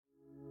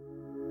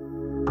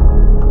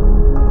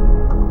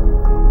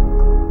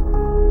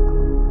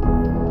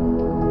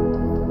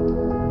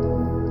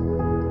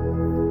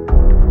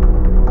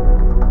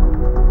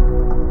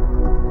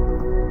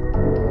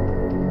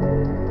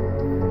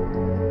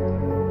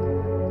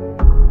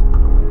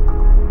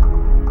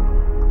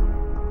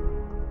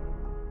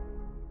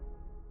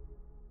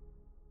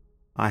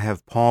I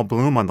have Paul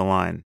Bloom on the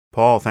line.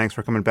 Paul, thanks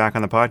for coming back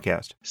on the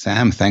podcast.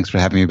 Sam, thanks for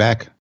having me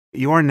back.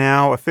 You are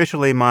now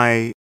officially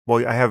I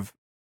have,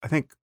 I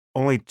think,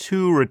 only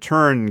 2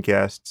 return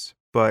guests,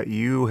 but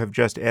you have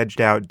just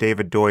edged out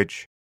David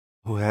Deutsch,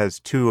 who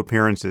has 2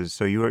 appearances.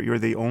 So you're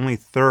the only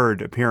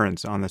 3rd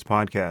appearance on this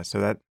podcast.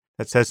 So that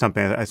says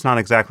something. It's not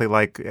exactly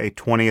like a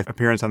 20th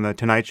appearance on The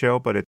Tonight Show,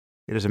 but it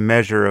is a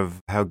measure of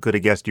how good a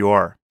guest you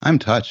are. I'm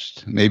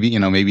touched. Maybe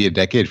a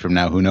decade from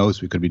now, who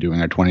knows, we could be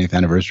doing our 20th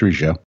anniversary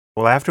show.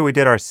 Well, after we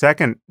did our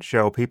 2nd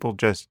show, people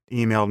just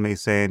emailed me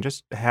saying,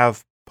 just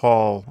have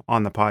Paul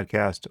on the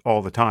podcast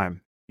all the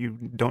time. You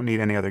don't need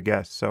any other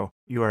guests, so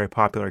you are a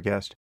popular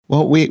guest.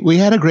 Well, we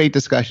had a great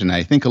discussion.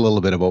 I think a little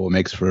bit about what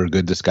makes for a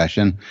good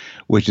discussion,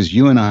 which is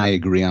you and I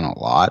agree on a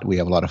lot. We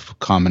have a lot of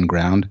common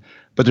ground,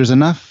 but there's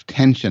enough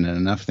tension and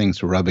enough things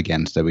to rub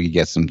against that we could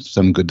get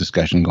some good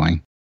discussion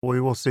going. We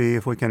will see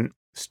if we can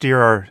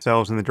steer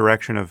ourselves in the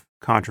direction of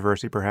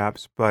controversy,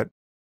 perhaps. But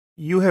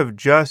you have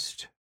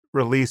just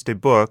released a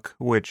book,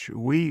 which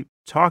we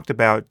talked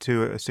about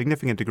to a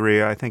significant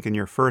degree, I think, in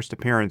your first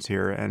appearance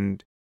here,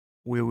 and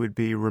we would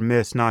be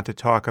remiss not to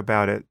talk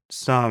about it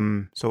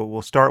some, so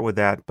we'll start with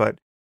that. But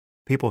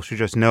people should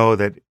just know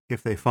that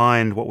if they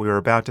find what we were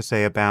about to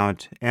say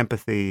about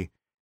empathy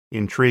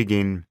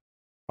intriguing,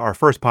 our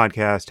first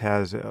podcast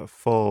has a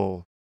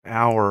full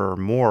hour or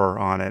more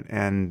on it,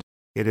 and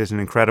it is an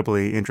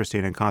incredibly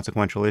interesting and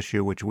consequential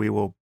issue, which we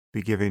will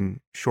be giving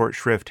short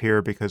shrift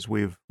here because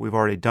we've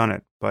already done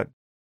it. But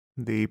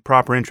the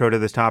proper intro to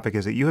this topic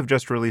is that you have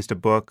just released a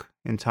book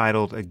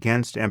entitled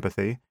Against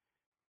Empathy,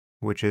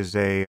 which is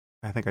I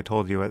think I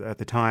told you at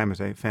the time, is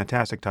a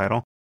fantastic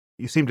title.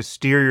 You seem to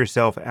steer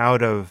yourself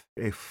out of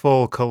a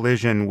full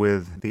collision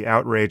with the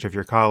outrage of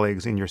your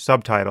colleagues. In your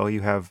subtitle,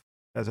 you have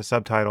as a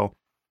subtitle,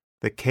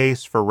 The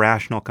Case for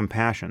Rational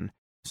Compassion.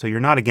 So you're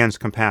not against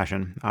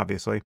compassion,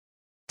 obviously.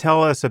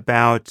 Tell us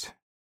about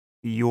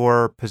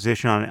your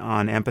position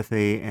on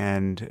empathy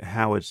and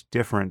how it's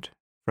different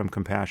from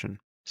compassion.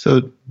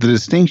 So the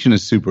distinction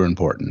is super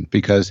important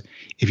because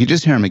if you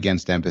just hear I'm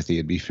against empathy,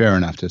 it'd be fair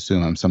enough to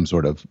assume I'm some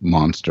sort of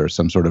monster,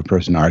 some sort of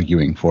person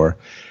arguing for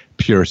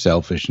pure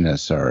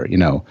selfishness or,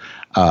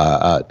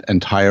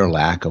 entire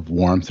lack of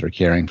warmth or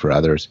caring for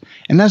others.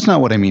 And that's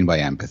not what I mean by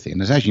empathy. And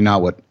it's actually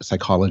not what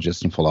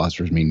psychologists and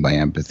philosophers mean by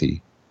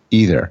empathy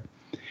either.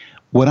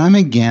 What I'm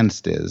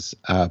against is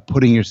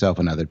putting yourself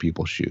in other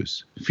people's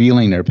shoes,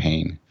 feeling their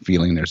pain,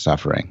 feeling their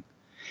suffering.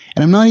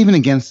 And I'm not even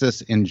against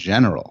this in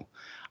general.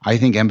 I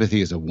think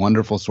empathy is a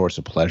wonderful source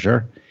of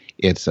pleasure.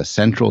 It's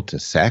central to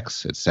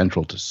sex. It's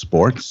central to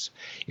sports.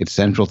 It's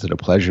central to the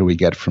pleasure we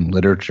get from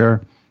literature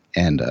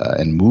and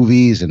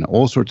movies and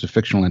all sorts of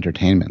fictional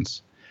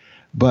entertainments.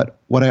 But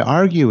what I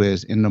argue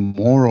is in the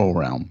moral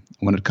realm,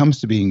 when it comes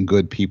to being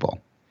good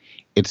people,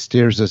 it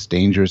steers us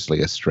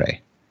dangerously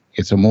astray.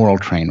 It's a moral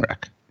train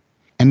wreck.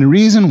 And the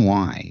reason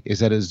why is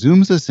that it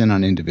zooms us in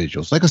on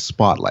individuals like a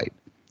spotlight.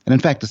 And in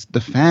fact,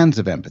 the fans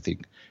of empathy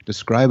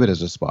describe it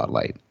as a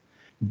spotlight.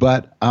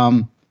 But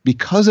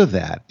because of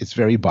that, it's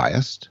very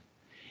biased.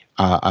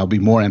 I'll be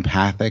more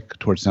empathic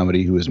towards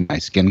somebody who is my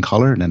skin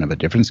color than of a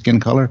different skin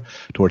color,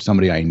 towards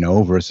somebody I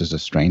know versus a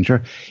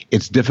stranger.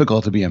 It's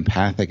difficult to be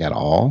empathic at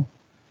all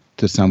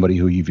to somebody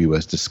who you view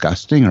as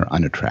disgusting or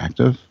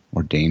unattractive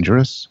or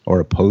dangerous or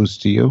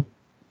opposed to you.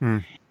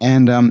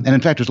 And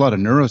in fact, there's a lot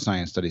of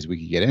neuroscience studies we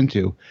could get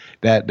into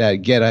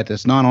that get at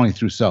this not only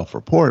through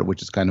self-report,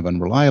 which is kind of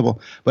unreliable,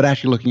 but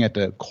actually looking at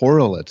the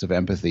correlates of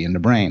empathy in the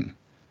brain.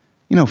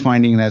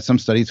 Finding that some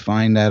studies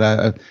find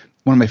that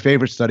one of my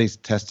favorite studies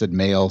tested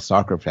male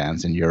soccer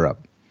fans in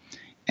Europe.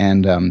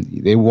 And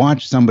they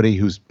watched somebody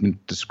who's been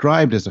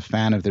described as a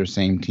fan of their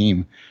same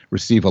team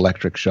receive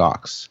electric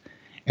shocks.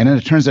 And then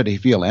it turns out they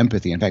feel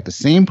empathy. In fact, the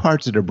same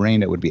parts of their brain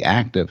that would be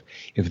active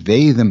if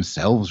they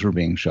themselves were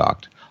being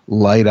shocked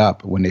light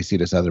up when they see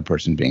this other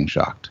person being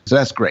shocked. So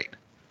that's great.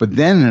 But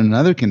then in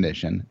another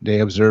condition, they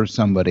observe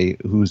somebody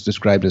who's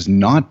described as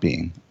not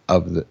being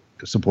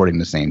supporting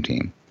the same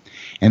team.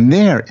 And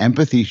there,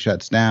 empathy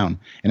shuts down.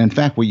 And in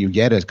fact, what you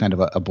get is kind of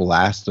a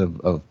blast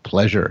of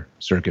pleasure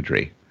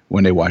circuitry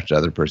when they watch the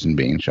other person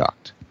being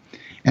shocked.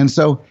 And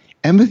so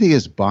empathy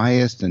is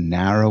biased and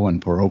narrow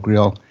and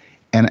parochial,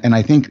 and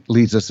I think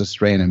leads us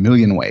astray in a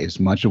million ways,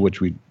 much of which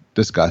we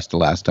discussed the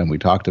last time we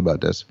talked about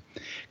this.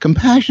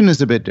 Compassion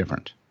is a bit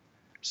different.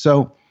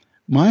 So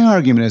my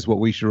argument is what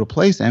we should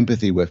replace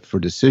empathy with for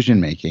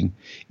decision-making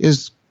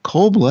is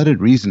cold-blooded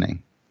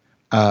reasoning.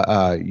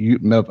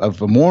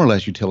 Of a more or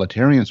less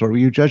utilitarian sort, where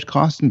you judge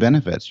costs and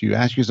benefits. You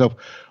ask yourself,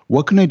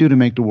 what can I do to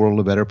make the world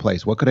a better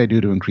place? What could I do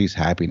to increase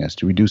happiness,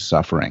 to reduce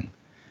suffering?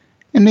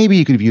 And maybe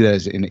you could view that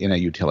as in a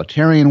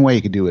utilitarian way.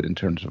 You could do it in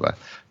terms of a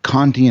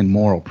Kantian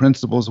moral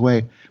principles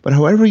way. But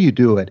however you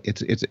do it,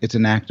 it's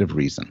an act of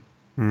reason.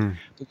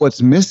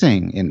 What's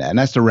missing in that, and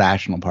that's the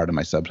rational part of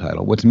my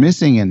subtitle, what's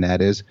missing in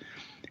that is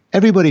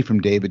everybody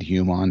from David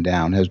Hume on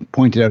down has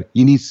pointed out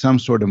you need some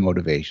sort of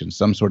motivation,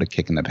 some sort of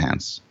kick in the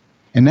pants.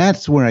 And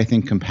that's where I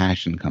think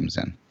compassion comes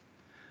in.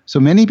 So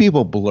many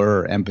people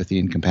blur empathy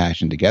and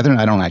compassion together, and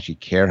I don't actually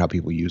care how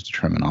people use the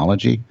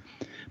terminology.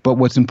 But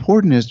what's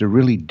important is they're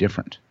really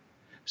different.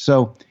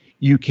 So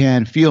you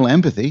can feel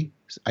empathy.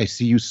 I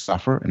see you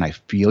suffer and I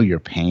feel your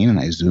pain and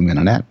I zoom in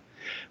on that.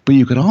 But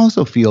you could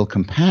also feel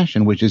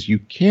compassion, which is you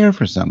care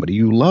for somebody,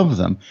 you love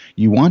them,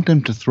 you want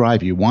them to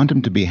thrive, you want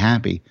them to be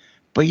happy,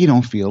 but you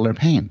don't feel their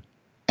pain.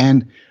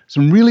 And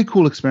some really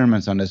cool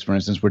experiments on this, for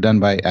instance, were done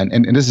by,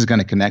 and this is going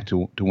to connect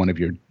to one of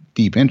your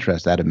deep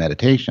interests out of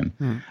meditation,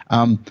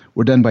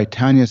 were done by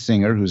Tanya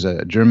Singer, who's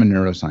a German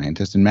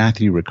neuroscientist, and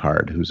Matthew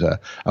Ricard, who's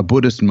a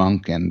Buddhist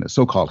monk and the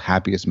so-called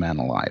happiest man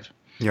alive.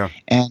 Yeah.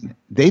 And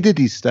they did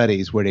these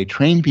studies where they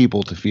trained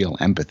people to feel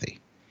empathy,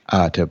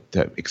 to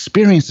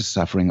experience the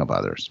suffering of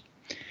others.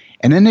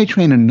 And then they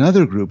train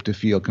another group to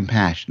feel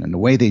compassion. And the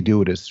way they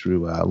do it is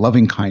through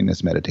loving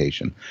kindness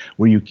meditation,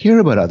 where you care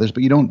about others,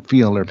 but you don't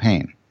feel their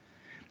pain.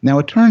 Now,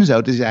 it turns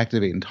out these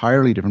activate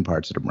entirely different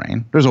parts of the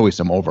brain. There's always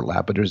some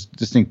overlap, but there's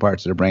distinct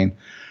parts of the brain.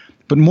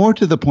 But more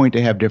to the point,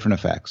 they have different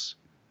effects.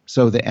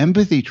 So the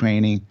empathy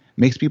training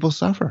makes people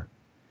suffer.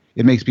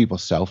 It makes people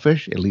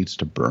selfish. It leads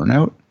to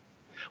burnout.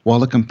 While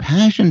the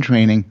compassion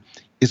training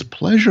is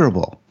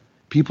pleasurable.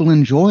 People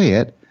enjoy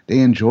it. They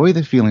enjoy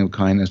the feeling of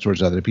kindness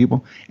towards other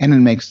people, and it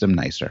makes them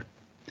nicer.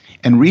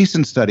 And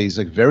recent studies,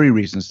 like very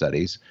recent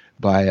studies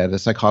by the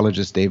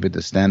psychologist David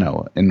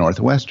DeSteno in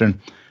Northwestern,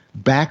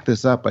 back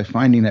this up by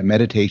finding that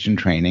meditation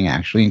training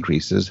actually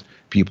increases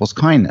people's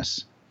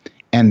kindness.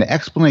 And the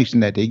explanation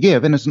that they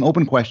give, and it's an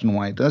open question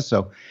why it does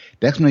so,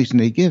 the explanation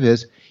they give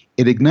is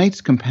it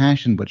ignites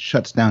compassion but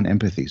shuts down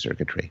empathy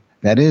circuitry.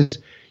 That is,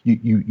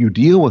 you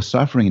deal with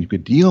suffering and you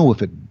could deal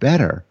with it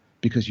better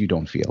because you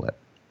don't feel it.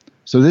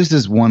 So this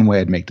is one way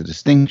I'd make the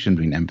distinction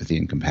between empathy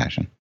and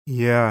compassion.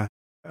 Yeah,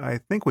 I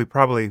think we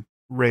probably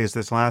raised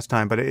this last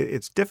time, but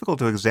it's difficult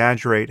to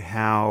exaggerate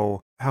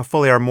how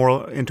fully our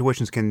moral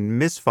intuitions can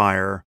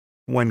misfire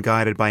when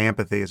guided by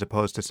empathy as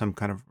opposed to some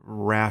kind of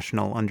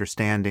rational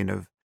understanding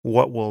of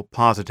what will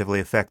positively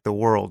affect the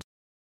world.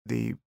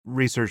 The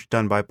research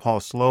done by Paul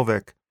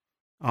Slovic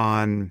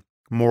on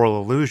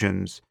moral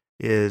illusions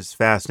is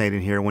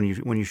fascinating here. When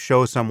you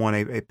show someone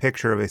a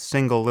picture of a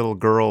single little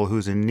girl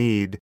who's in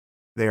need,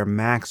 they are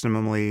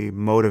maximally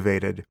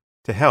motivated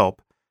to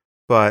help.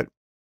 But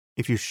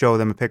if you show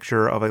them a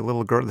picture of a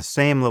little girl, the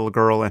same little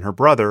girl and her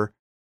brother,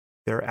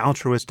 their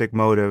altruistic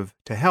motive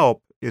to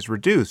help is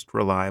reduced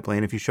reliably.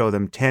 And if you show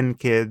them 10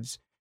 kids,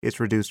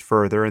 it's reduced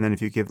further. And then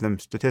if you give them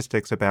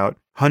statistics about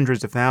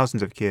hundreds of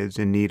thousands of kids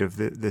in need of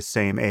the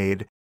same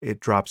aid,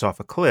 it drops off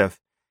a cliff.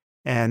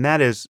 And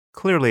that is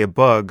clearly a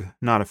bug,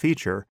 not a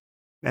feature.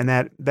 And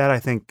that I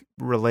think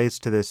relates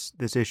to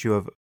this issue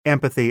of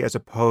empathy as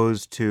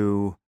opposed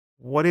to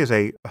what is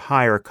a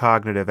higher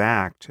cognitive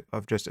act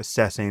of just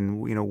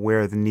assessing,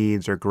 where the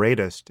needs are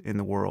greatest in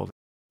the world.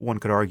 One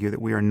could argue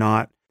that we are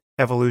not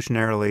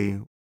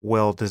evolutionarily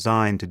well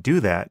designed to do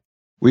that.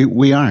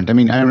 We aren't. I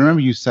mean, I remember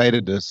you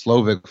cited the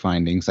Slovic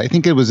findings. I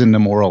think it was in The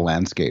Moral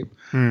Landscape,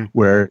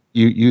 where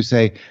you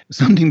say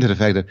something to the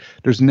effect that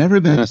there's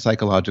never been a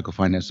psychological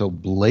finding that so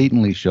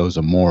blatantly shows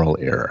a moral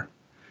error.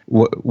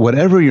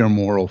 Whatever your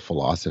moral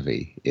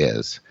philosophy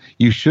is,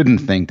 you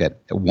shouldn't think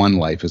that one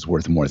life is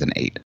worth more than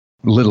 8.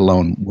 Let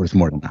alone worth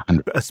more than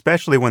 100.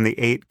 Especially when the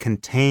 8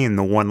 contain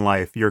the one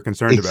life you're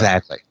concerned about.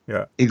 Exactly.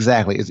 Yeah.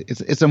 Exactly.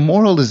 It's a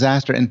moral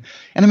disaster. And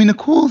I mean, the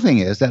cool thing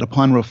is that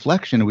upon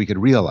reflection, we could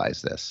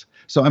realize this.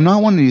 So I'm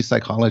not one of these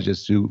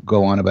psychologists who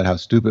go on about how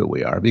stupid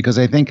we are, because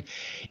I think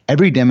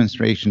every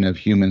demonstration of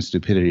human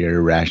stupidity or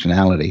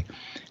irrationality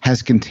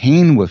has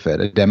contained with it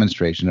a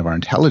demonstration of our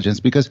intelligence,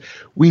 because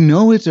we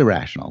know it's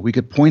irrational. We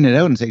could point it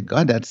out and say,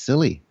 God, that's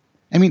silly.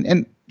 I mean,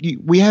 and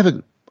we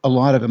have a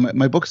lot of,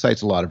 my book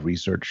cites a lot of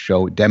research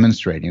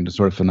demonstrating the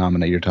sort of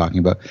phenomena you're talking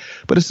about,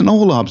 but it's an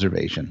old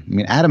observation. I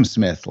mean, Adam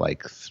Smith,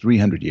 like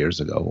 300 years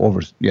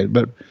ago,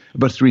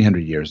 about 300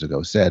 years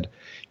ago,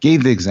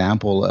 gave the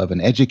example of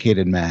an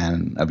educated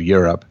man of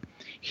Europe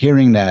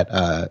hearing that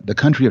the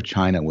country of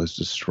China was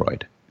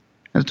destroyed.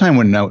 At a time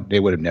when they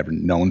would have never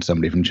known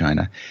somebody from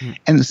China.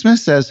 And Smith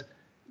says,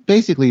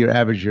 basically your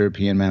average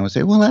European man would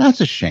say, well,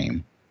 that's a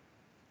shame.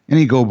 And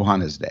he'd go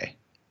upon his day.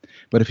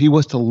 But if he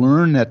was to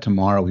learn that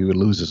tomorrow he would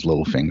lose his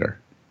little finger,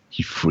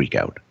 he'd freak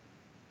out.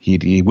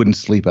 He wouldn't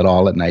sleep at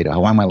all at night.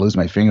 How am I lose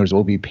my fingers?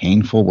 Will it be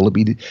painful?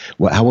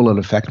 How will it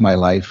affect my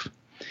life?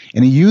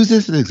 And he used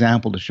this as an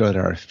example to show that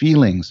our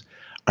feelings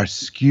are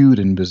skewed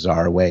in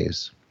bizarre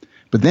ways.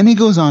 But then he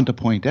goes on to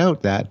point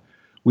out that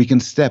we can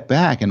step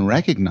back and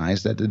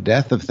recognize that the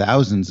death of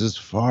thousands is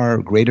far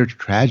greater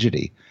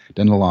tragedy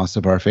than the loss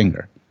of our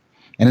finger.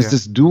 And it's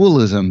this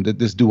dualism,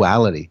 this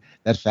duality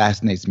that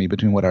fascinates me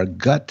between what our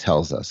gut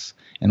tells us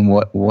and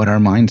what our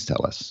minds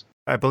tell us.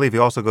 I believe he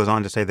also goes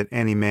on to say that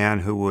any man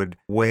who would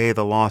weigh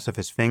the loss of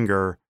his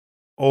finger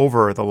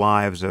over the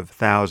lives of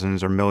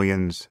thousands or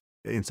millions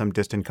in some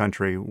distant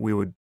country, we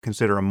would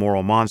consider a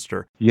moral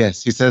monster.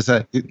 Yes, he says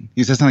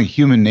something,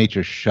 human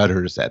nature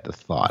shudders at the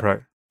thought.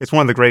 Right. It's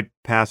one of the great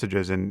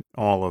passages in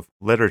all of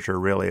literature,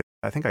 really.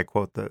 I think I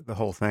quote the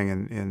whole thing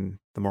in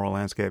The Moral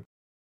Landscape.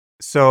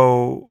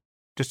 So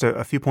just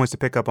a few points to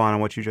pick up on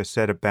what you just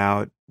said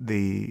about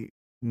the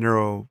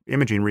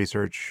neuroimaging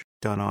research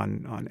done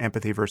on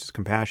empathy versus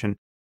compassion.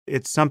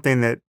 It's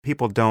something that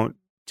people don't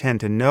tend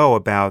to know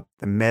about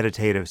the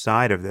meditative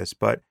side of this,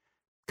 but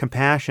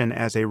compassion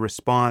as a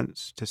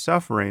response to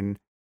suffering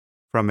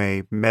from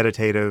a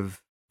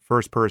meditative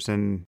first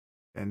person,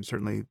 and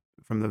certainly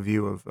from the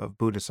view of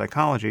Buddhist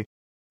psychology,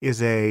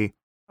 is a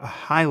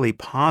highly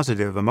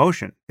positive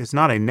emotion. It's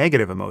not a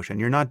negative emotion.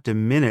 You're not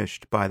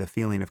diminished by the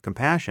feeling of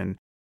compassion.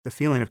 The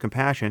feeling of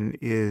compassion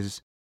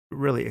is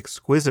really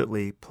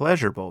exquisitely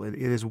pleasurable. It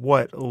is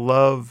what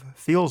love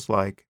feels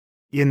like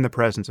in the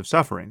presence of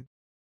suffering.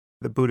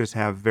 The Buddhists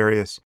have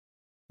various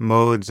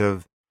modes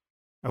of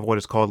what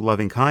is called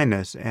loving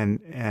kindness,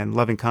 and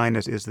loving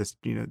kindness is this,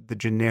 the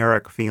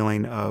generic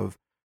feeling of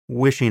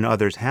wishing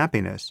others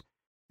happiness.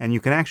 And you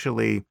can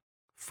actually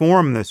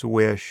form this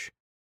wish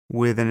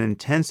with an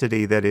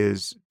intensity that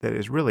is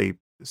really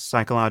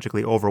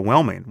psychologically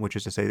overwhelming, which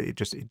is to say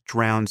that it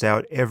drowns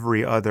out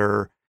every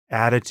other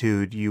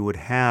attitude you would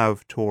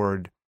have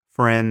toward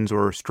friends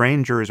or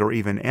strangers or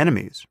even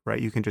enemies,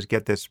 right? You can just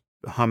get this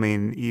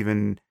humming,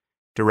 even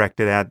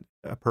directed at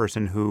a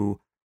person who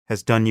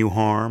has done you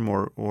harm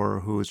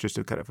or who is just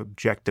a kind of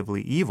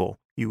objectively evil.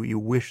 You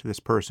wish this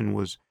person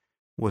was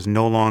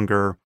no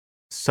longer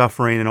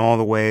suffering in all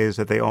the ways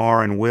that they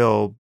are and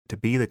will to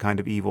be the kind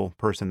of evil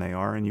person they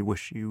are, and you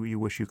wish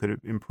you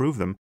could improve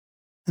them.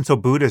 And so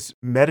Buddhist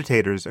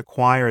meditators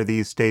acquire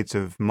these states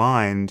of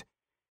mind,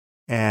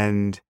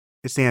 and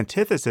it's the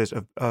antithesis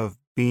of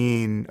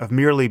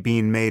merely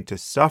being made to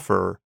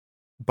suffer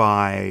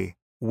by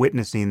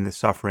witnessing the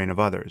suffering of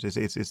others.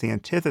 It's the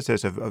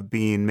antithesis of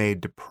being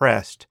made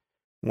depressed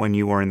when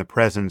you are in the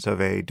presence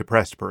of a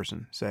depressed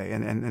person, say.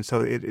 And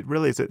so it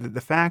really is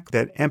the fact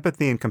that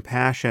empathy and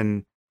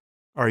compassion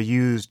are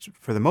used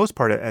for the most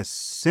part as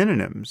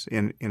synonyms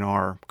in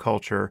our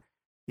culture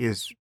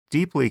is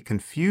deeply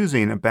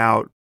confusing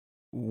about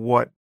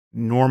what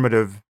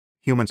normative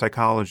human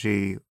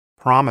psychology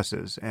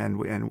promises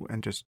and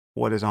just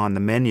what is on the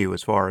menu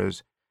as far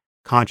as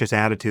conscious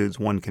attitudes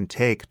one can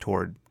take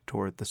toward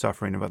the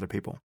suffering of other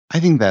people. I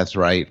think that's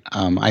right.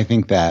 I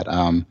think that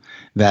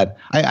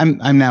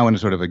I'm now in a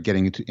sort of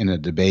in a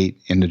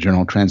debate in the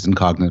journal Trends in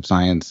Cognitive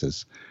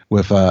Sciences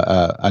with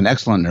an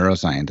excellent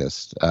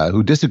neuroscientist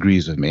who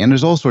disagrees with me, and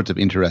there's all sorts of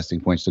interesting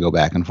points to go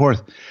back and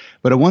forth.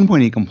 But at one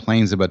point, he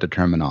complains about the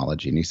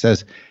terminology, and he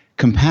says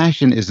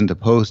compassion isn't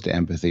opposed to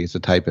empathy; it's a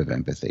type of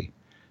empathy.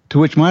 To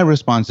which my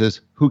response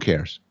is, who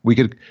cares?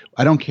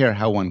 I don't care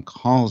how one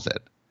calls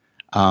it.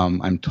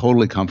 I'm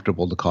totally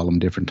comfortable to call them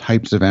different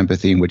types of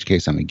empathy, in which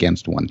case I'm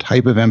against one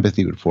type of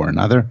empathy for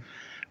another.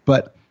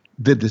 But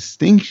the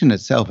distinction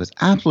itself is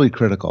absolutely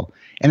critical.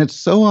 And it's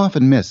so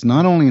often missed,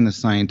 not only in the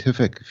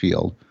scientific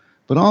field,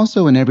 but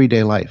also in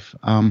everyday life.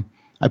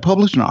 I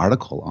published an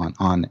article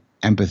on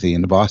empathy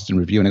in the Boston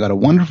Review, and I got a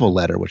wonderful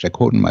letter, which I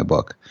quote in my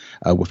book,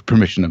 with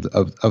permission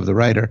of the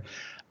writer,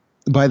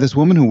 by this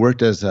woman who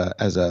worked as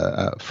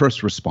a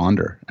first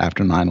responder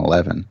after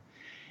 9/11.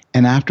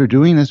 And after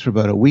doing this for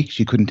about a week,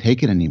 she couldn't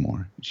take it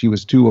anymore. She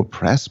was too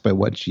oppressed by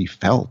what she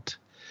felt.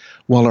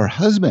 While her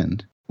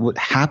husband would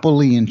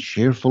happily and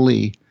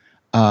cheerfully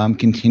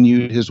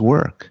continued his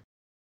work.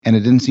 And it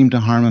didn't seem to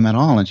harm him at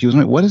all. And she was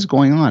like, what is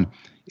going on?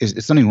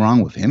 Is something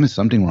wrong with him? Is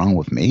something wrong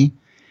with me?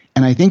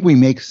 And I think we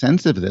make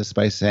sense of this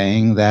by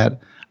saying that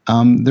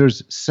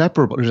there's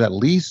at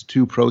least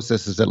two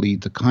processes that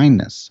lead to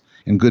kindness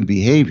and good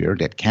behavior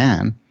that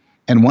can.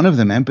 And one of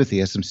them, empathy,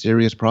 has some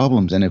serious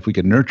problems. And if we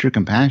could nurture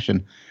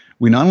compassion,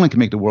 we not only can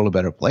make the world a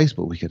better place,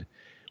 but we could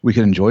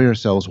enjoy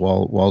ourselves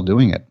while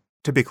doing it.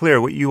 To be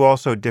clear, you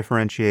also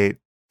differentiate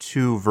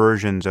two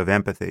versions of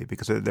empathy,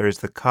 because there's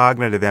the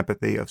cognitive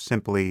empathy of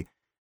simply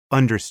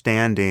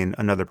understanding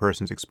another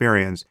person's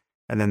experience,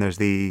 and then there's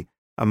the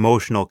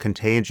emotional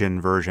contagion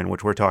version,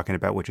 which we're talking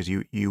about, which is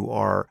you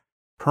are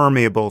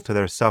permeable to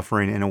their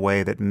suffering in a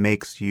way that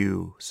makes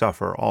you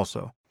suffer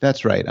also.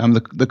 That's right.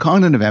 The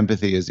cognitive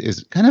empathy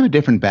is kind of a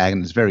different bag,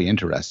 and it's very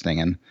interesting.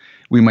 And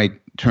we might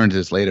turn to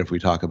this later if we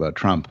talk about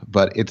Trump.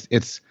 But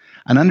it's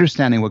an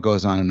understanding what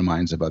goes on in the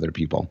minds of other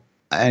people.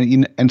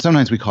 And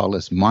sometimes we call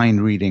this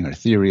mind reading or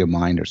theory of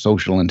mind or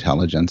social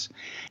intelligence.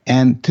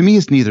 And to me,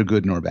 it's neither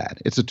good nor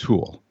bad. It's a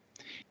tool.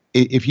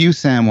 If you,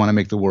 Sam, want to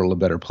make the world a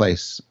better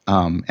place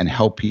and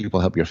help people,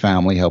 help your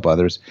family, help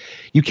others,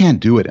 you can't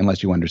do it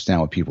unless you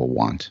understand what people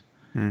want,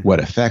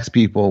 what affects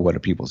people,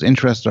 what people's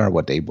interests are,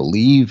 what they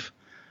believe.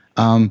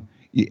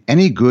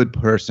 Any good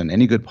person,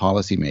 any good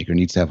policymaker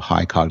needs to have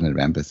high cognitive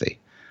empathy.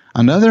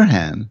 On the other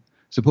hand,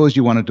 suppose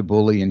you wanted to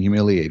bully and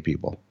humiliate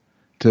people,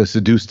 to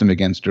seduce them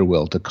against their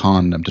will, to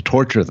con them, to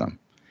torture them.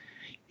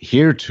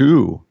 Here,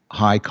 too,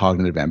 high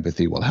cognitive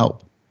empathy will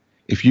help.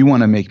 If you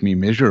want to make me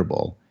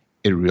miserable,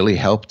 it really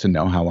helps to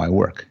know how I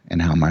work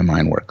and how my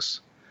mind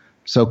works.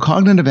 So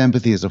cognitive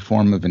empathy is a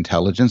form of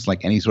intelligence.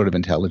 Like any sort of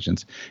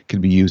intelligence,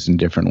 could be used in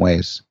different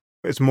ways.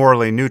 It's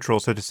morally neutral.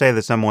 So to say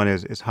that someone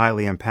is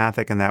highly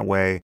empathic in that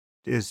way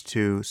is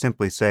to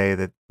simply say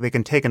that they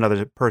can take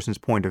another person's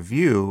point of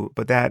view,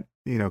 but that,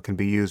 can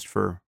be used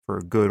for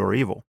good or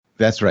evil.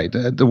 That's right.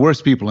 The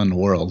worst people in the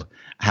world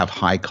have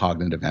high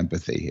cognitive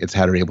empathy. It's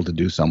how they're able to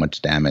do so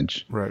much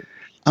damage. Right.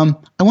 I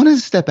wanted to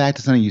step back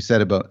to something you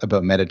said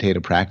about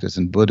meditative practice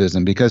and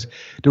Buddhism, because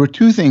there were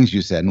two things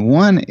you said. And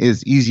one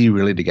is easy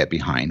really to get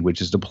behind,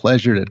 which is the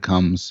pleasure that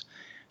comes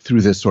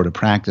through this sort of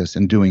practice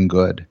in doing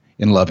good,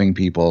 in loving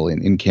people,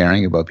 in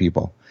caring about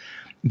people.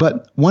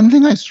 But one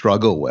thing I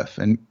struggle with,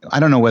 and I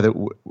don't know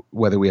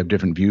whether we have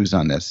different views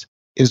on this,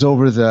 is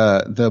over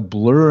the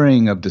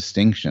blurring of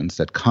distinctions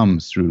that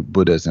comes through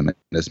Buddhism and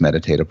this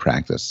meditative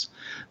practice.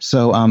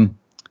 So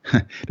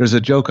there's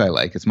a joke I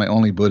like. It's my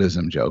only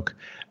Buddhism joke.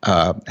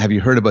 Have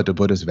you heard about the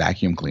Buddhist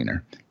vacuum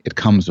cleaner? It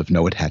comes with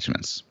no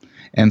attachments.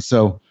 And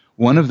so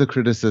one of the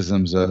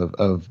criticisms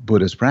of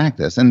Buddhist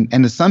practice, and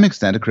to some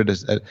extent a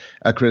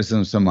criticism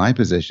of some of my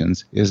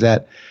positions, is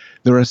that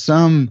there's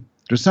some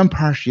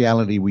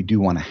partiality we do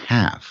want to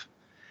have.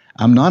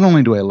 Not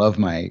only do I love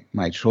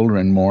my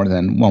children more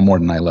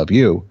than I love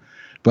you,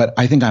 but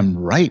I think I'm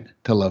right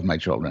to love my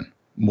children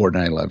more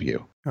than I love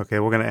you. Okay,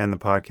 we're going to end the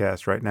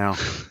podcast right now.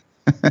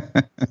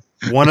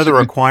 One of the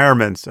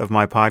requirements of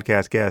my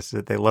podcast guests is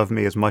that they love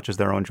me as much as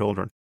their own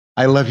children.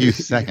 I love you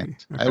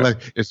second. Okay.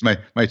 It's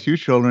my two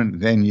children,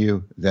 then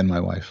you, then my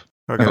wife.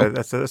 Okay,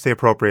 that's the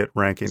appropriate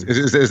ranking.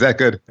 Is that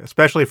good?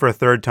 Especially for a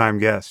third-time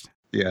guest.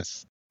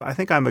 Yes. I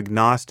think I'm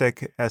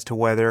agnostic as to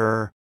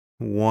whether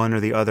one or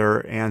the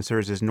other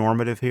answers is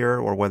normative here,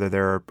 or whether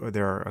there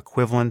are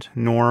equivalent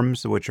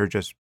norms which are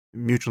just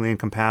mutually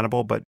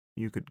incompatible, but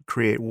you could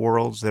create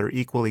worlds that are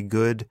equally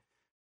good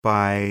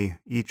by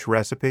each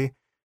recipe.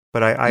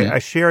 But I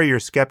share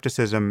your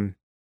skepticism,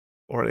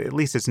 or at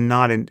least it's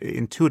not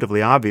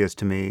intuitively obvious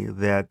to me,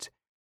 that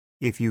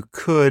if you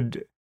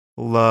could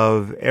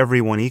love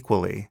everyone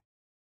equally,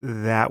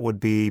 that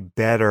would be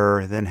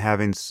better than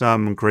having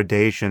some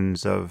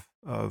gradations of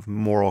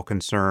moral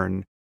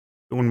concern.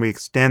 When we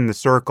extend the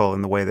circle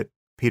in the way that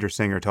Peter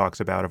Singer talks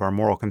about of our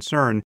moral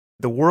concern,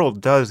 the world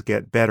does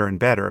get better and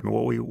better. I mean,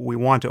 what we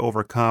want to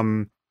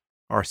overcome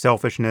our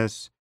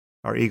selfishness,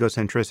 our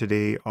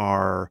egocentricity,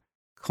 our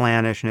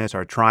clannishness,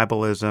 our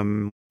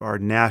tribalism, our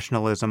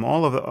nationalism,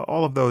 all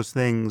of those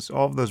things,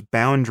 all of those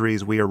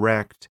boundaries we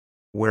erect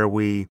where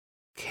we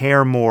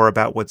care more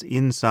about what's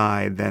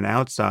inside than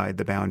outside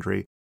the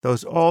boundary,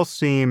 those all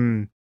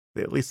seem,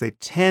 at least they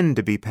tend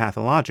to be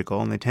pathological,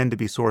 and they tend to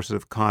be sources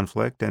of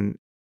conflict, and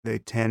they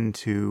tend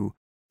to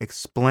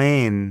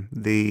explain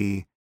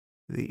the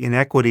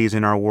inequities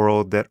in our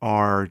world that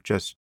are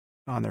just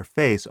on their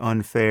face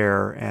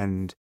unfair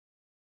and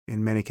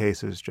in many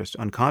cases just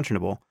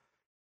unconscionable.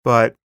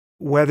 But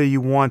whether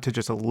you want to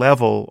just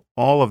level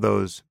all of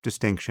those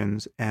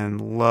distinctions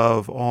and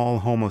love all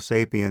Homo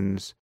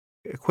sapiens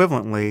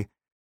equivalently,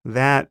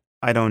 that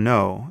I don't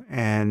know.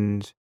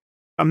 And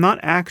I'm not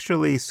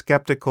actually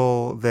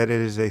skeptical that it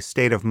is a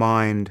state of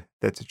mind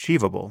that's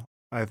achievable.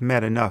 I've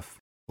met enough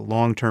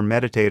long-term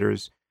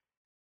meditators,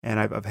 and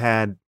I've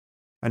had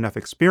enough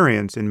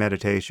experience in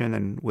meditation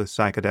and with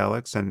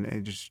psychedelics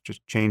and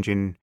just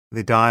changing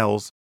the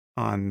dials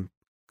on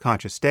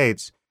conscious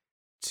states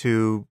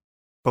to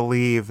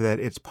believe that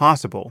it's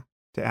possible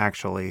to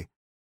actually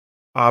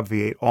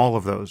obviate all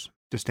of those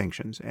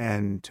distinctions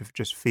and to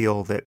just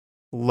feel that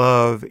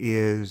love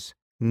is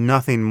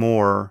nothing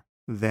more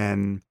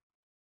than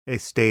a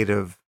state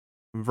of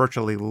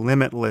virtually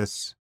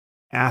limitless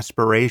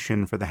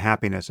aspiration for the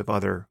happiness of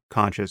other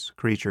conscious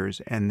creatures,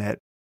 and that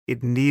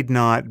it need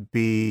not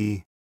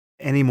be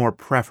any more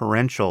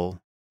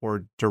preferential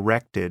or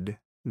directed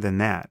than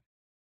that.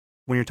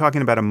 When you're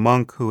talking about a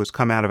monk who has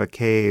come out of a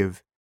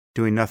cave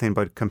doing nothing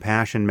but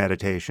compassion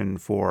meditation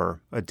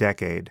for a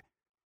decade,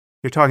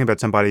 you're talking about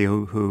somebody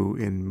who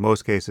in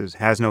most cases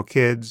has no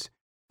kids,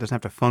 doesn't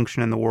have to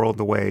function in the world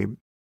the way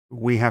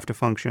we have to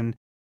function.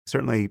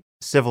 Certainly,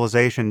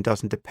 civilization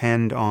doesn't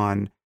depend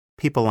on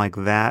people like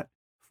that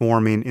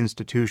forming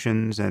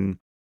institutions and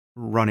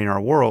running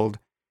our world.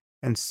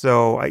 And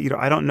so,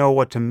 I don't know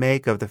what to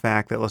make of the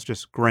fact that let's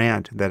just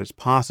grant that it's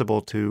possible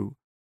to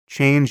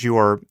change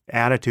your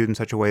attitude in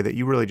such a way that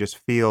you really just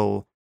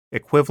feel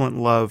equivalent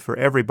love for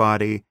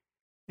everybody,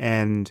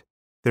 and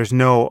there's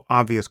no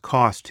obvious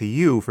cost to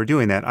you for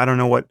doing that. I don't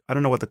know what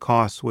the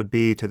cost would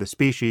be to the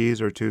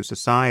species or to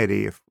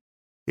society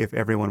if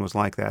everyone was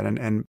like that.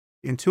 And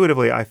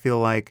intuitively, I feel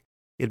like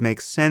it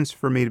makes sense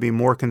for me to be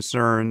more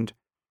concerned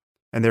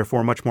and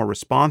therefore much more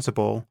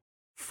responsible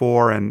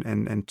for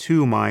and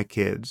to my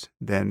kids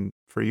than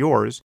for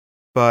yours.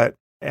 But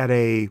at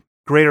a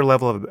greater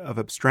level of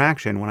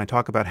abstraction, when I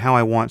talk about how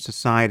I want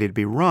society to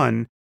be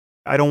run,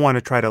 I don't want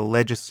to try to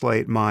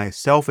legislate my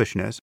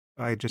selfishness.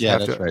 I just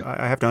have to. Right.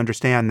 I have to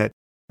understand that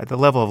at the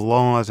level of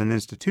laws and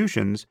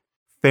institutions,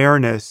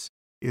 fairness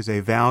is a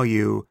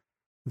value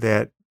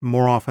that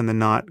more often than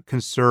not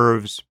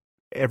conserves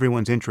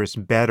everyone's interests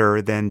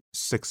better than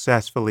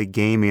successfully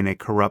gaming a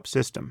corrupt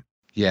system.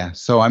 Yeah.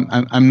 So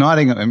I'm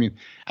nodding. I mean,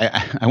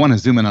 I want to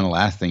zoom in on the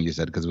last thing you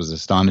said because it was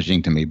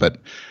astonishing to me. But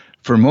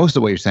for most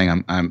of what you're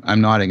saying,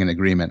 I'm nodding in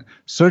agreement.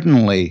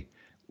 Certainly,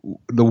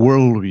 the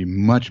world would be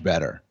much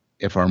better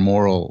if our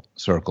moral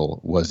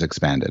circle was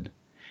expanded.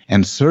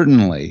 And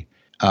certainly,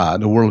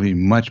 the world would be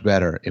much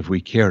better if we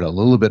cared a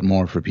little bit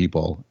more for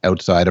people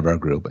outside of our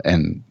group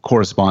and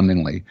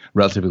correspondingly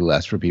relatively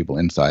less for people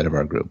inside of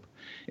our group.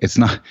 It's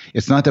not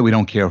that we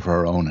don't care for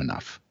our own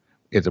enough.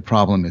 The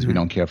problem is we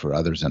don't care for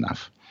others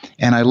enough.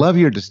 And I love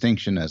your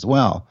distinction as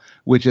well,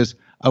 which is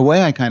a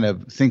way I kind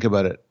of think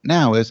about it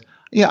now is,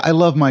 yeah, I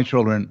love my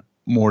children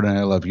more than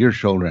I love your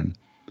children.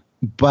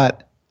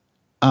 But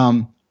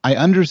I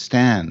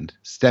understand,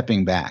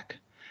 stepping back,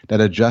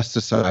 that a just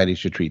society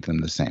should treat them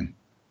the same.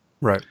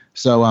 Right.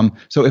 So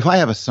if I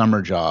have a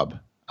summer job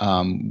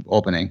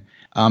opening,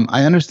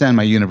 I understand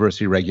my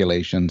university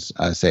regulations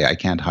say I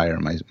can't hire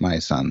my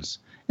sons.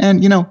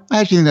 And, I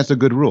actually think that's a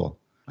good rule.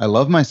 I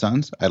love my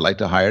sons. I'd like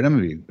to hire them.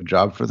 It'd be a good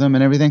job for them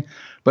and everything.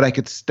 But I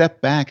could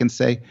step back and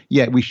say,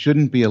 yeah, we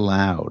shouldn't be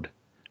allowed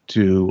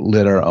to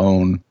let our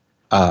own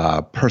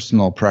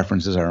personal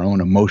preferences, our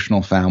own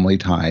emotional family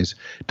ties,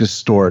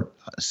 distort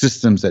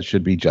systems that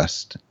should be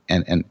just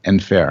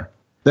and fair.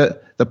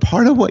 The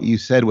part of what you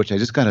said, which I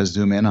just got to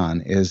zoom in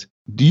on, is,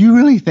 do you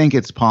really think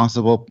it's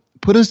possible?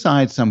 Put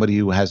aside somebody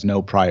who has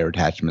no prior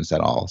attachments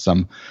at all,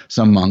 some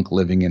monk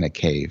living in a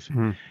cave.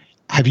 Mm-hmm.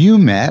 Have you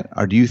met,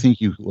 or do you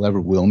think you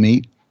ever will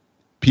meet,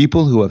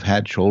 people who have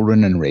had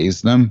children and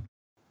raised them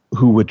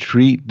who would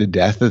treat the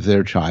death of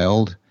their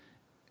child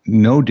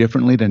no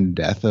differently than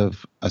the death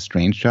of a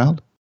strange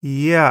child?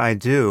 Yeah, I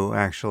do,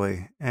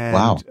 actually. And,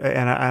 wow.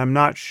 And I'm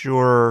not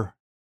sure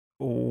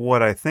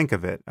what I think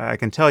of it. I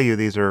can tell you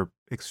these are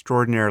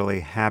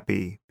extraordinarily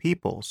happy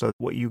people. So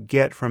what you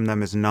get from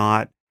them is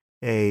not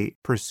a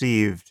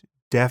perceived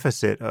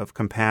deficit of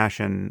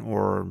compassion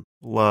or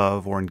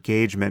love or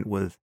engagement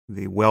with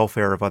the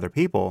welfare of other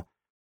people,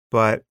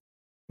 but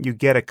you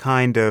get a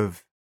kind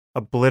of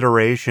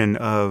obliteration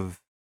of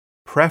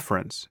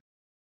preference.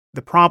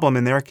 The problem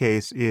in their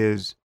case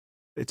is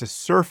it's a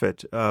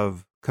surfeit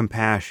of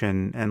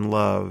compassion and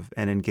love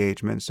and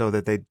engagement, so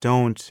that they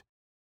don't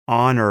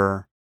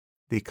honor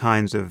the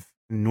kinds of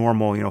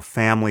normal,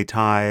 family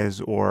ties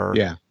or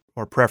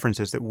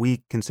preferences that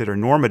we consider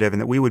normative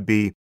and that we would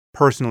be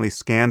personally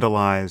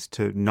scandalized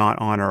to not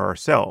honor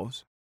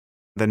ourselves.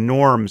 The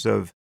norms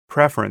of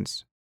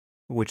preference,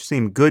 which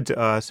seem good to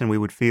us, and we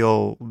would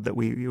feel that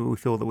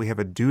we have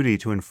a duty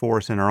to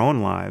enforce in our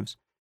own lives,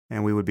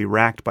 and we would be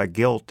racked by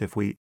guilt if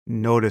we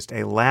noticed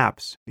a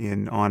lapse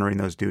in honoring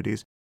those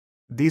duties.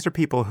 These are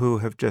people who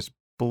have just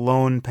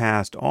blown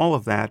past all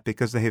of that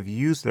because they have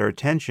used their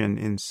attention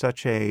in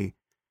such a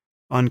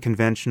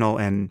unconventional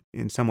and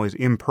in some ways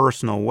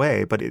impersonal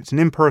way, but it's an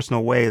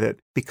impersonal way that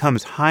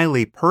becomes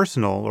highly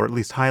personal, or at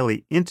least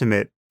highly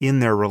intimate,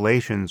 in their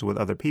relations with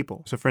other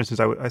people. So for instance,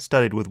 I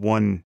studied with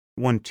one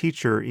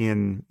teacher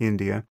in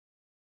India,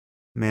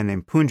 a man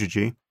named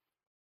Punjaji.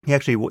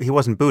 He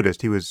wasn't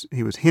Buddhist. He was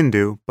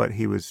Hindu, but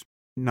he was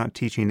not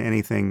teaching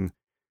anything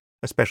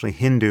especially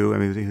Hindu. I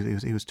mean,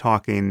 he was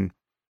talking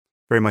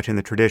very much in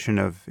the tradition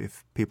of,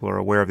 if people are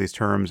aware of these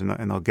terms,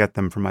 and they'll get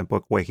them from my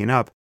book, Waking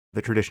Up,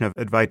 the tradition of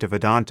Advaita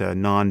Vedanta,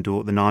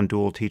 the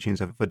non-dual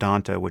teachings of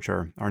Vedanta, which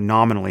are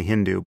nominally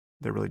Hindu.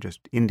 They're really just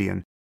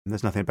Indian. And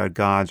there's nothing about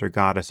gods or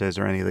goddesses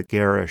or any of the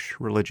garish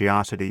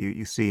religiosity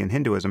you see in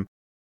Hinduism.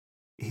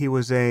 He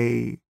was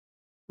there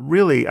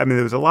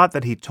was a lot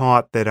that he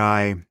taught that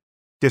I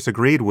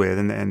disagreed with,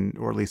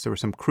 or at least there were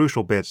some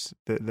crucial bits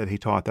that he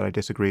taught that I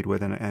disagreed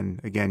with,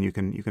 and again, you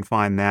can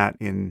find that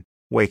in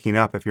Waking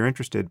Up if you're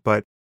interested.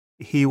 But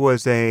he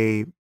was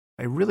a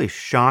really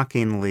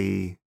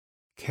shockingly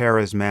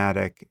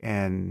charismatic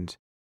and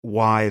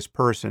wise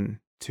person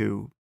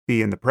to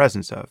be in the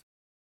presence of.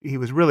 He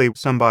was really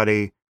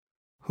somebody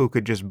who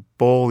could just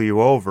bowl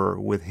you over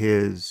with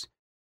his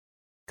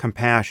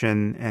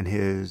compassion and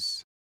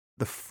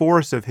the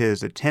force of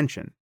his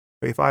attention.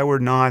 If I were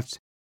not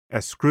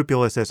as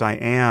scrupulous as I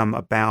am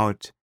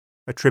about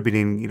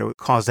attributing,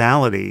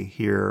 causality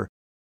here,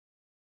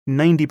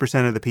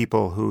 90% of the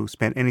people who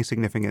spent any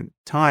significant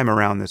time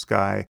around this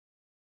guy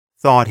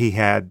thought he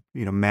had,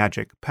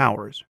 magic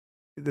powers.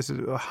 This is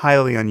a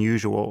highly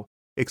unusual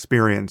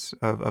experience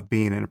of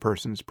being in a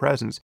person's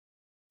presence.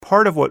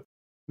 Part of what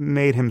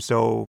made him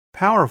so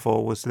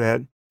powerful was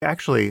that,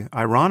 actually,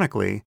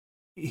 ironically,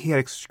 he had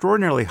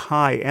extraordinarily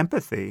high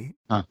empathy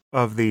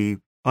of the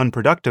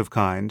unproductive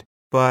kind,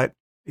 but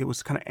it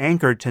was kind of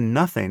anchored to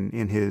nothing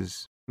in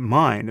his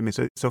mind. I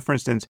mean, so for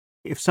instance,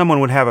 if someone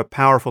would have a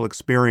powerful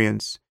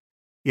experience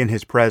in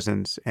his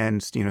presence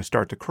and,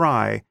 start to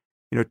cry,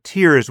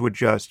 tears would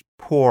just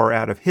pour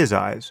out of his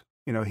eyes.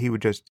 He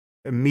would just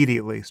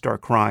immediately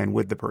start crying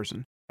with the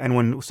person. And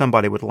when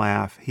somebody would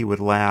laugh, he would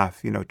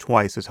laugh,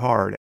 twice as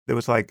hard. It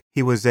was like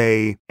he was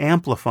a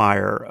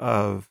amplifier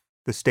of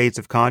the states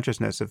of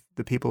consciousness of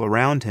the people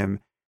around him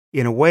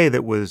in a way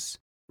that was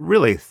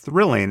really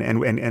thrilling.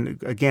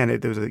 And again,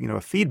 there was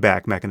a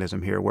feedback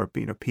mechanism here where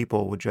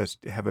people would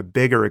just have a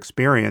bigger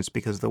experience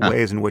because of the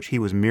ways in which he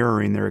was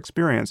mirroring their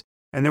experience.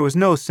 And there was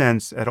no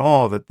sense at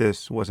all that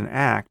this was an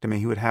act. I mean,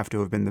 he would have to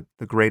have been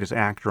the greatest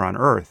actor on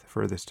earth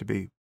for this to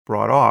be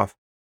brought off.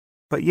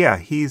 But yeah,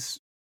 I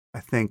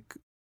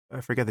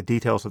forget the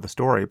details of the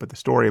story, but the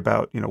story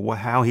about,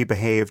 how he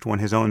behaved when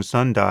his own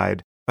son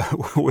died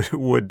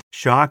would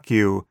shock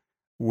you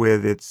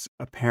with its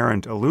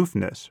apparent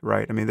aloofness,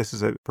 right? I mean, this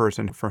is a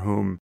person for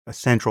whom a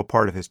central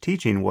part of his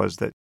teaching was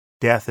that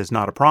death is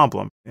not a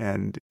problem,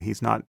 and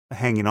he's not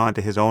hanging on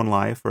to his own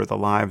life or the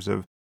lives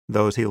of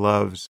those he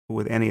loves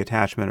with any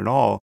attachment at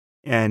all.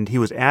 And he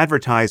was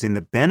advertising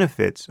the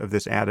benefits of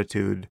this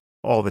attitude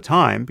all the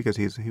time because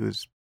he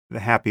was the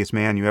happiest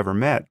man you ever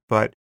met.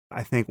 But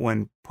I think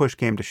when push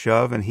came to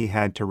shove and he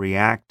had to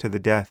react to the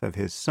death of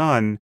his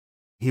son,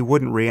 he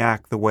wouldn't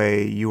react the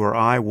way you or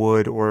I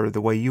would, or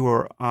the way you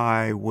or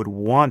I would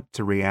want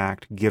to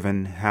react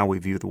given how we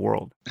view the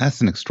world. That's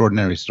an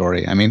extraordinary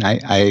story. I mean,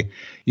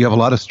 you have a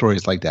lot of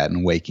stories like that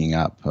in Waking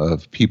Up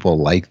of people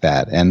like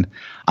that. And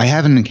I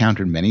haven't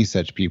encountered many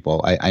such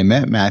people. I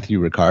met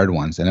Matthew Ricard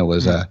once, and it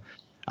was a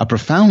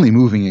profoundly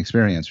moving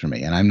experience for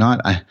me. And I'm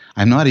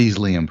not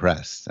easily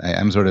impressed.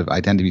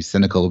 I tend to be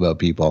cynical about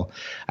people.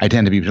 I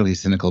tend to be really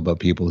cynical about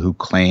people who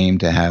claim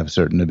to have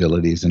certain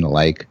abilities and the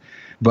like.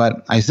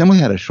 But I simply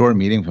had a short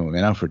meeting with him. We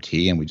went out for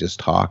tea and we just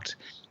talked.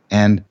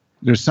 And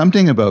there's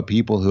something about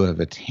people who have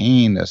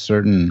attained a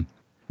certain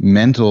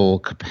mental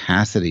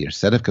capacity or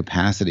set of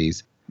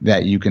capacities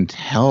that you can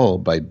tell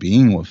by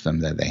being with them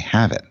that they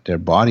have it. Their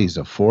bodies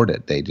afford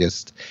it. They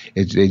just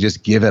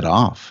give it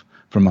off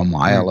from a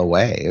mile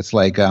away. It's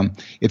like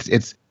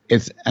it's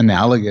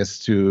analogous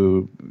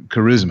to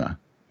charisma,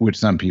 which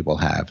some people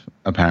have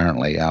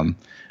apparently.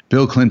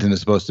 Bill Clinton is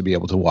supposed to be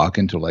able to walk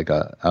into like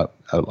a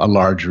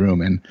large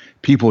room and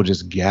people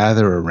just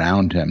gather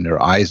around him.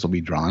 Their eyes will be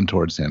drawn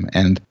towards him.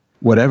 And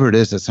whatever it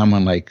is that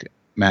someone like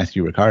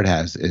Matthew Ricard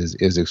has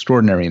is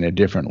extraordinary in a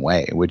different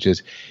way, which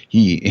is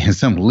he, in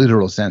some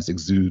literal sense,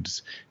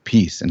 exudes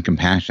peace and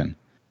compassion.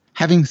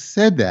 Having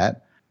said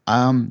that,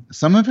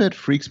 some of it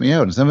freaks me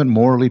out and some of it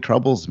morally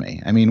troubles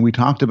me. I mean, we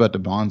talked about the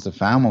bonds of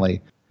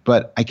family,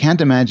 but I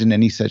can't imagine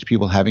any such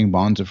people having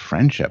bonds of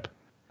friendship.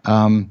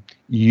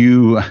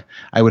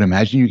 I would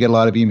imagine you get a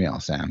lot of email,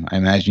 Sam. I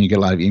imagine you get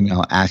a lot of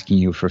email asking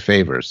you for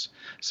favors.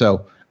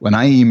 So when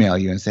I email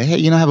you and say,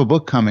 hey, I have a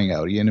book coming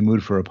out, are you in the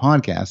mood for a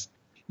podcast?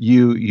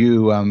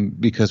 You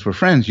because we're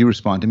friends, you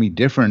respond to me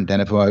different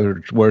than if I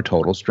were a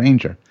total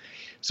stranger.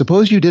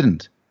 Suppose you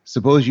didn't.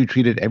 Suppose you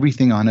treated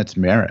everything on its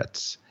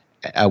merits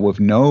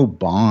with no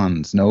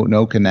bonds,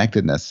 no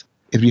connectedness.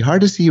 It'd be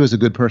hard to see you as a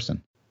good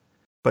person.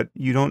 But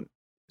you don't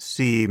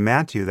see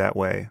Matthew that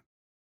way.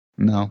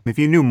 No. If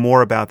you knew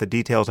more about the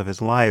details of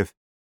his life,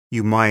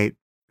 you might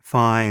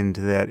find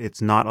that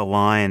it's not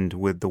aligned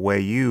with the way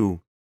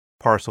you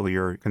parcel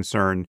your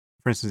concern.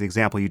 For instance, the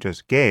example you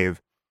just gave,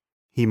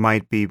 he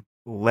might be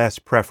less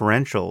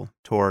preferential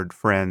toward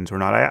friends or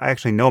not. I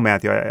actually know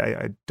Matthew.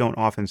 I don't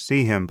often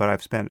see him, but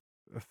I've spent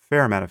a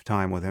fair amount of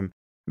time with him.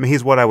 I mean,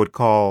 he's what I would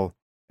call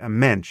a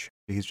mensch.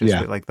 He's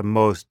just like the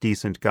most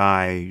decent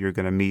guy you're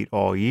going to meet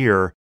all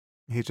year.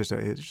 He's just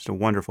a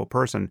wonderful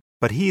person.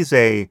 But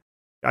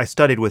I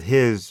studied with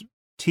his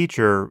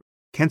teacher,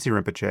 Khyentse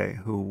Rinpoche,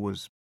 who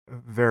was a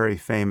very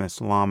famous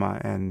Lama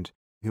and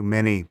who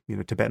many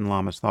Tibetan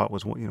Lamas thought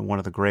was one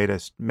of the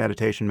greatest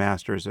meditation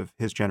masters of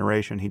his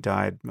generation. He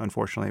died,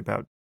 unfortunately,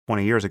 about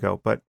 20 years ago,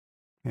 but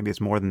maybe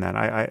it's more than that.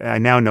 I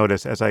now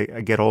notice as I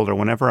get older,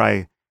 whenever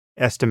I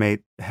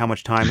estimate how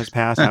much time has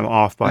passed, I'm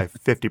off by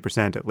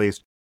 50% at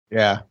least.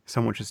 Yeah.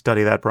 Someone should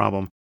study that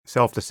problem.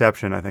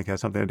 Self-deception, I think,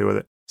 has something to do with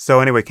it.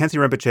 So anyway, Khyentse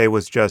Rinpoche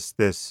was just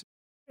this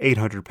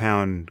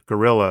 800-pound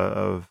gorilla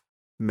of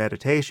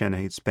meditation.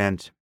 He'd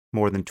spent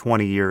more than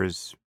 20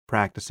 years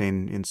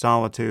practicing in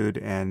solitude,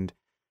 and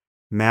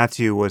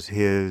Matthew was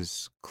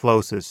his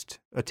closest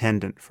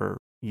attendant for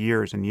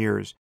years and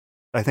years.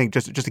 I think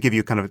just to give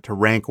you kind of to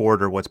rank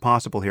order what's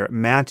possible here,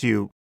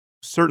 Matthew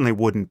certainly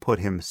wouldn't put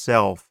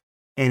himself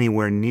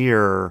anywhere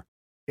near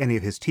any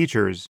of his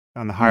teachers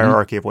on the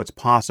hierarchy of what's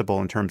possible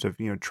in terms of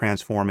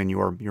transforming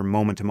your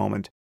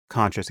moment-to-moment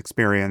conscious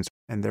experience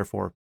and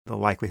therefore the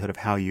likelihood of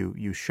how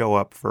you show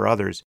up for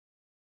others.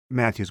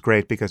 Matthew's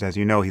great because, as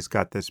you know, he's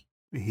got this.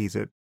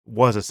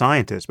 Was a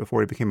scientist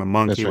before he became a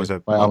monk. That's he was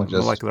a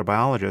molecular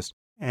biologist,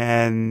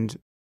 and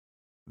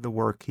the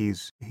work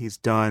he's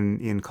done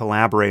in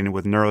collaborating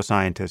with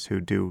neuroscientists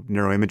who do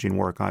neuroimaging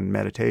work on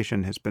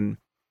meditation has been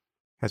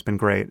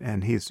great.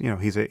 And he's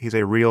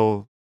a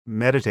real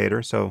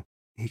meditator, so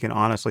he can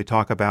honestly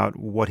talk about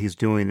what he's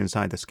doing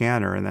inside the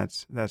scanner, and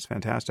that's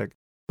fantastic.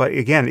 But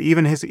again,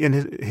 even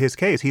in his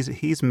case,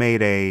 he's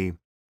made a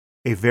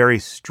very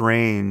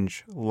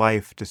strange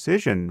life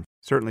decision,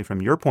 certainly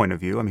from your point of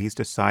view. I mean, he's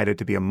decided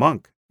to be a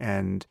monk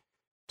and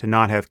to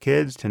not have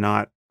kids, to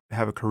not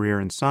have a career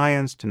in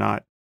science,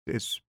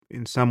 it's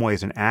in some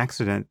ways an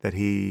accident that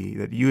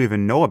you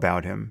even know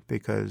about him,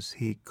 because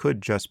he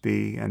could just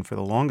be, and for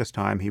the longest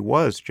time, he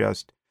was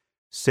just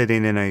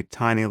sitting in a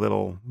tiny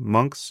little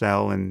monk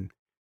cell in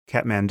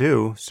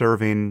Kathmandu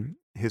serving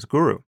his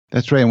guru.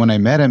 That's right. When I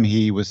met him,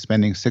 he was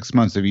spending 6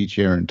 months of each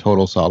year in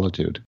total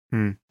solitude,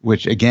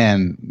 which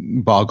again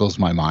boggles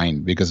my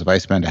mind, because if I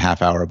spend a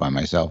half hour by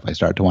myself, I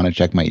start to want to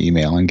check my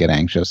email and get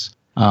anxious.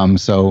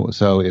 So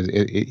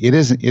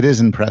it is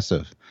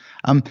impressive.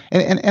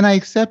 And I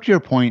accept your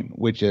point,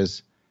 which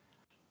is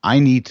I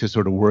need to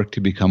sort of work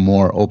to become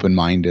more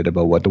open-minded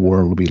about what the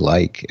world will be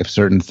like if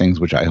certain things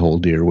which I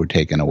hold dear were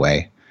taken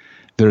away.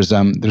 There's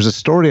a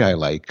story I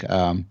like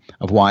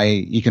of why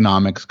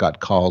economics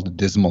got called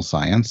dismal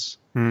science,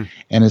 Hmm.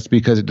 and it's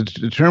because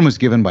the term was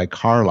given by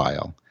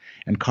Carlyle,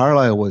 and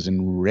Carlyle was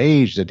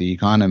enraged at the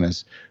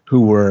economists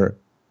who were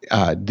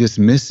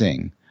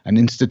dismissing an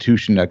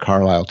institution that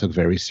Carlyle took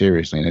very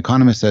seriously. An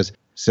economist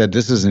said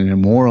this is an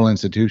immoral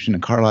institution,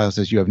 and Carlyle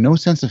says you have no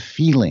sense of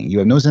feeling, you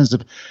have no sense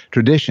of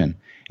tradition,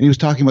 and he was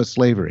talking about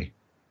slavery.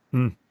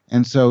 Hmm.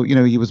 And so,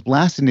 he was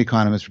blasting the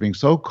economists for being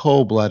so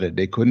cold-blooded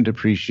they couldn't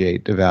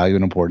appreciate the value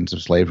and importance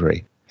of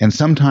slavery. And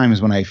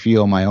sometimes when I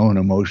feel my own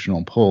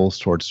emotional pulls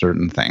towards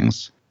certain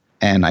things,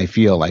 and I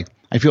feel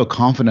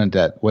confident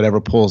that whatever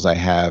pulls I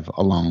have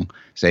along,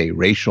 say,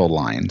 racial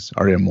lines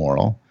are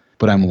immoral,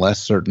 but I'm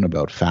less certain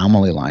about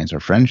family lines or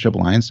friendship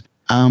lines,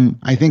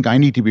 I think I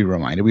need to be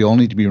reminded, we all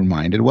need to be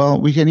reminded, well,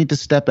 we need to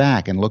step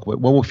back and look, what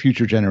will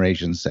future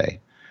generations say?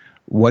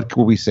 What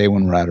will we say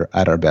when we're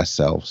at our best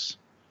selves?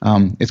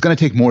 It's going to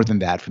take more than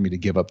that for me to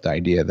give up the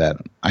idea that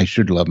I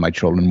should love my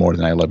children more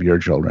than I love your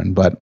children,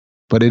 but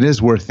it is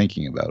worth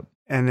thinking about.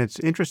 And it's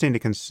interesting to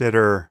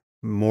consider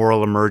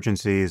moral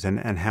emergencies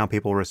and how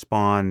people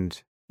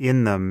respond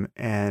in them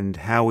and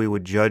how we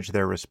would judge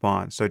their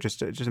response. So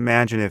just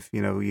imagine if,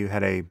 you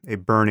had a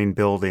burning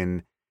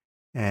building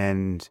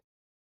and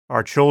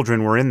our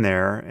children were in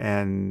there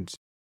and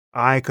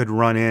I could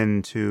run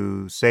in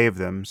to save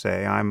them.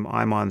 Say I'm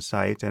on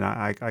site and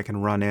I can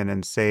run in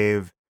and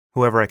save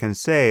whoever I can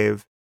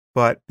save.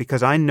 But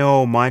because I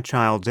know my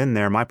child's in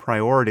there, my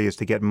priority is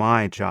to get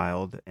my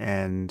child.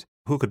 And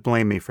who could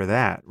blame me for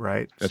that,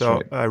 right? That's so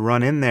right. I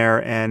run in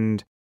there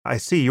and I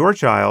see your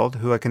child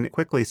who I can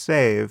quickly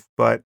save,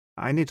 but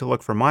I need to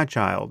look for my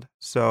child.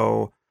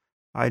 So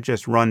I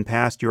just run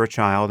past your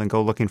child and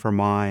go looking for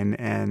mine.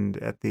 And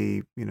at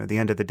the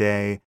end of the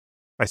day,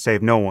 I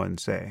save no one,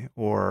 say,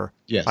 or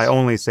I Yes.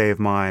 only save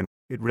mine.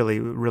 It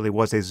really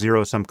was a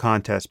zero-sum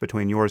contest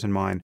between yours and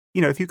mine.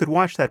 If you could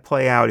watch that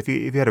play out, if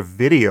you had a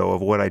video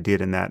of what I did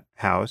in that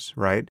house,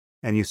 right,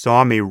 and you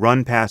saw me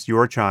run past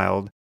your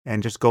child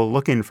and just go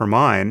looking for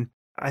mine,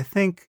 I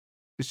think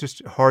it's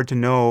just hard to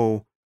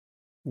know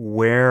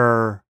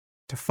where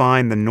to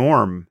find the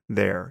norm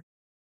there.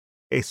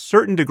 A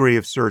certain degree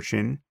of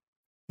searching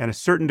and a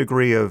certain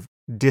degree of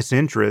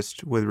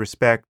disinterest with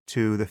respect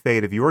to the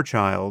fate of your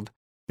child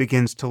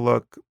begins to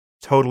look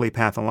totally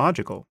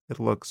pathological. It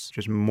looks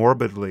just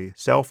morbidly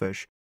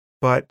selfish.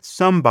 But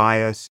some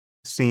bias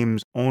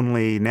seems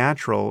only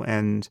natural,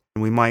 and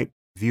we might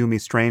view me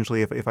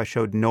strangely if I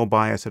showed no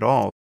bias at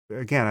all.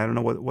 Again, I don't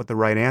know what the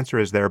right answer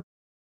is there.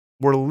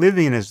 We're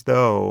living as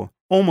though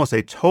almost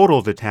a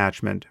total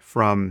detachment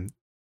from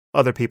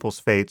other people's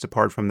fates,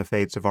 apart from the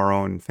fates of our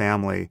own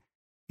family,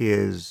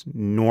 is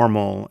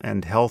normal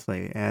and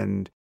healthy.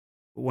 And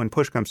when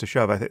push comes to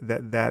shove, I think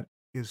that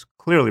is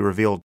clearly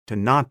revealed to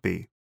not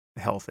be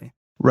healthy.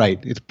 Right.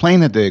 It's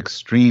plain that the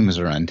extremes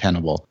are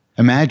untenable.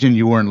 Imagine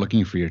you weren't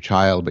looking for your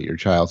child, but your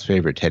child's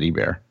favorite teddy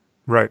bear.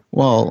 Right.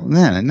 Well,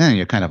 then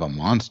you're kind of a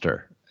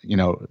monster,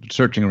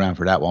 searching around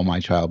for that while my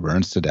child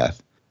burns to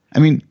death. I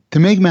mean, to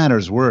make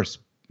matters worse,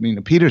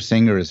 Peter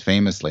Singer has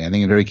famously, I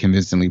think, very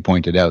convincingly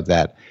pointed out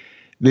that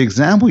the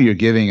example you're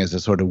giving is a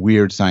sort of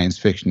weird science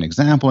fiction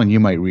example, and we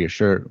might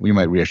reassure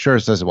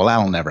us, well,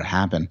 that'll never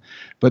happen.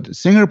 But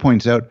Singer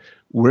points out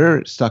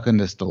we're stuck in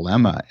this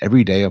dilemma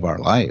every day of our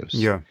lives.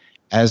 Yeah.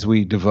 As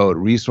we devote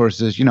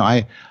resources,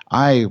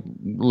 I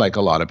like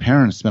a lot of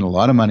parents spend a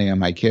lot of money on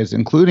my kids,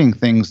 including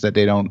things that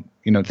they don't,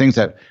 things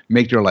that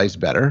make their lives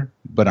better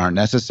but aren't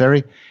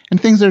necessary,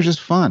 and things that are just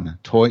fun,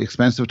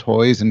 expensive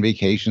toys and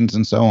vacations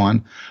and so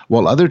on,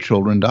 while other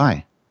children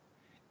die.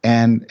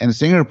 And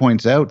Singer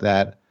points out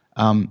that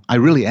I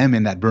really am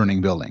in that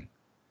burning building.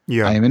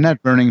 Yeah. I am in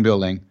that burning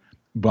building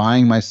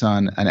buying my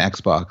son an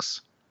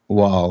Xbox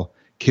while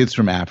kids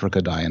from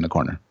Africa die in the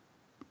corner.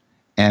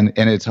 And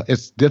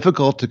it's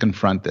difficult to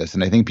confront this,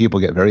 and I think people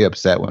get very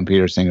upset when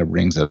Peter Singer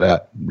brings it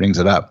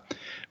up.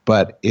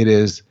 But it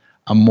is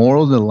a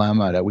moral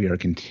dilemma that we are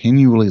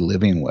continually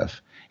living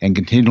with and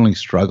continually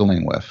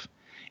struggling with.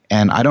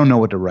 And I don't know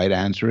what the right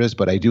answer is,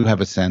 but I do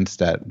have a sense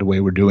that the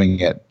way we're doing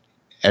it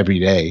every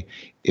day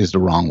is the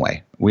wrong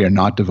way. We are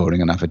not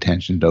devoting enough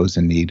attention to those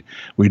in need.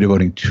 We're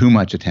devoting too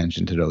much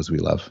attention to those we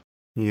love.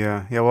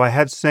 Yeah. Well, I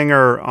had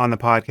Singer on the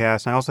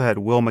podcast. I also had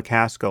Will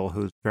McCaskill,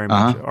 who very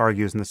much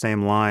argues in the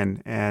same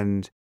line.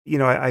 And,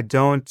 I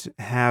don't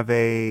have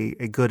a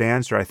good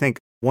answer. I think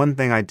one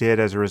thing I did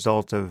as a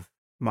result of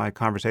my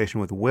conversation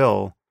with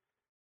Will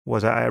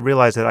was I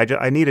realized that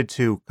I needed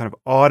to kind of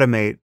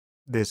automate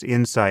this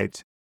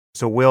insight.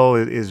 So Will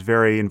is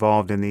very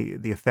involved in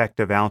the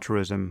effective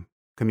altruism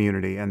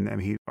community, and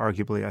he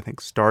arguably, I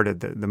think, started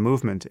the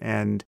movement.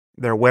 And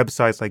there are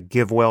websites like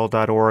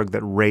givewell.org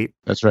that rate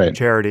That's right.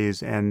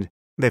 charities, and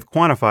they've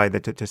quantified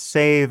that to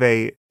save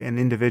an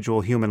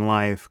individual human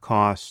life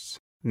costs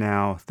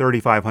now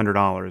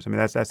 $3,500. I mean,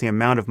 that's the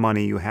amount of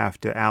money you have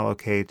to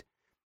allocate,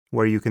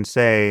 where you can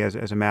say,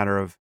 as a matter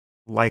of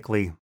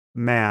likely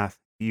math,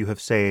 you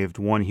have saved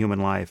one human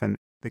life. And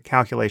the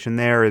calculation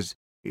there is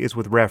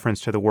with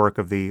reference to the work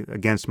of the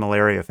Against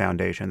Malaria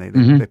Foundation.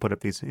 They put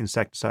up these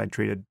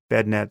insecticide-treated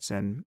bed nets,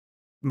 and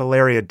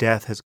malaria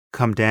death has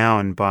come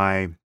down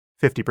by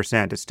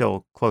 50%. It's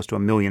still close to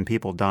 1 million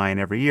people dying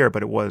every year,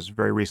 but it was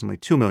very recently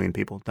 2 million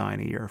people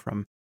dying a year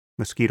from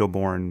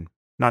mosquito-borne,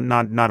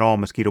 not all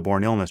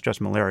mosquito-borne illness,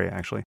 just malaria,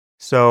 actually.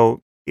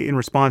 So in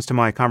response to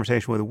my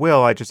conversation with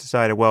Will, I just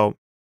decided, well,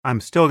 I'm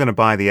still going to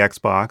buy the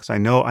Xbox.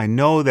 I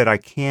know that I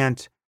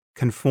can't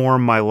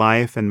conform my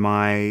life and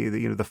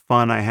the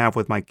fun I have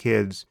with my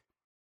kids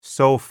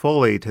so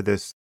fully to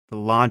the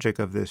logic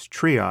of this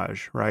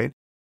triage, right?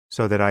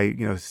 So that I,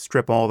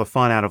 strip all the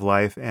fun out of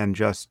life and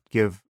just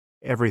give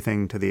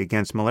everything to the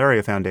Against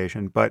Malaria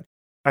Foundation. But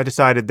I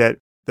decided that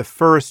the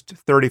first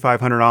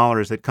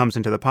 $3,500 that comes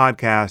into the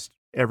podcast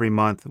every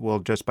month will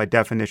just by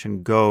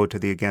definition go to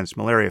the Against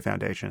Malaria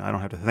Foundation. I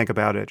don't have to think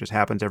about it. It just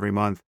happens every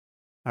month.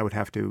 I would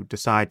have to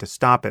decide to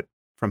stop it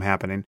from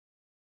happening.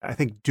 I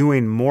think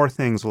doing more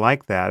things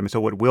like that, so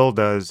what Will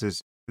does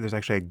is there's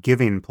actually a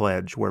giving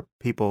pledge where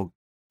people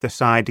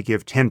decide to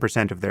give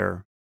 10% of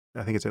their,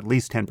 I think it's at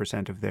least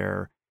 10% of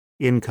their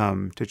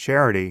income to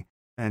charity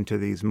and to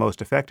these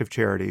most effective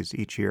charities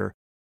each year.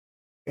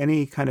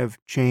 Any kind of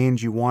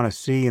change you want to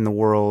see in the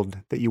world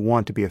that you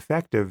want to be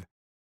effective,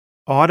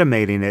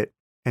 automating it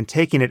and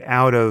taking it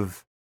out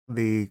of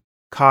the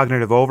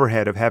cognitive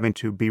overhead of having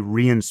to be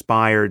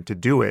re-inspired to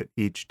do it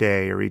each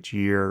day or each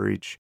year or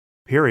each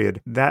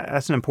period,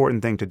 that's an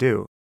important thing to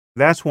do.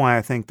 That's why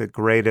I think the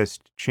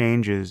greatest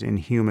changes in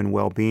human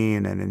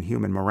well-being and in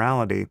human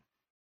morality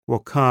will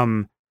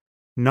come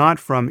not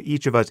from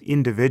each of us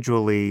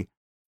individually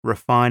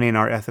refining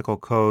our ethical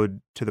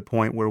code to the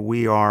point where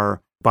we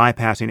are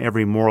bypassing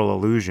every moral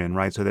illusion,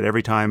 right? So that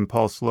every time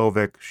Paul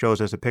Slovic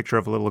shows us a picture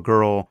of a little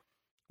girl,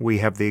 we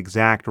have the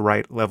exact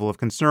right level of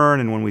concern.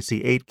 And when we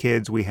see 8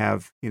 kids, we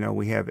have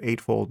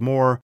eightfold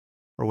more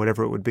or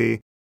whatever it would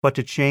be. But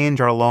to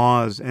change our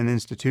laws and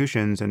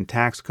institutions and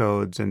tax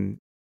codes and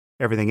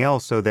everything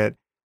else so that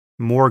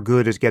more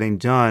good is getting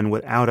done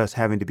without us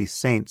having to be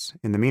saints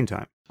in the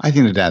meantime. I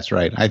think that's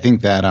right. I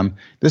think that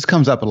this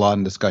comes up a lot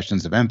in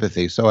discussions of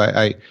empathy. So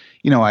I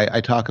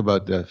talk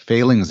about the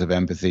failings of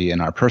empathy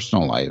in our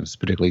personal lives,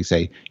 particularly,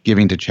 say,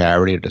 giving to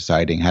charity or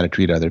deciding how to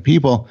treat other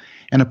people.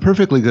 And a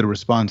perfectly good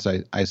response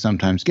I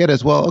sometimes get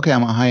is, well, okay,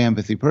 I'm a high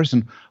empathy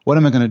person. What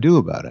am I going to do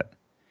about it?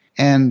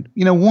 And,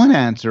 one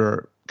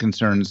answer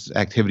concerns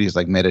activities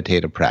like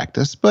meditative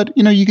practice, but,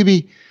 you could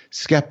be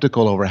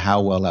skeptical over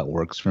how well that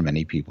works for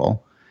many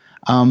people.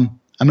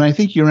 I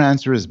think your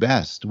answer is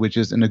best, which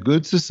is in a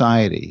good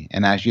society,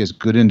 and actually as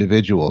good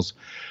individuals,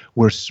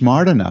 we're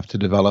smart enough to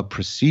develop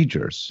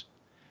procedures,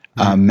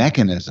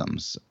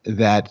 mechanisms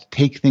that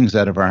take things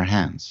out of our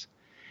hands.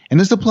 And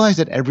this applies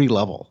at every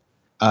level.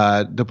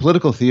 The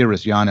political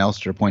theorist Jan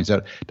Elster points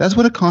out that's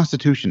what a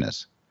constitution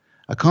is.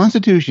 A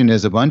constitution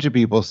is a bunch of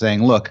people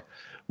saying, look,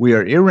 we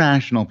are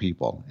irrational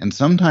people, and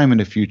sometime in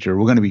the future,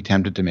 we're going to be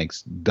tempted to make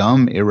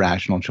dumb,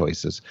 irrational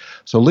choices.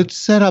 So let's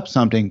set up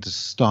something to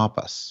stop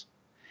us.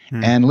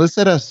 And let's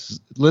set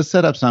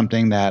up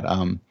something that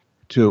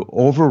to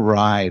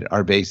override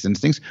our base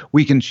instincts.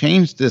 We can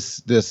change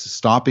this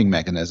stopping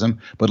mechanism,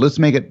 but let's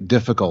make it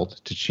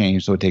difficult to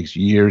change so it takes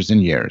years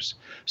and years.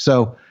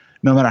 So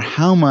no matter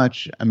how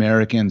much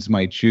Americans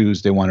might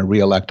choose they want to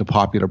reelect a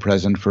popular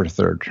president for a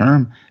third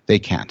term, they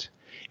can't.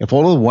 If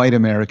all of white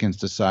Americans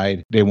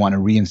decide they want to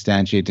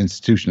reinstantiate the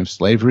institution of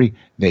slavery,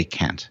 they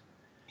can't.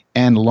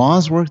 And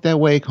laws work that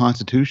way,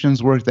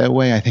 constitutions work that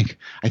way. I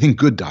think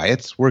good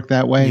diets work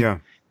that way. Yeah.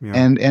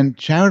 And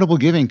charitable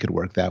giving could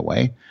work that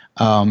way,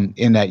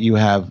 in that you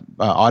have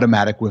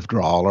automatic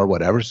withdrawal or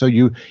whatever. So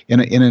you,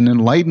 in an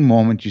enlightened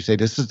moment, you say,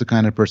 this is the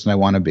kind of person I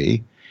want to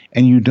be.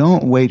 And you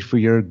don't wait for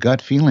your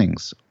gut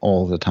feelings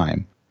all the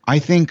time. I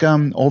think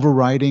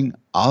overriding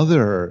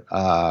other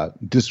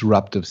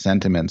disruptive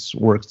sentiments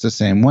works the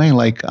same way.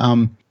 Like,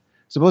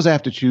 suppose I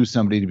have to choose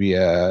somebody to be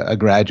a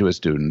graduate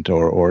student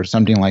or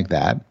something like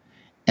that.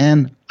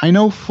 And I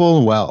know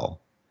full well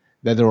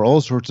that there are all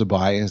sorts of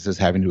biases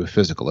having to do with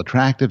physical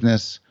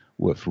attractiveness,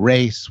 with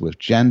race, with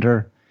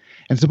gender.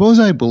 And suppose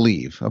I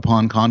believe,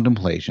 upon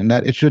contemplation,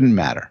 that it shouldn't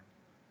matter.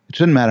 It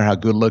shouldn't matter how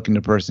good-looking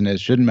the person is.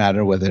 It shouldn't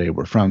matter whether they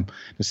were from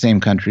the same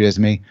country as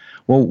me.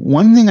 Well,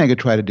 one thing I could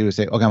try to do is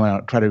say, okay, I'm going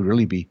to try to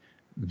really be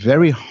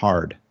very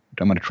hard.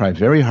 I'm going to try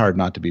very hard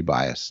not to be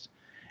biased.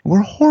 And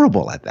we're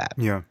horrible at that.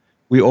 Yeah.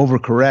 We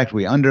overcorrect,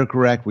 we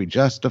undercorrect, we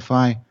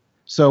justify.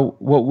 So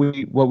what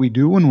we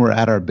do when we're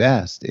at our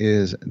best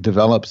is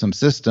develop some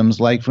systems.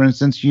 Like, for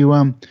instance, you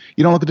don't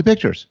look at the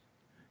pictures.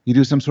 You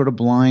do some sort of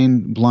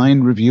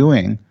blind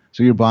reviewing,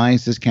 so your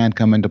biases can't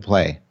come into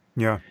play.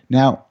 Yeah.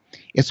 Now,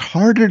 it's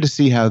harder to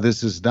see how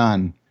this is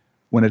done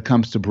when it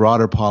comes to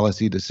broader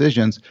policy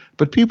decisions,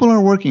 but people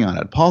are working on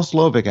it. Paul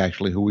Slovic,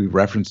 actually, who we've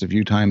referenced a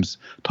few times,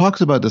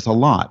 talks about this a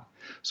lot.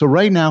 So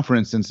right now, for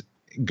instance,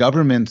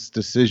 governments'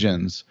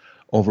 decisions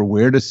over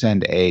where to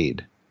send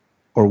aid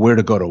or where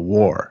to go to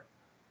war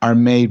are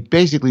made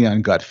basically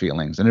on gut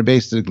feelings, and they're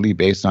basically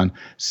based on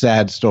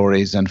sad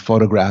stories and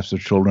photographs of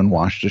children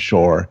washed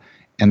ashore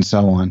and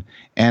so on.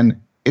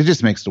 And it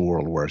just makes the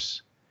world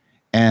worse.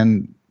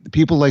 And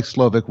people like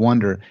Slovic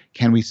wonder,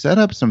 can we set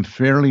up some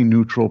fairly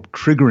neutral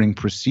triggering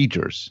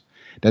procedures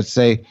that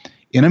say,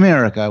 in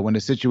America, when the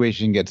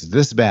situation gets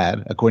this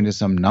bad, according to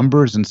some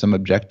numbers and some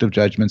objective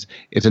judgments,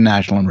 it's a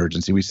national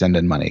emergency. We send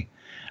in money.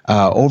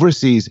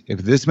 Overseas, if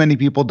this many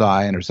people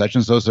die under such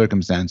and so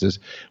circumstances,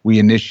 we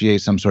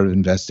initiate some sort of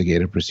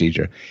investigative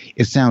procedure.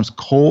 It sounds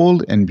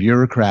cold and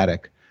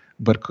bureaucratic,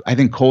 but I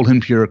think cold and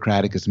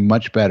bureaucratic is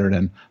much better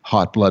than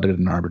hot-blooded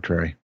and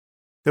arbitrary.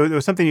 There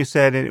was something you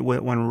said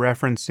when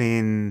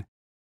referencing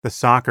the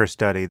soccer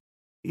study,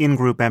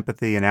 in-group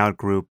empathy and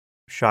out-group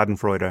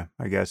schadenfreude,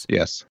 I guess.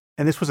 Yes.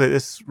 And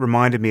this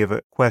reminded me of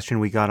a question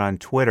we got on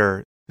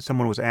Twitter.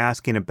 Someone was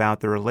asking about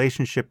the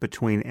relationship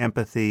between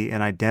empathy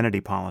and identity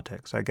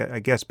politics. I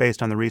guess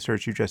based on the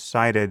research you just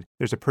cited,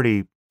 there's a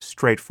pretty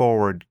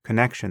straightforward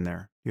connection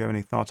there. Do you have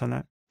any thoughts on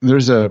that?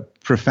 There's a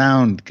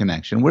profound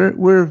connection.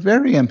 We're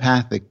very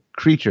empathic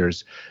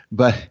creatures,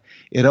 but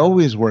it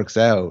always works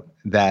out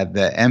that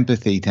the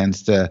empathy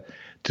tends to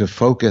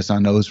focus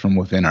on those from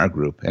within our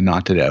group and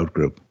not to the out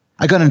group.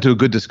 I got into a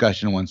good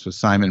discussion once with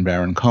Simon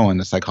Baron-Cohen,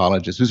 the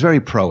psychologist, who's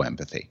very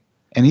pro-empathy.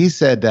 And he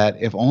said that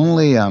if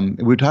only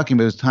we were talking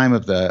about the time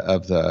of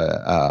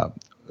the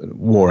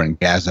war in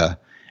Gaza,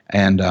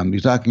 and he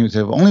was talking about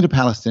if only the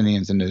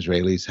Palestinians and the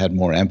Israelis had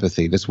more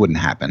empathy, this wouldn't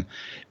happen.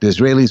 The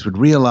Israelis would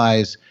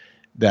realize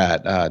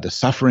that the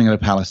suffering of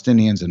the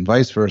Palestinians and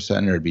vice versa,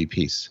 and there'd be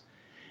peace.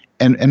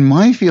 And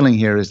my feeling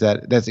here is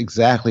that it's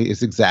exactly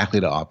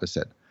the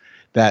opposite.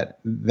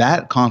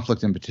 That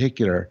conflict in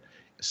particular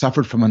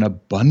suffered from an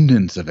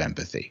abundance of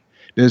empathy.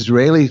 The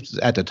Israelis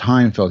at the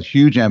time felt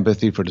huge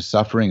empathy for the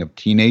suffering of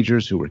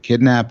teenagers who were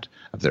kidnapped,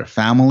 of their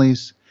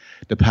families.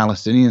 The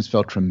Palestinians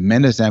felt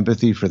tremendous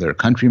empathy for their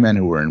countrymen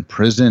who were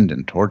imprisoned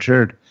and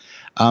tortured.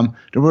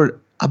 There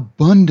were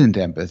abundant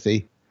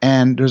empathy,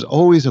 and there's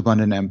always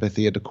abundant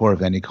empathy at the core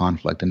of any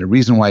conflict. And the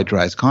reason why it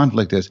drives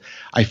conflict is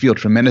I feel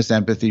tremendous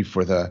empathy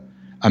for the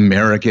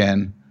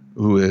American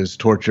who is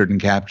tortured and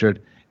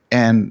captured,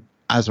 and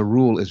as a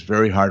rule, it's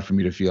very hard for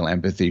me to feel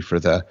empathy for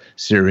the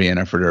Syrian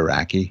or for the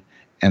Iraqi,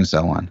 and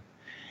so on.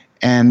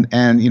 And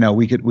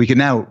we could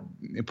now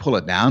pull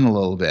it down a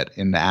little bit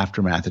in the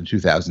aftermath of the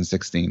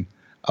 2016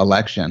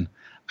 election.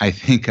 I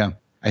think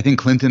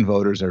Clinton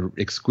voters are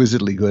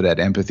exquisitely good at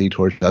empathy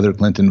towards other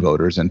Clinton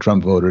voters and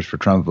Trump voters for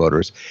Trump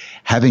voters.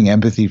 Having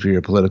empathy for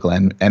your political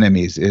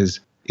enemies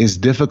is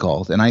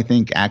difficult, and I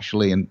think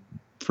actually, and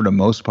for the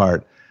most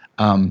part,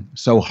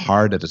 so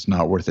hard that it's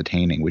not worth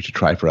attaining. We should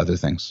try for other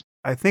things.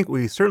 I think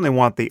we certainly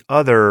want the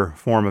other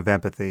form of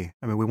empathy.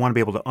 I mean, we want to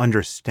be able to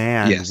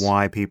understand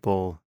why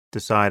people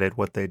decided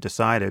what they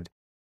decided,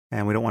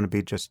 and we don't want to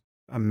be just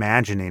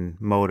imagining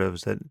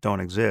motives that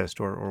don't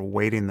exist or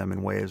weighting them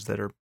in ways that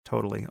are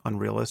totally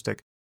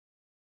unrealistic.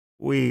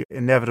 We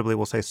inevitably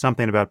will say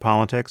something about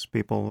politics.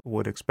 People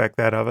would expect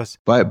that of us.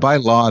 By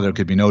law, there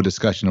could be no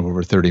discussion of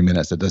over 30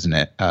 minutes that doesn't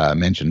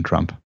mention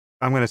Trump.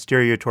 I'm going to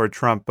steer you toward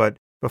Trump, but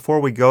before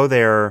we go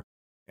there,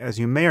 as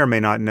you may or may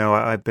not know,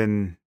 I've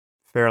been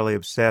fairly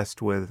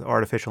obsessed with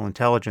artificial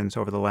intelligence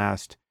over the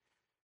last,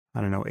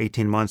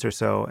 18 months or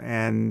so.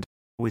 And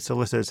we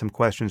solicited some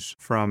questions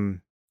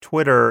from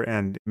Twitter,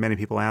 and many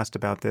people asked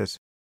about this.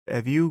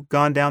 Have you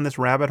gone down this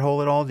rabbit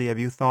hole at all? Have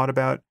you thought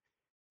about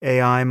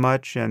AI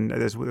much? And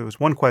there was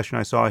one question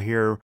I saw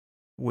here,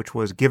 which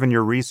was, given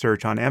your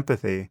research on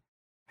empathy,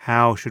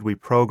 how should we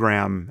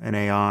program an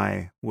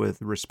AI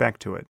with respect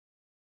to it?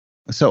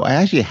 So I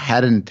actually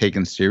hadn't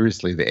taken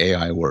seriously the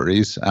AI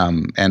worries.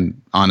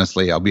 And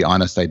honestly, I'll be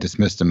honest, I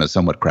dismissed them as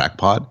somewhat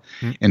crackpot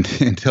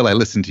until I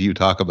listened to you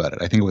talk about it.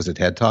 I think it was a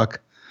TED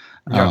Talk.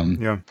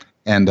 Yeah.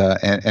 And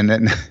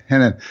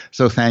then,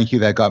 so thank you.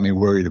 That got me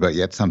worried about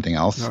yet something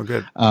else. Oh,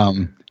 good.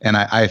 And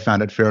I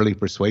found it fairly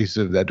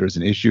persuasive that there's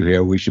an issue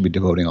here we should be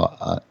devoting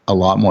a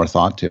lot more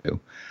thought to.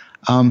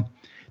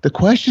 The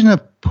question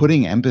of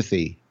putting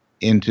empathy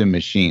into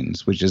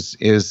machines, which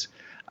is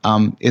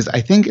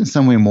I think in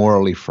some way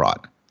morally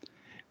fraught,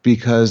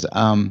 because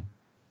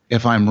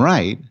if I'm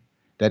right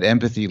that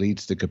empathy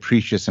leads to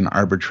capricious and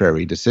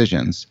arbitrary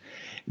decisions,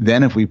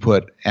 then if we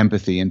put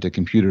empathy into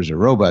computers or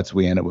robots,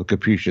 we end up with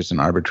capricious and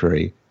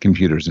arbitrary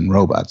computers and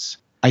robots.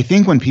 I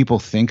think when people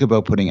think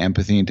about putting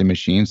empathy into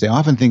machines, they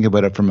often think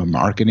about it from a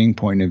marketing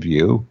point of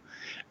view,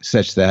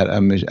 such that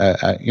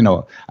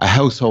a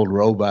household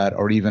robot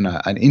or even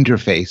an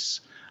interface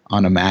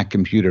on a Mac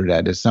computer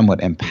that is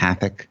somewhat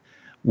empathic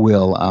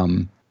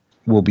will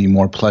be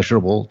more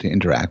pleasurable to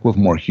interact with,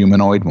 more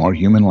humanoid, more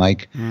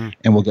human-like,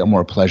 and we'll get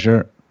more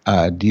pleasure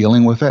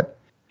dealing with it.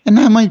 And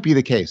that might be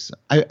the case.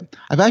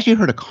 I've actually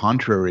heard a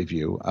contrary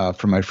view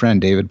from my friend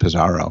David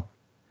Pizarro,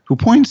 who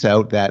points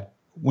out that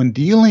when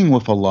dealing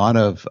with a lot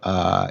of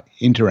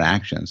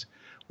interactions,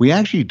 we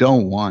actually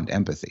don't want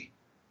empathy.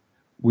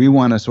 We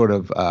want a sort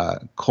of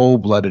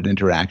cold-blooded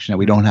interaction that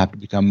we don't have to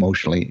become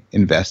emotionally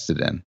invested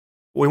in.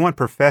 We want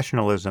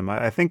professionalism.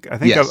 I think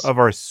Yes. of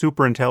our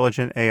super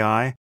intelligent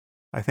AI,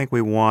 I think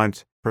we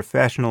want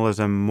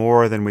professionalism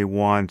more than we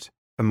want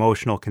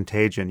emotional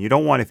contagion. You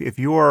don't want, if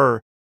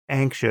you're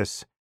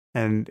anxious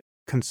and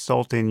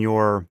consulting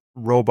your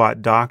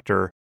robot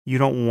doctor, you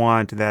don't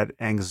want that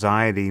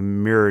anxiety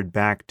mirrored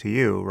back to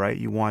you, right?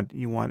 You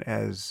want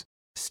as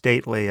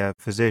stately a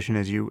physician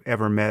as you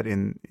ever met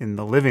in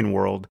the living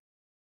world,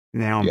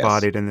 now Yes.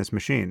 embodied in this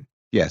machine.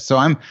 Yes. So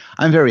I'm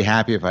very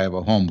happy if I have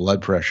a home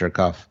blood pressure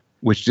cuff,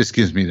 which just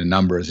gives me the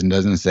numbers and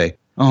doesn't say,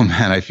 "Oh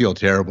man, I feel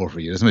terrible for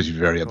you." This must be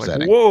very You're like,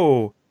 upsetting.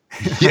 whoa.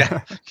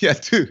 Yeah. Yeah,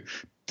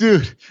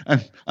 dude,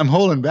 I'm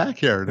holding back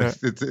here. Yeah.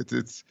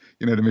 It's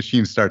the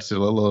machine starts to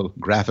little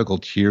graphical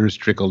tears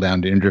trickle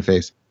down the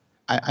interface.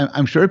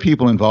 I'm sure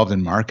people involved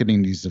in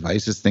marketing these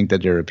devices think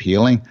that they're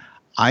appealing.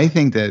 I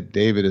think that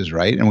David is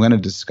right, and we're going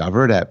to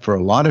discover that for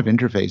a lot of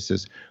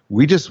interfaces,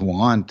 we just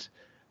want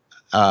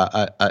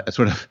a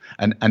sort of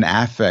an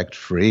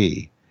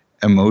affect-free,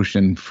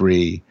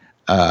 emotion-free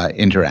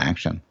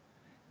interaction,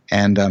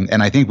 and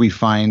I think we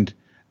find,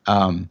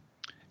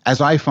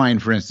 as I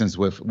find, for instance,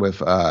 with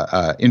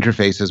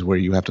interfaces where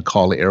you have to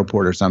call the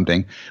airport or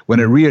something, when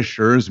it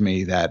reassures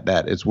me that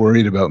it's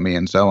worried about me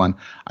and so on,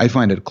 I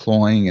find it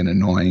cloying and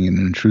annoying and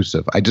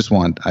intrusive. I just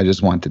want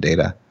the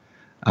data.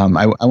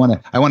 I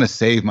want to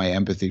save my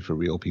empathy for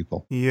real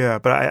people. Yeah,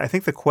 but I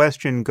think the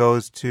question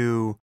goes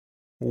to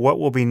what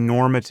will be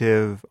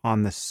normative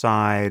on the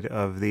side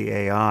of the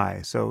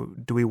AI. So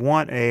do we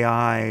want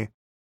AI,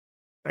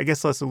 I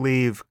guess let's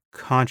leave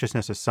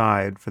consciousness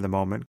aside for the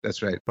moment,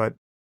 That's right. but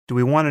do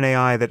we want an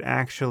AI that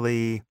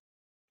actually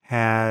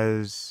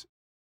has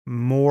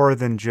more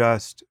than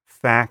just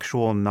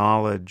factual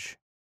knowledge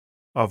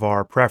of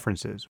our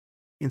preferences?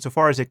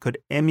 Insofar as it could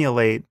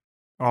emulate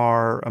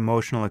our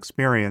emotional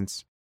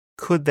experience,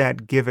 could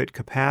that give it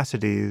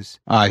capacities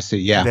I see.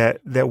 Yeah.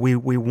 that we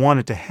want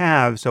it to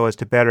have so as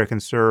to better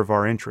conserve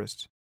our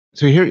interests?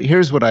 So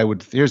here's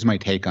my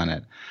take on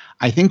it.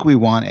 I think we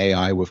want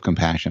AI with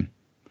compassion.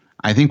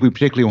 I think we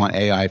particularly want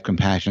AI with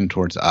compassion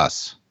towards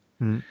us.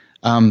 Mm.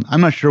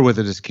 I'm not sure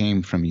whether this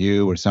came from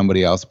you or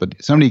somebody else, but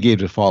somebody gave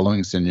the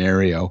following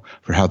scenario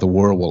for how the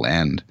world will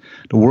end.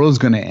 The world's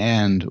going to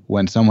end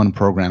when someone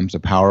programs a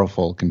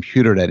powerful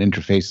computer that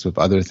interfaces with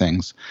other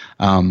things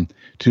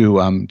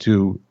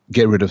to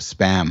get rid of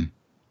spam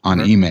on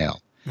Right.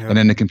 email. Yeah. And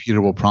then the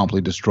computer will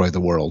promptly destroy the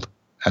world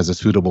as a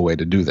suitable way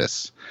to do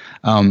this.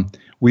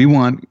 We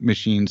want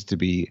machines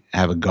to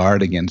have a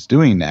guard against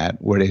doing that,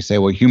 where they say,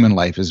 well, human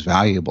life is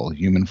valuable,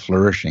 human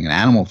flourishing and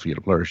animal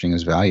flourishing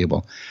is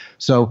valuable.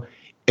 So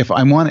if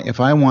I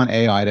want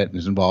AI that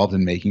is involved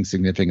in making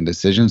significant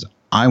decisions,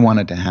 I want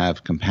it to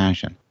have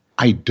compassion.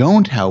 I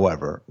don't,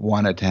 however,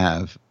 want it to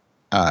have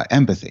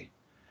empathy.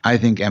 I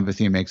think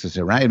empathy makes us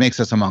it makes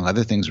us, among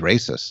other things,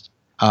 racist.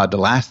 The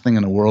last thing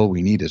in the world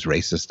we need is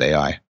racist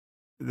AI.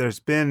 There's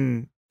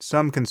been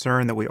some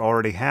concern that we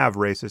already have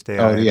racist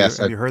AI. Oh, yes.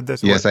 Have you heard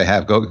this? Yes, I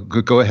have.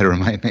 Go ahead and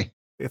remind me.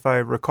 If I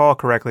recall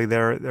correctly,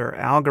 there are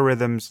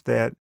algorithms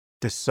that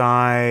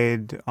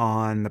decide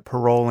on the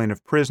paroling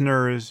of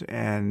prisoners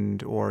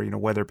or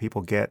whether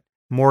people get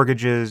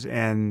mortgages,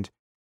 and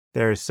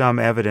there's some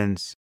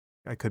evidence,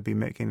 I could be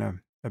making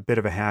a bit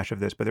of a hash of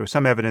this, but there was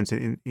some evidence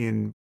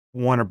in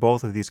one or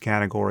both of these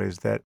categories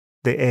that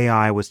the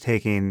AI was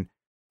taking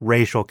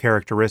racial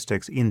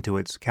characteristics into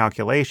its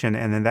calculation,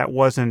 and then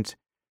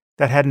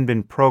that hadn't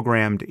been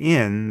programmed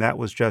in. That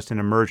was just an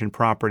emergent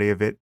property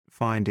of it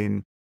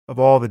finding, of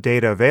all the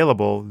data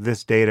available,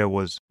 this data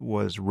was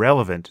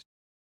relevant.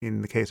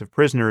 In the case of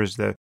prisoners,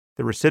 the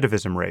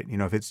recidivism rate.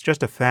 If it's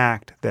just a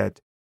fact that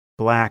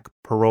black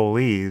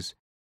parolees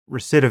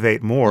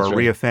recidivate more, That's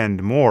right.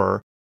 reoffend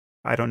more,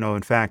 I don't know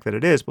in fact that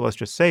it is, but let's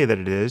just say that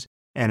it is,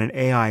 and an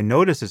AI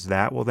notices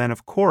that, well then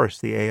of course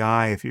the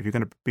AI, if you're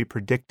going to be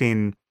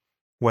predicting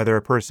whether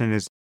a person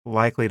is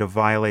likely to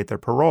violate their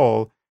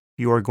parole,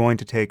 you are going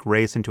to take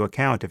race into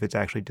account if it's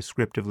actually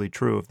descriptively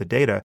true of the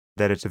data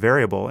that it's a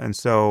variable. And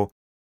so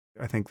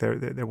I think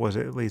there was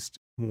at least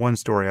one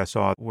story I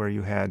saw where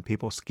you had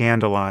people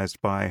scandalized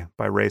by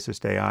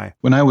racist AI.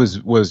 When I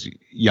was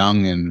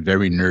young and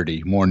very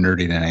nerdy, more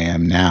nerdy than I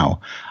am now,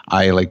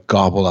 I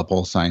gobbled up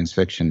old science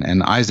fiction.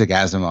 And Isaac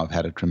Asimov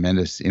had a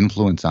tremendous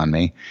influence on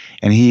me.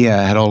 And he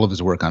had all of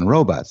his work on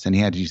robots. And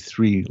he had these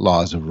 3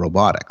 laws of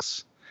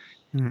robotics.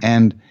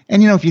 And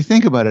if you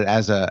think about it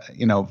as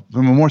from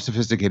a more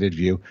sophisticated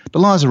view, the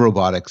laws of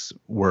robotics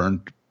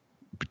weren't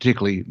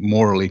particularly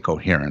morally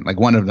coherent. Like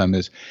one of them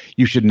is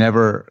you should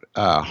never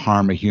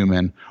harm a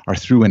human or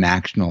through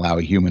inaction allow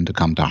a human to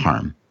come to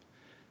harm.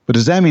 But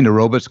does that mean the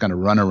robot's going to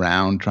run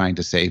around trying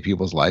to save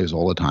people's lives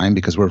all the time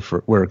because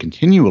we're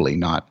continually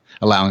not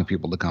allowing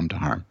people to come to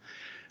harm?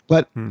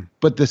 But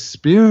the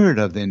spirit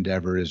of the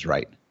endeavor is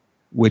right,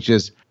 which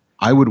is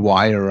I would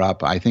wire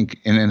up, I think,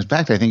 and in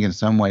fact, I think in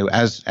some way,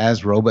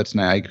 as robots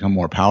now become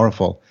more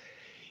powerful,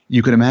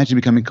 you could imagine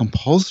becoming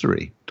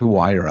compulsory to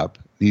wire up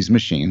these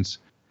machines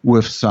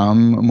with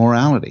some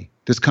morality.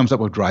 This comes up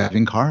with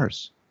driving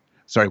cars.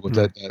 Sorry, with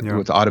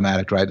with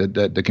automatic, right?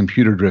 The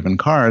computer-driven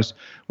cars,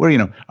 where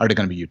are they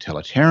going to be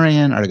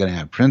utilitarian? Are they going to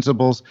have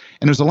principles?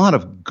 And there's a lot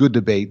of good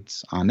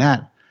debates on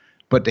that,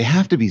 but they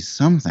have to be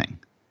something.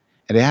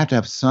 And they have to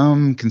have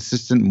some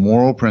consistent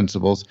moral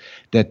principles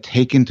that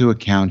take into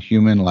account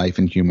human life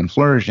and human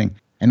flourishing.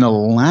 And the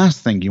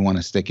last thing you want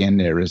to stick in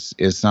there is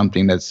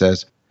something that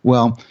says,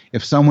 well,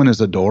 if someone is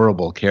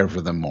adorable, care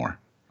for them more.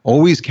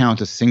 Always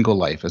count a single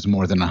life as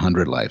more than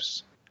 100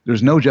 lives.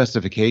 There's no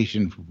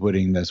justification for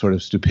putting the sort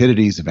of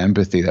stupidities of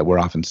empathy that we're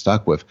often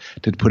stuck with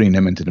to putting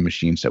them into the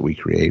machines that we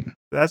create.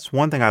 That's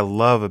one thing I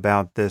love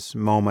about this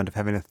moment of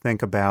having to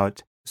think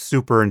about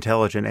super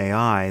intelligent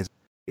AIs.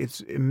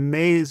 It's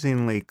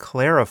amazingly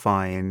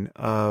clarifying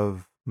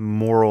of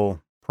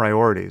moral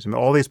priorities. I mean,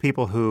 all these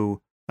people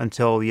who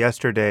until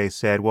yesterday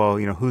said, well,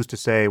 who's to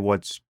say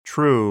what's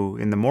true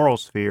in the moral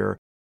sphere?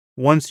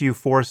 Once you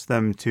force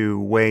them to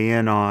weigh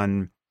in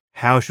on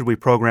how should we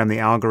program the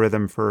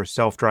algorithm for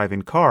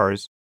self-driving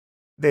cars,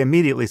 they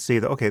immediately see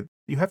that, okay,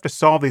 you have to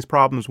solve these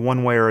problems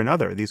one way or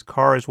another. These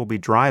cars will be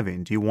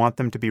driving. Do you want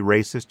them to be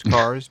racist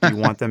cars? Do you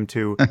want them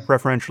to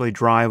preferentially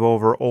drive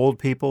over old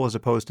people as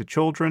opposed to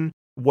children?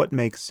 What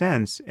makes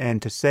sense?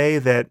 And to say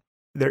that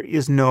there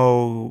is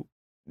no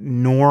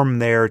norm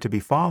there to be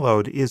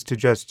followed is to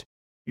just,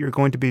 you're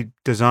going to be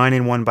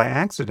designing one by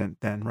accident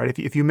then, right?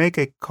 If you make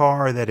a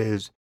car that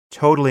is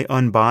totally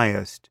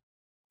unbiased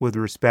with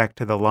respect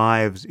to the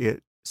lives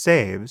it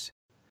saves,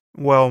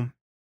 well,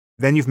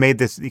 then you've made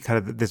this kind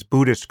of this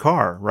Buddhist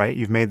car, right?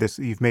 You've made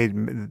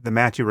the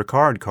Matthew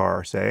Ricard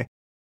car, say.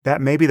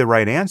 That may be the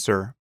right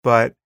answer,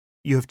 but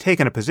you have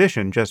taken a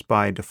position just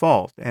by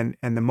default. And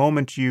the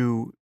moment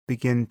you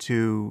begin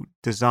to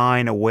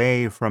design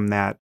away from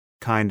that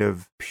kind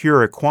of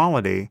pure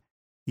equality,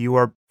 you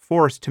are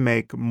forced to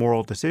make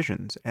moral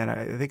decisions. And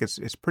I think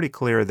it's pretty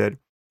clear that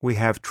we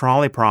have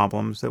trolley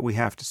problems that we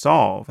have to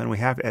solve. And we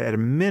have, at a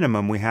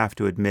minimum, we have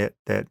to admit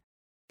that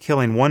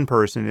killing one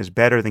person is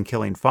better than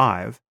killing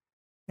 5.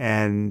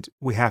 And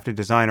we have to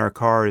design our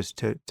cars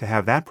to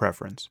have that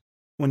preference.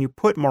 When you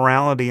put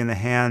morality in the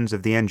hands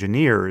of the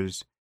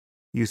engineers,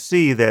 you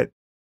see that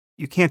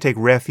you can't take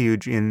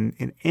refuge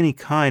in any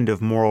kind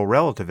of moral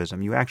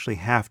relativism. You actually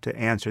have to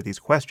answer these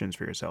questions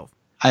for yourself.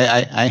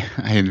 I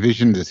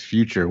envision this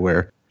future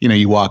where,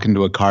 you walk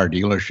into a car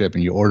dealership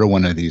and you order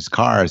one of these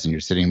cars and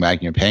you're sitting back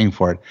and you're paying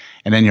for it.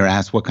 And then you're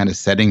asked, what kind of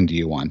setting do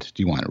you want?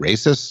 Do you want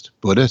racist,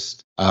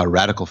 Buddhist,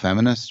 radical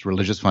feminist,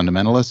 religious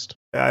fundamentalist?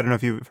 I don't know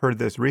if you've heard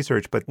this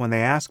research, but when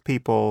they ask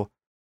people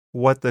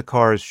what the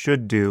cars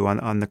should do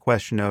on the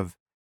question of,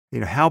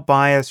 how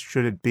biased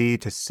should it be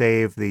to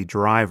save the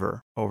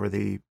driver over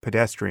the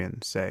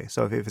pedestrian, say.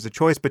 So if it's a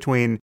choice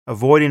between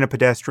avoiding a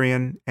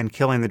pedestrian and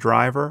killing the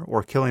driver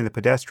or killing the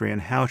pedestrian,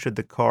 how should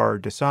the car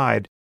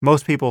decide?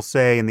 Most people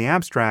say in the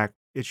abstract,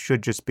 it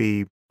should just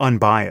be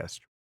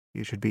unbiased.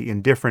 You should be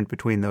indifferent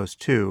between those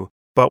two.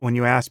 But when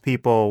you ask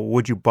people,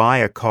 would you buy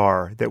a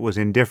car that was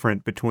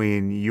indifferent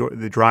between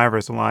the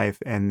driver's life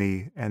and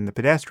the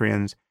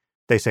pedestrians,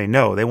 they say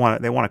no. They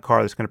want a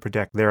car that's going to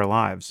protect their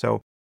lives.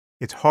 So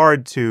it's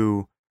hard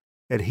to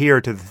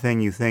adhere to the thing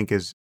you think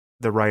is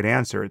the right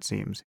answer, it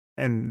seems.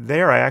 And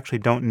there I actually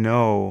don't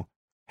know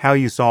how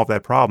you solve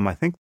that problem. I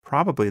think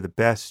probably the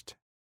best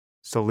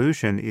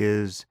solution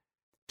is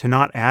to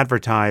not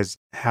advertise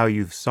how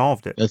you've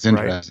solved it. That's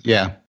interesting. Right?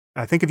 Yeah.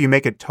 I think if you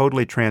make it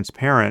totally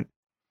transparent,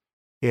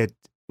 it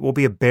will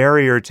be a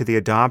barrier to the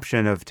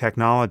adoption of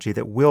technology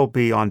that will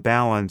be, on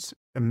balance,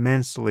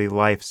 immensely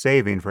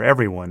life-saving for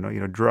everyone,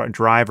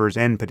 drivers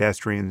and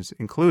pedestrians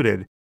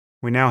included.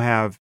 We now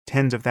have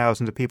tens of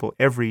thousands of people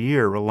every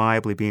year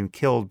reliably being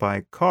killed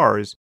by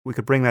cars. We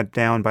could bring that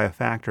down by a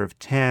factor of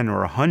 10 or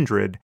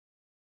 100,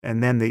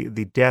 and then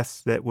the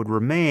deaths that would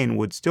remain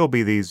would still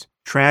be these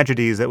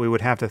tragedies that we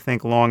would have to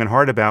think long and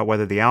hard about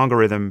whether the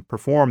algorithm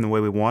performed the way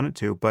we want it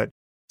to. But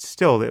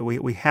still, that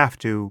we have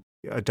to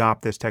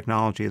adopt this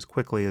technology as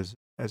quickly as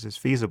is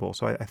feasible.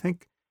 So I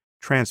think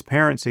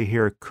transparency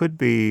here could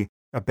be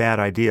a bad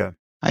idea.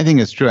 I think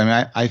it's true. I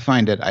mean, I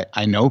find that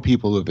I know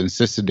people who have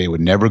insisted they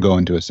would never go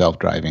into a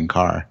self-driving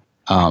car.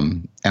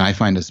 And I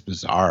find this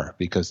bizarre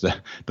because the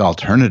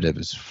alternative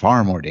is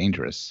far more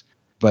dangerous.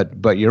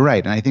 But you're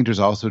right. And I think there's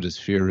also this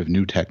fear of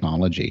new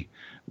technology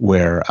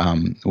where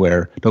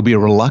there'll be a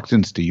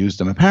reluctance to use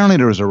them. Apparently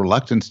there was a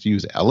reluctance to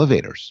use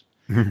elevators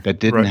that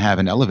didn't have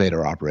an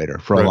elevator operator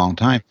for a long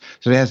time.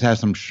 So they had to have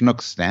some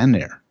schnook stand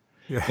there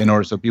in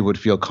order so people would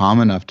feel calm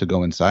enough to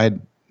go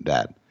inside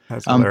that.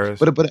 That's hilarious.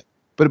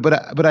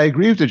 But I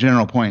agree with the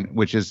general point,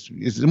 which is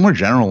a more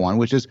general one,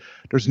 which is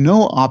there's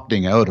no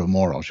opting out of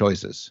moral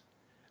choices.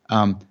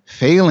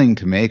 Failing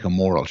to make a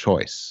moral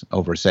choice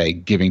over, say,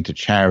 giving to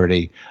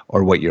charity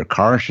or what your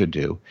car should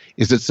do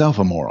is itself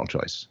a moral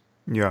choice.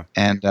 Yeah.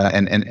 And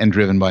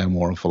driven by a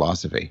moral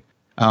philosophy.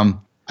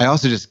 I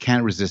also just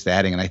can't resist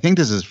adding, and I think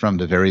this is from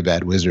the Very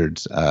Bad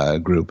Wizards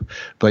group,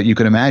 but you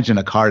can imagine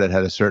a car that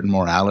had a certain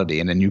morality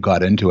and then you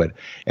got into it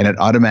and it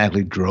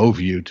automatically drove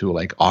you to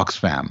like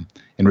Oxfam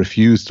and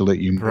refused to let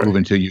you move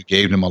until you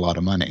gave them a lot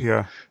of money.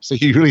 Yeah. So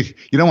you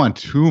don't want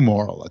too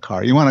moral a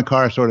car. You want a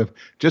car sort of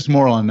just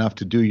moral enough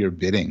to do your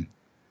bidding,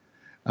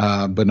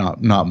 but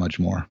not much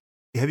more.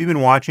 Have you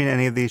been watching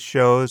any of these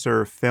shows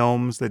or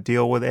films that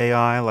deal with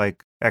AI,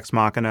 like Ex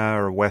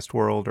Machina or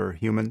Westworld or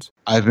Humans?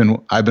 I've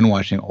been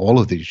watching all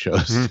of these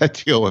shows Mhm. that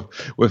deal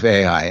with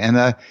AI,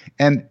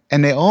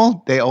 and they all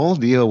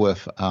deal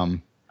with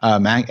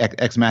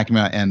Ex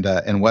Machina and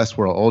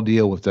Westworld all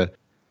deal with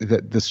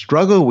the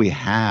struggle we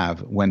have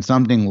when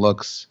something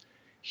looks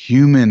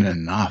human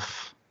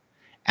enough,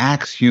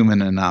 acts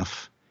human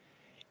enough.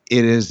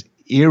 It is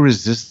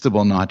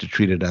irresistible not to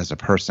treat it as a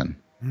person.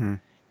 Mhm.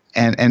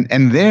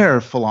 And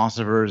there,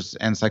 philosophers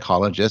and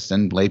psychologists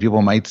and lay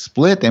people might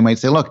split. They might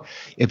say, look,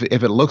 if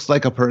it looks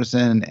like a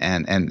person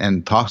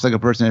and talks like a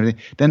person and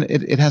everything, then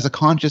it has a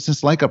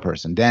consciousness like a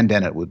person. Dan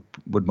Dennett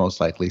would most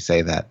likely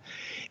say that.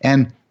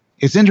 And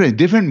it's interesting,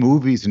 different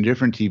movies and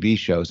different TV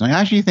shows. And I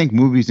actually think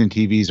movies and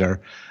TVs are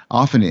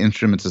often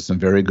instruments of some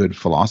very good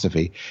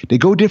philosophy. They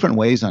go different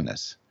ways on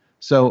this.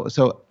 So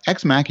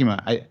Ex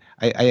Machina,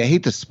 I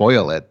hate to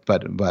spoil it,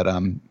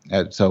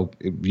 so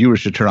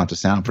viewers should turn off the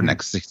sound for the Mhm.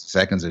 next 60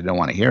 seconds if they don't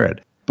want to hear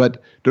it.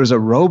 But there's a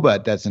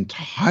robot that's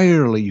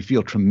entirely, you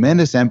feel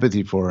tremendous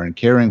empathy for her and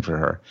caring for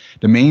her.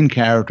 The main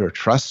character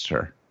trusts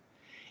her,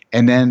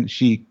 and then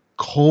she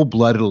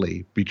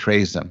cold-bloodedly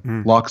betrays him,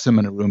 Mhm. locks him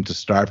in a room to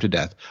starve to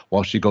death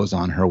while she goes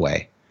on her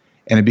way.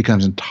 And it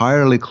becomes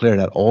entirely clear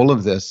that all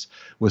of this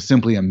was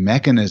simply a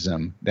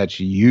mechanism that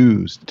she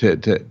used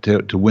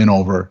to win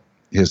over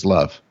his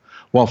love.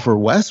 While for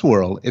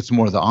Westworld, it's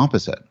more the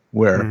opposite,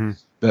 where Mhm.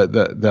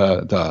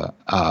 the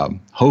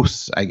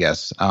hosts, I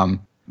guess,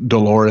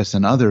 Dolores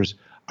and others,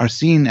 are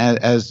seen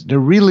as they're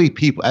really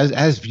people.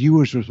 As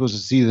viewers, we're supposed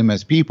to see them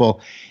as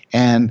people,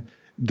 and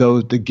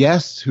the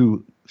guests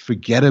who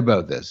forget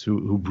about this,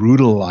 who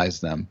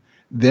brutalize them,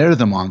 they're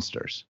the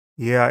monsters.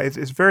 Yeah,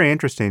 it's very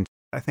interesting.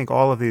 I think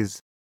all of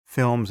these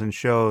films and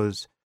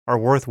shows are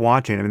worth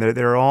watching. I mean,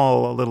 they're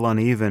all a little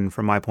uneven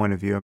from my point of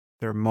view.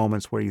 There are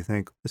moments where you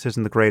think this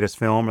isn't the greatest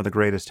film or the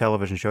greatest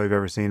television show you've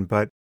ever seen,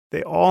 but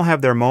they all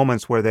have their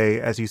moments where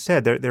they, as you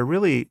said, they're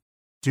really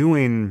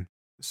doing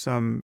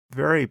some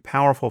very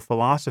powerful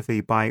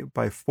philosophy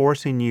by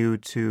forcing you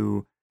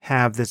to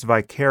have this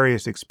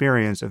vicarious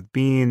experience of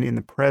being in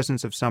the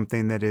presence of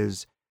something that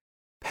is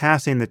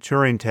passing the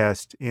Turing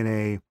test in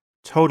a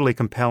totally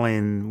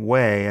compelling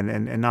way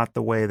and not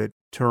the way that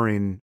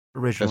Turing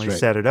That's originally right.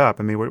 set it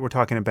up. I mean, we're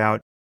talking about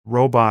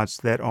robots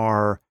that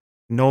are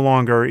no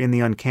longer in the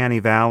uncanny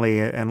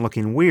valley and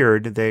looking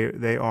weird.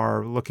 They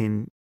are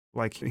looking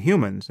like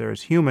humans. They're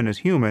as human,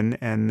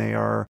 and they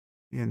are,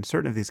 in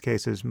certain of these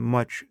cases,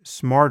 much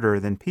smarter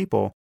than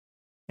people.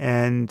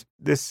 And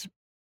this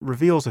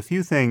reveals a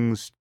few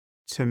things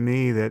to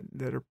me that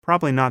are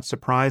probably not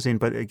surprising,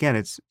 but again,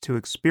 it's to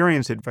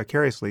experience it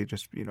vicariously,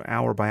 just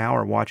hour by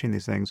hour watching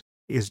these things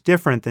is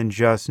different than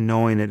just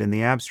knowing it in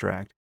the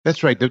abstract.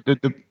 That's right.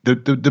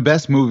 The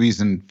best movies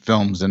and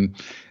films and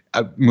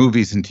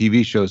movies and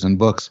TV shows and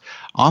books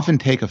often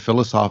take a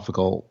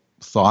philosophical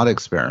thought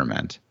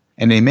experiment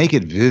and they make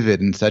it vivid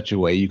in such a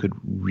way you could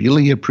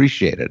really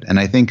appreciate it. And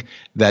I think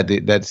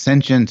that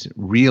sentient,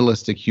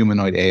 realistic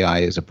humanoid AI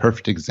is a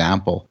perfect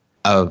example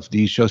of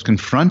these shows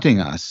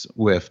confronting us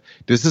with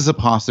this is a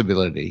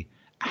possibility.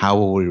 How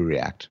will we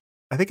react?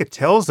 I think it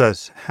tells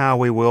us how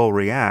we will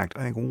react.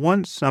 I think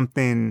once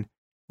something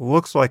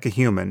looks like a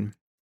human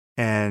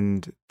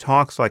and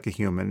talks like a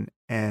human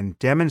and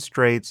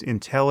demonstrates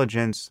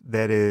intelligence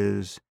that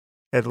is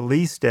at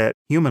least at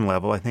human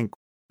level, I think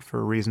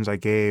for reasons I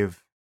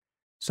gave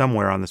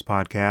somewhere on this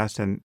podcast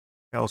and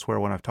elsewhere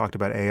when I've talked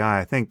about AI.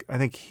 I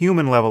think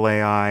human level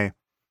AI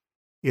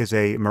is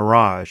a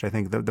mirage. I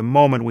think the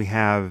moment we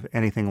have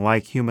anything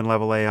like human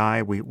level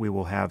AI, we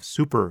will have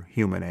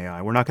superhuman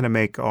AI. We're not going to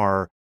make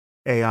our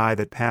AI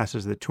that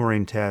passes the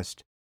Turing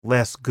test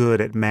less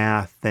good at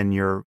math than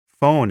your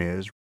phone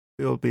is.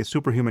 It'll be a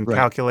superhuman Right.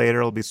 calculator.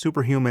 It'll be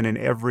superhuman in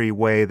every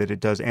way that it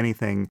does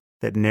anything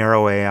that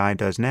narrow AI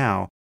does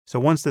now. So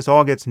once this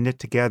all gets knit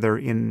together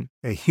in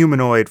a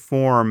humanoid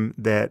form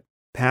that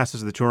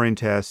passes the Turing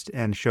test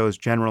and shows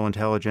general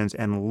intelligence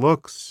and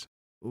looks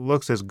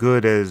as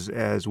good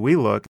as we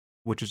look,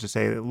 which is to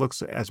say it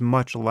looks as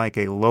much like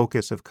a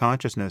locus of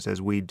consciousness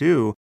as we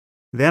do,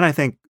 then I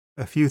think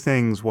a few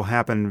things will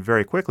happen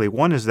very quickly.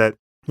 One is that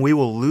we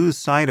will lose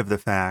sight of the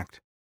fact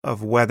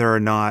of whether or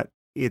not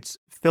it's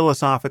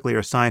philosophically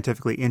or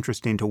scientifically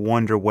interesting to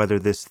wonder whether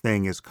this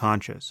thing is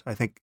conscious. I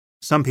think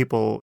some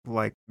people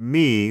like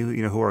me,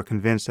 who are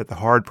convinced that the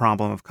hard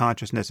problem of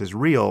consciousness is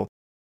real,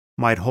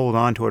 might hold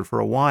on to it for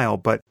a while,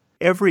 but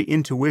every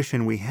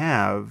intuition we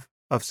have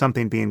of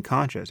something being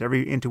conscious,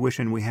 every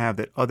intuition we have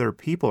that other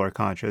people are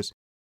conscious,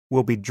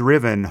 will be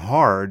driven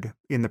hard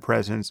in the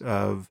presence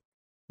of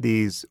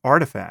these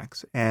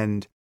artifacts.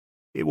 And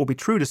it will be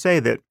true to say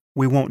that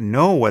we won't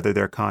know whether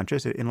they're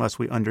conscious unless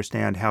we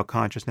understand how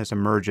consciousness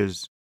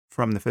emerges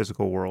from the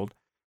physical world.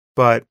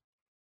 But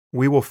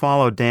we will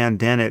follow Dan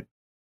Dennett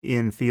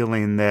in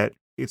feeling that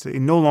it's a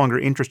no longer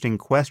interesting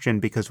question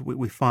because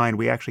we find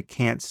we actually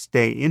can't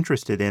stay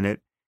interested in it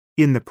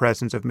in the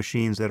presence of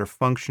machines that are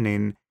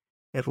functioning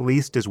at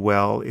least as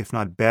well, if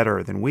not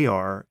better, than we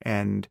are,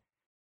 and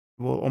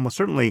will almost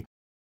certainly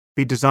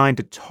be designed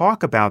to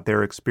talk about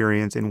their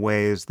experience in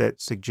ways that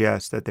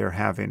suggest that they're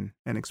having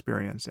an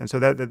experience. And so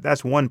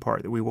that's one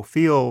part, that we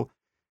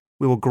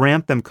will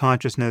grant them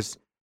consciousness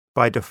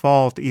by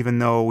default, even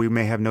though we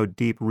may have no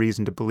deep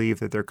reason to believe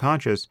that they're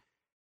conscious.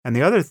 And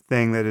the other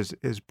thing that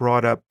is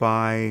brought up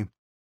by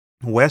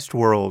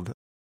Westworld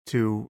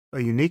to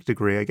a unique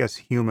degree, I guess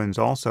humans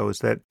also, is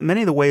that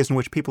many of the ways in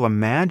which people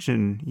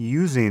imagine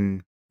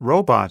using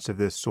robots of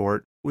this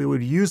sort, we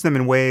would use them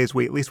in ways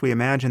at least we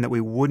imagine that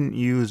we wouldn't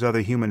use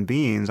other human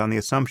beings, on the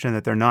assumption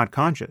that they're not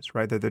conscious,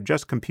 right? That they're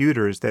just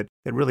computers that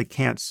really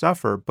can't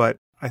suffer. But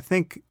I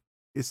think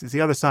this is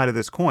the other side of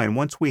this coin.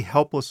 Once we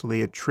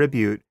helplessly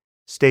attribute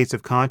states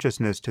of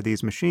consciousness to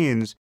these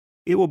machines,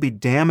 it will be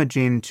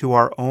damaging to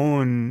our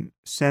own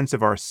sense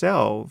of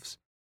ourselves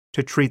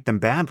to treat them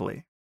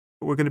badly.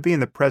 We're going to be in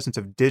the presence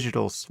of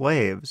digital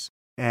slaves,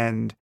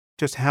 and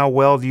just how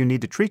well do you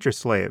need to treat your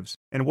slaves?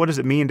 And what does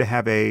it mean to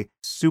have a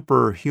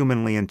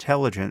superhumanly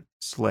intelligent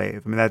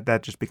slave? I mean,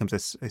 that just becomes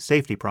a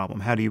safety problem.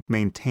 How do you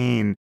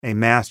maintain a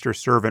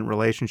master-servant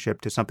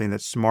relationship to something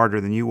that's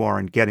smarter than you are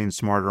and getting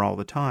smarter all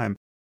the time?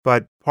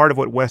 But part of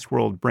what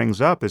Westworld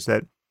brings up is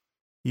that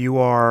you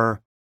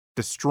are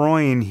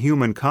destroying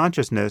human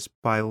consciousness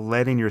by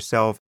letting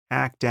yourself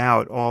act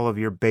out all of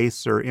your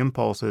baser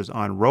impulses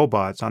on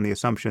robots on the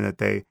assumption that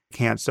they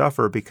can't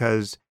suffer,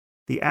 because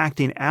the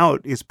acting out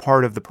is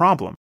part of the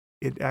problem.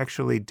 It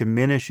actually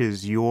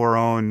diminishes your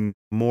own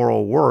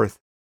moral worth,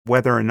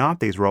 whether or not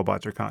these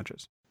robots are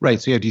conscious.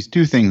 Right. So you have these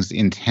two things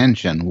in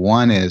tension.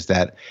 One is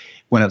that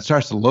when it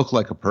starts to look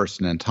like a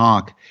person and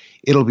talk,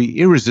 it'll be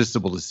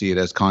irresistible to see it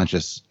as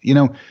conscious.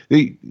 You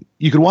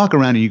could walk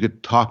around and you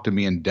could talk to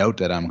me and doubt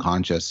that I'm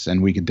conscious,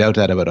 and we could doubt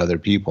that about other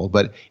people,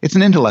 but it's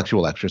an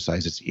intellectual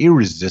exercise. It's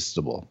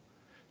irresistible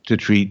to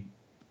treat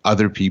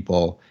other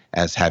people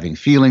as having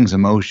feelings,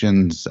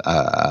 emotions,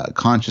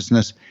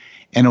 consciousness,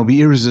 and it'll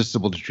be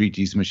irresistible to treat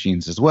these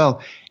machines as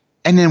well.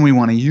 And then we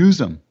want to use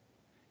them.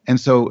 And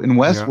so in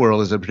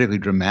Westworld is a particularly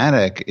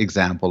dramatic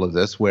example of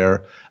this,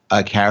 where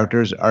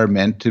characters are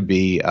meant to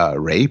be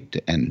raped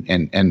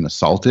and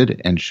assaulted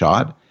and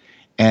shot.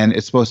 And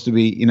it's supposed to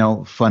be,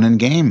 fun and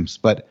games.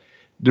 But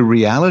the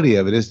reality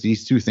of it is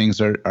these two things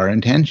are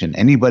in tension.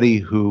 Anybody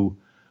who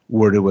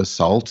were to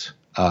assault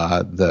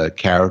the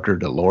character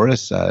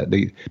Dolores,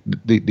 the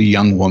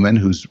young woman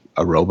who's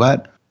a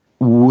robot,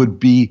 would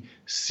be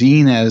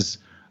seen as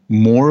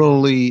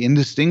morally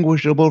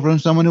indistinguishable from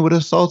someone who would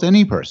assault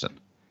any person.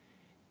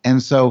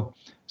 And so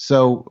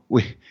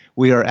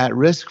we are at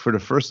risk for the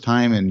first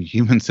time in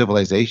human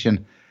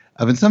civilization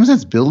of, in some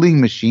sense,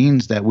 building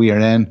machines that we are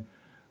then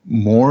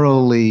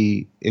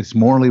it's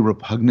morally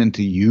repugnant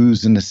to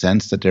use in the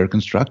sense that they're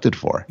constructed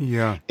for.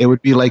 Yeah. It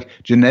would be like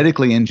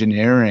genetically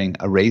engineering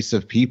a race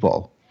of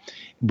people,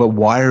 but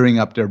wiring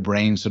up their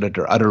brains so that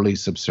they're utterly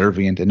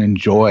subservient and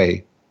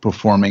enjoy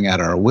performing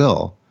at our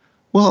will.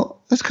 Well,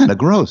 that's kind of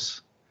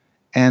gross.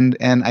 And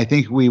I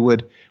think we're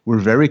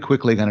very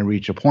quickly going to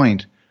reach a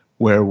point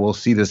where we'll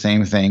see the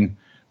same thing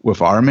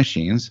with our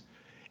machines.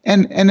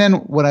 And then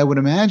what I would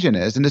imagine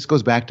is, and this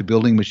goes back to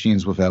building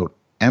machines without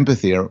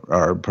empathy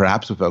or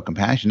perhaps without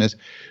compassion, is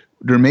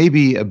there may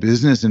be a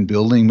business in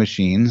building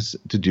machines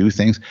to do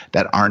things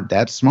that aren't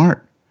that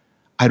smart.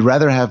 I'd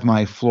rather have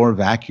my floor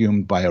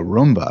vacuumed by a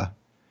Roomba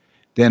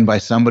than by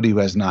somebody who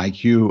has an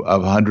IQ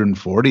of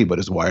 140 but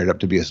is wired up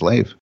to be a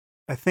slave.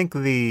 I think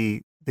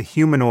the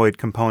humanoid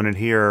component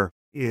here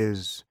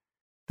is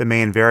the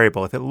main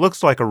variable. If it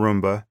looks like a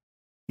Roomba,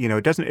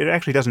 it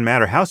actually doesn't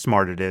matter how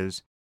smart it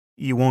is.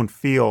 You won't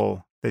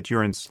feel that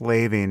you're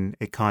enslaving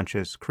a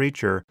conscious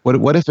creature.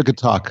 What if it could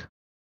talk?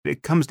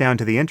 It comes down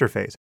to the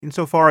interface.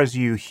 Insofar as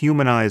you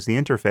humanize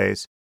the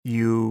interface,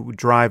 you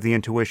drive the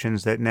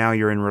intuitions that now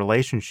you're in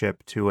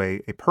relationship to a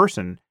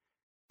person.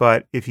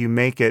 But if you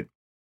make it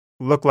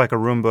look like a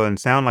Roomba and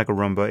sound like a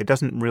Roomba, it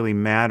doesn't really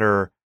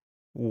matter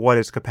what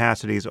its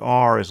capacities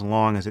are as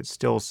long as it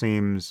still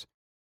seems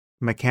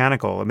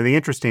mechanical. I mean, the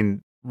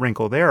interesting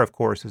wrinkle there, of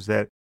course, is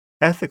that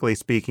ethically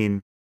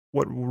speaking,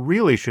 what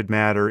really should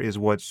matter is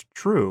what's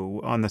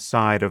true on the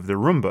side of the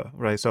Roomba,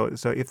 right? So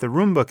if the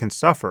Roomba can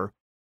suffer,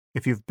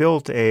 if you've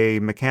built a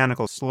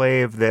mechanical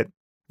slave that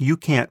you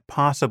can't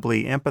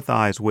possibly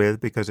empathize with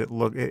because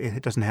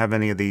it doesn't have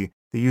any of the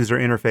user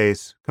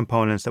interface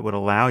components that would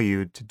allow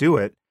you to do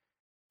it,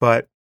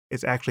 but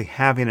it's actually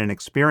having an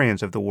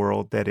experience of the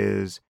world that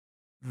is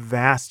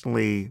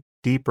vastly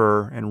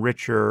deeper and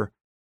richer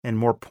and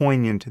more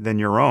poignant than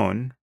your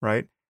own,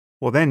 right?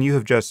 Well, then you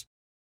have just,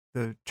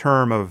 the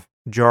term of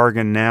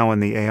jargon now in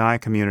the AI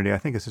community, I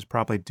think this is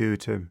probably due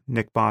to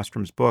Nick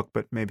Bostrom's book,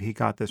 but maybe he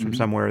got this from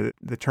somewhere.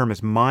 The term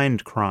is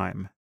mind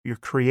crime. You're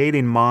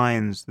creating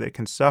minds that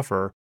can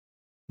suffer,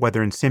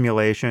 whether in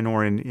simulation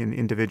or in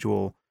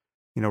individual,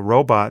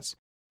 robots.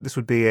 This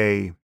would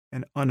be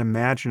an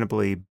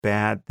unimaginably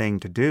bad thing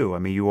to do. I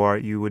mean,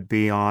 you would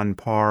be on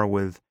par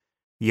with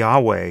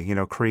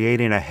Yahweh,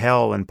 creating a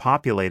hell and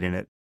populating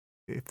it.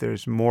 If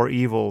there's more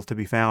evil to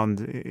be found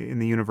in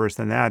the universe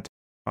than that,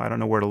 I don't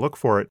know where to look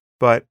for it.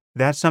 But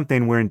that's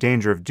something we're in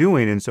danger of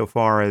doing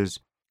insofar as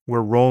we're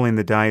rolling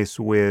the dice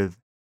with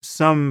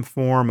some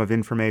form of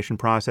information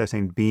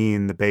processing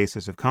being the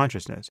basis of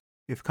consciousness.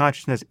 If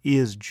consciousness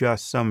is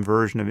just some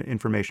version of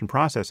information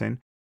processing,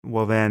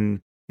 well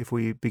then, if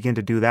we begin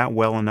to do that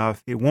well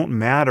enough, it won't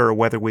matter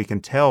whether we can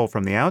tell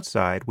from the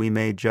outside. We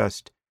may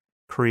just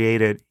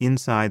create it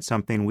inside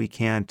something we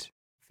can't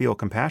feel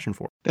compassion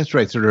for. That's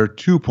right. So there are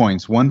 2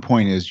 points. One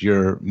point is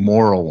your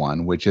moral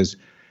one, which is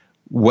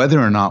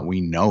whether or not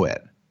we know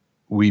it,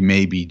 we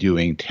may be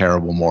doing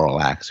terrible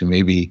moral acts. We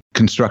may be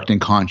constructing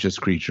conscious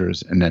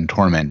creatures and then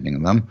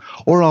tormenting them.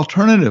 Or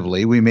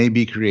alternatively, we may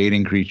be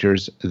creating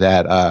creatures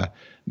that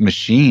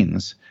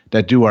machines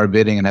that do our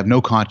bidding and have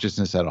no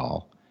consciousness at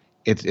all.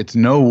 It's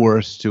no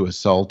worse to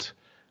assault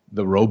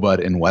the robot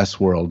in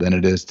Westworld than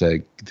it is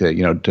to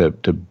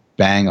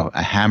bang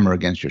a hammer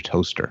against your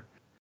toaster.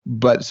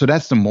 But so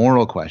that's the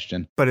moral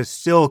question. But it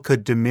still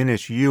could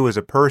diminish you as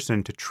a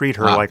person to treat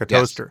her like a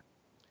toaster.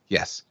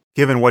 Yes.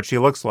 Given what she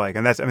looks like.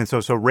 And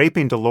so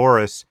raping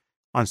Dolores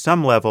on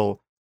some level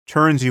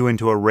turns you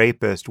into a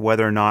rapist,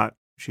 whether or not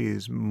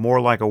she's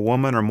more like a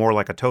woman or more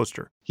like a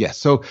toaster. Yes.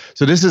 So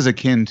this is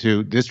akin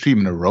to, this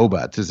treatment of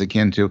robots is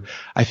akin to,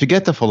 I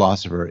forget the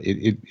philosopher.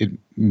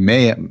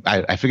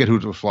 I forget who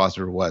the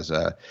philosopher was,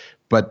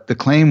 but the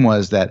claim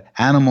was that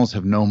animals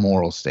have no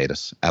moral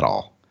status at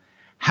all.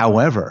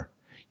 However,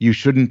 you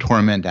shouldn't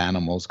torment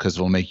animals because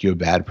it'll make you a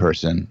bad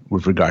person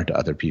with regard to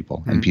other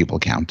people, and people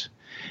count.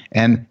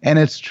 And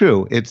it's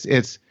true.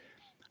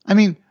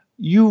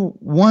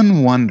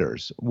 One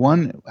wonders,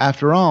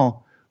 after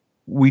all,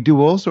 we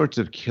do all sorts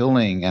of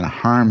killing and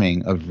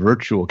harming of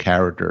virtual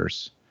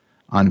characters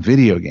on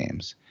video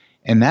games.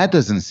 And that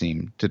doesn't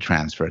seem to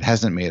transfer. It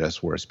hasn't made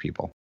us worse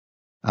people.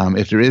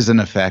 If there is an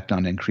effect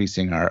on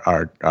increasing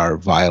our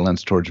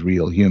violence towards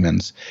real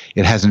humans,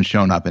 it hasn't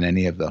shown up in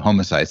any of the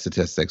homicide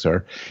statistics,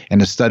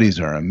 and the studies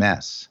are a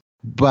mess.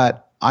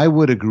 But I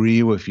would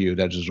agree with you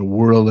that there's a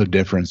world of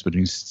difference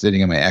between sitting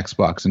in my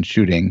Xbox and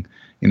shooting,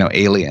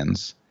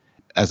 aliens,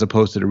 as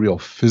opposed to the real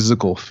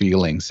physical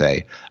feeling,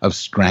 say, of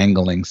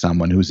strangling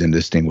someone who's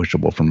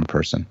indistinguishable from a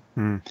person.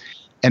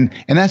 And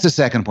that's the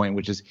second point,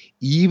 which is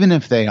even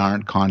if they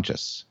aren't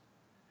conscious,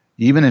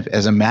 even if,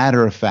 as a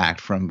matter of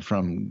fact,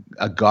 from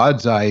a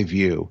God's eye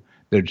view,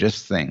 they're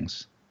just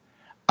things,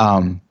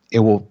 it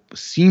will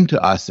seem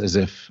to us as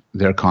if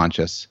they're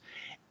conscious.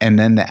 And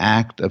then the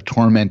act of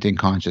tormenting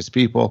conscious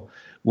people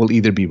will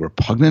either be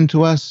repugnant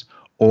to us,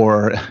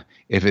 or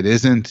if it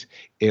isn't,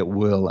 it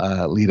will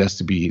lead us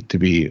to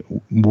be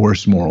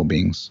worse moral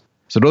beings.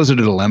 So those are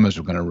the dilemmas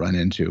we're going to run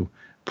into,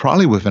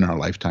 probably within our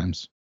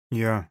lifetimes.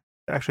 Yeah.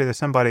 Actually, there's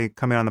somebody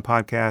coming on the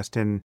podcast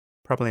in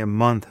probably a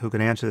month who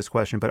can answer this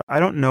question, but I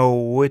don't know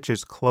which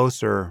is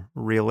closer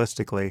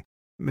realistically.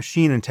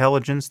 Machine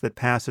intelligence that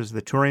passes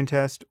the Turing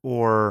test,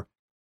 or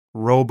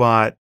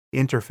robot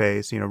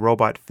interface,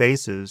 robot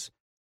faces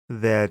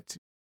that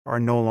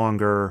are no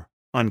longer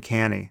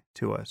uncanny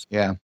to us.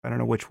 Yeah. I don't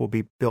know which will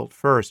be built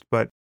first,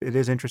 but it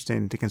is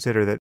interesting to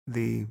consider that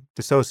the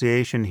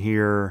dissociation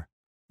here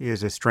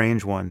is a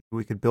strange one.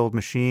 We could build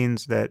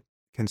machines that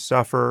can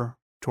suffer,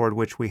 toward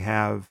which we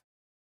have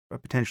a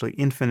potentially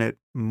infinite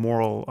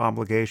moral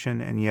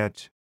obligation, and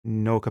yet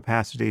no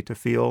capacity to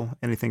feel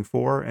anything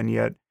for, and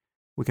yet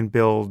we can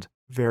build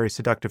very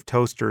seductive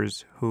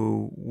toasters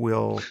who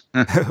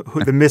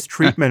the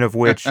mistreatment of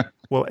which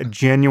will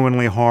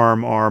genuinely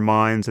harm our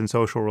minds and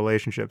social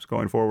relationships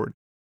going forward.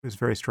 It's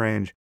very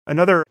strange.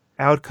 Another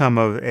outcome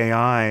of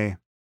AI,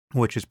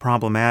 which is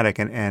problematic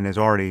and is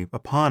already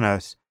upon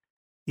us,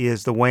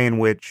 is the way in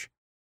which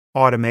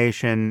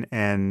automation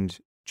and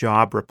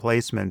job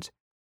replacement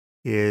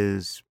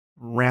is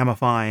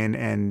ramifying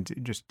and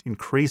just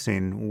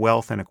increasing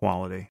wealth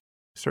inequality.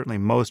 Certainly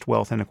most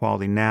wealth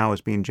inequality now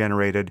is being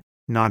generated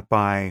not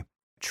by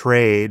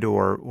trade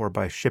or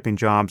by shipping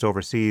jobs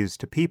overseas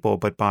to people,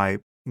 but by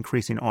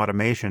increasing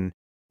automation.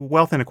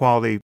 Wealth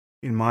inequality,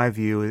 in my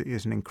view,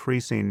 is an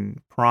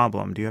increasing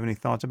problem. Do you have any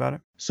thoughts about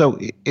it? So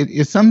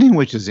it's something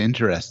which has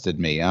interested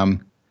me.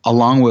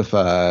 Along with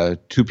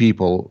two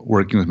people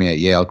working with me at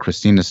Yale,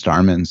 Christina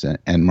Starmans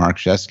and Mark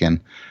Sheskin,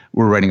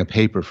 we're writing a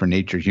paper for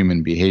Nature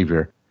Human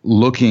Behavior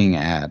looking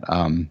at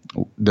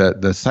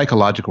the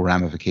psychological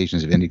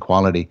ramifications of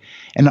inequality.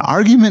 And the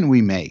argument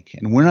we make,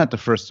 and we're not the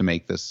first to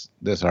make this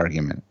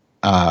argument,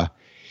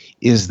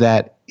 is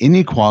that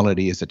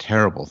inequality is a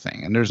terrible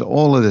thing. And there's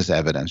all of this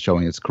evidence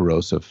showing its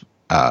corrosive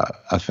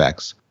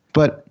effects.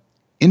 But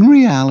in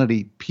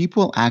reality,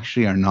 people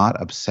actually are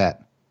not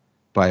upset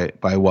by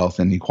wealth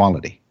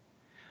inequality.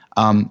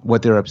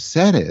 What they're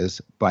upset is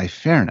by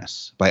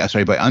unfairness.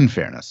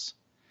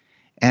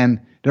 And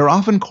they're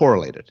often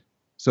correlated.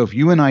 So if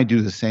you and I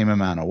do the same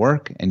amount of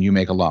work and you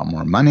make a lot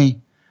more money,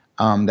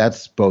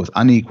 that's both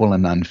unequal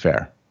and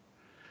unfair.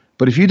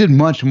 But if you did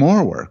much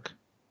more work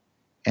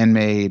and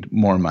made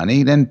more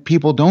money, then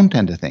people don't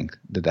tend to think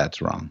that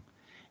that's wrong.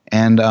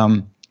 And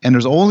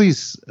there's all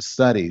these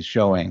studies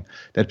showing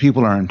that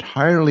people are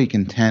entirely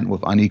content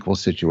with unequal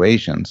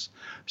situations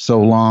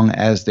so long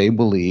as they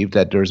believe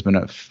that there's been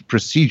a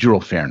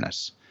procedural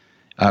fairness,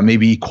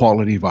 maybe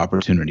equality of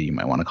opportunity, you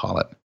might want to call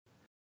it.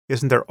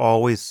 isn't there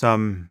always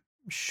some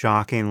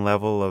shocking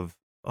level of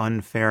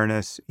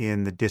unfairness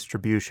in the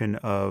distribution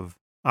of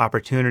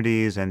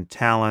opportunities and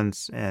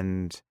talents?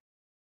 And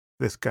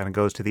this kind of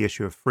goes to the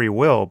issue of free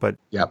will, but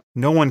Yep.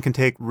 no one can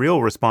take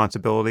real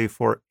responsibility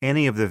for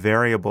any of the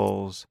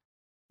variables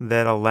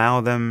that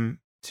allow them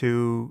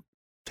to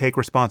take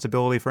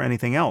responsibility for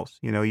anything else.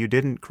 You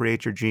didn't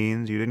create your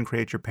genes, you didn't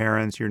create your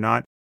parents, you're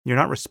not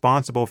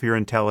responsible for your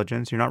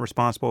intelligence, you're not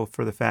responsible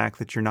for the fact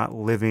that you're not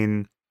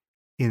living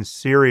in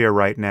Syria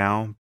right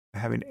now,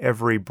 having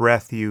every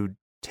breath you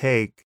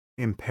take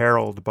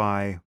imperiled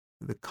by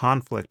the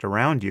conflict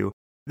around you.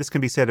 This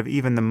can be said of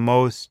even the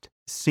most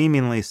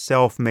seemingly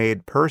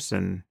self-made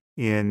person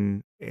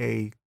in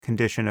a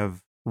condition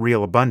of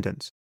real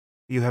abundance.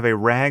 You have a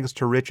rags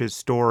to riches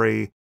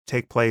story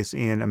take place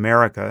in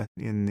America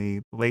in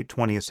the late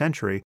 20th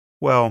century.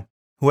 Well,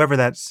 whoever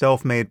that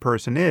self-made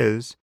person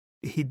is,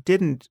 he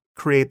didn't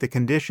create the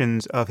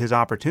conditions of his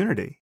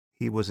opportunity.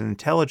 He was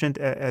intelligent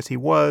as he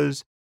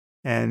was,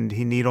 and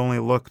he need only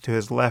look to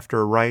his left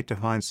or right to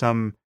find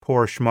some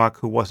poor schmuck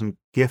who wasn't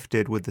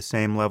gifted with the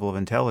same level of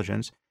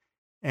intelligence.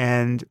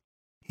 And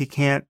he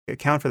can't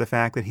account for the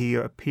fact that he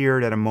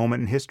appeared at a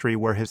moment in history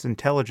where his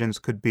intelligence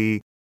could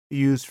be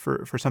used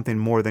for something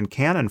more than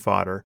cannon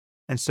fodder.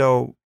 And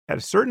so at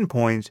a certain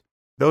point,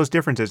 those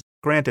differences,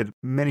 granted,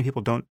 many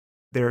people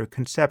their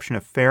conception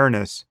of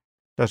fairness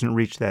doesn't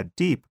reach that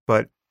deep,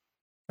 but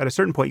at a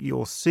certain point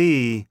you'll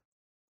see,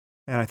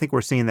 and I think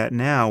we're seeing that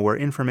now, where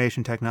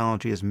information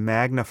technology is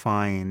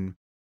magnifying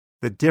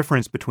the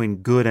difference between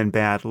good and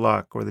bad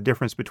luck, or the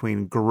difference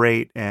between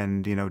great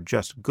and,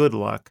 just good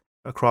luck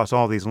across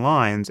all these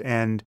lines.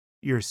 And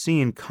you're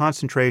seeing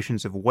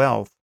concentrations of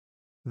wealth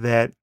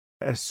that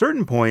at a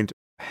certain point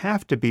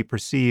have to be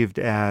perceived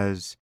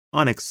as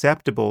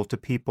unacceptable to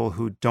people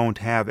who don't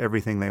have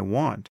everything they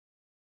want.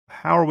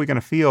 How are we going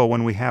to feel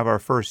when we have our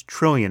first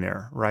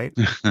trillionaire, right?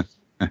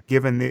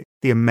 Given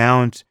the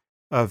amount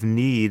of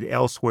need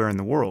elsewhere in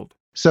the world.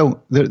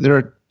 So there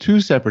are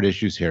two separate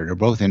issues here. They're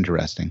both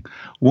interesting.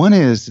 One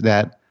is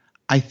that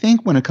I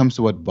think when it comes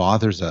to what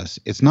bothers us,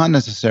 it's not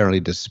necessarily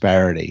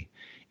disparity.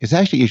 It's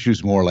actually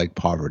issues more like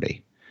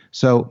poverty.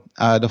 So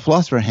the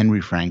philosopher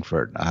Henry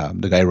Frankfurt,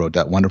 the guy who wrote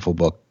that wonderful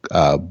book,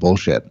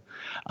 Bullshit.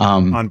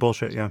 On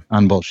bullshit, yeah.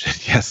 On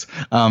bullshit, yes.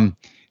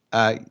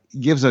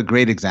 Gives a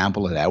great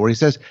example of that, where he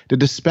says the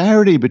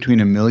disparity between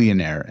a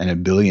millionaire and a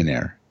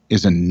billionaire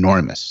is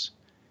enormous,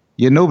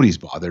 yet nobody's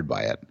bothered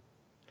by it.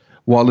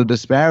 While the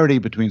disparity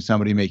between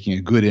somebody making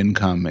a good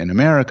income in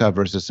America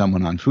versus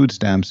someone on food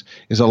stamps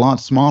is a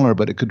lot smaller,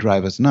 but it could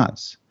drive us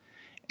nuts.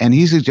 And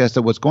he suggests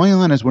that what's going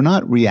on is we're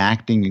not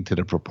reacting to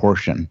the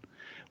proportion.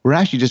 We're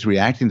actually just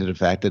reacting to the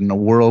fact that in a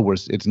world where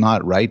it's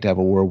not right to have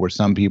a world where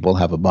some people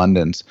have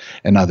abundance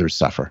and others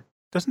suffer.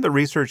 Doesn't the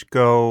research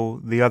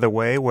go the other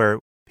way, where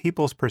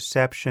people's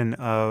perception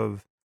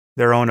of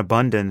their own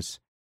abundance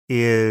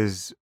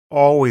is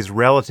always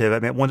relative? I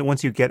mean,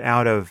 once you get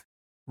out of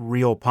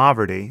real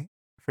poverty,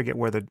 I forget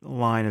where the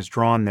line is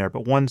drawn there,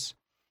 but once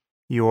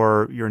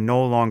you're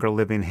no longer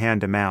living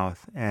hand to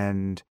mouth,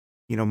 and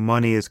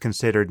money is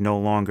considered no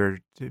longer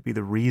to be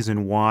the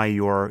reason why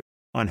you're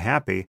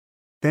unhappy,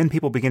 then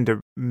people begin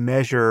to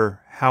measure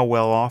how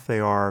well off they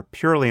are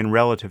purely in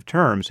relative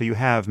terms. So you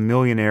have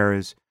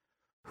millionaires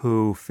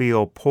who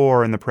feel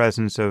poor in the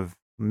presence of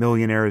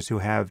millionaires who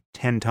have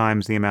 10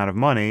 times the amount of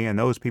money, and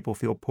those people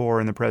feel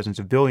poor in the presence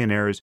of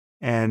billionaires.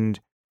 And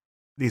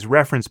these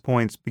reference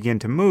points begin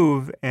to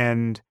move,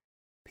 and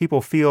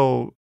people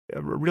feel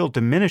a real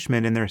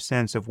diminishment in their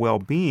sense of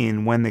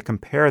well-being when they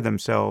compare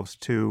themselves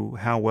to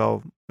how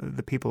well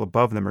the people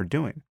above them are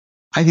doing.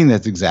 I think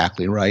that's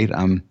exactly right.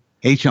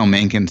 H.L.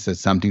 Mencken says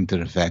something to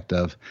the effect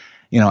of,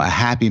 a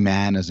happy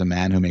man is a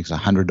man who makes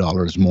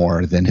 $100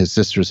 more than his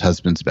sister's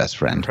husband's best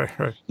friend.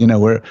 Right.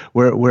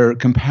 We're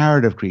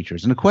comparative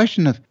creatures. And the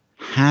question of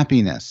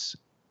happiness,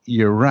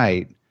 you're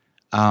right.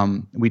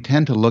 We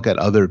tend to look at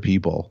other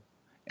people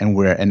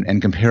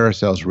and compare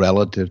ourselves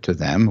relative to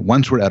them.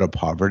 Once we're out of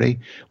poverty,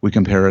 we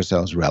compare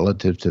ourselves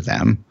relative to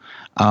them.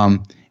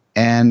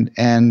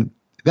 And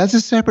that's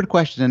a separate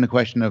question than the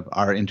question of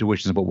our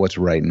intuitions about what's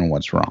right and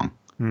what's wrong.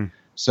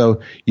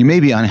 So you may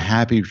be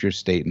unhappy with your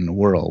state in the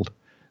world,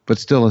 but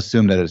still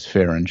assume that it's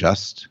fair and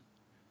just.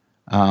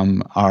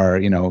 Conversely,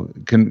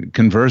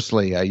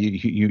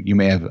 you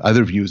may have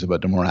other views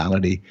about the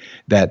morality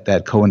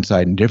that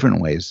coincide in different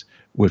ways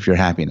with your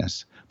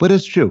happiness. But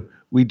it's true.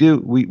 We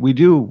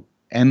do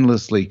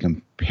endlessly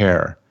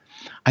compare.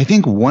 I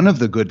think one of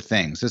the good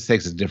things, this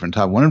takes a different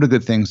topic, one of the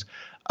good things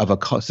of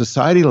a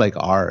society like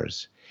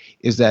ours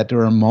is that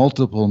there are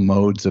multiple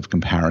modes of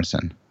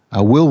comparison.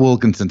 Will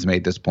Wilkinson's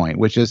made this point,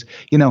 which is,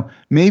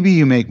 maybe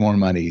you make more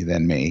money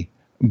than me,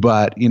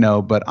 but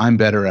I'm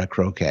better at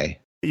croquet.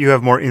 You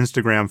have more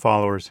Instagram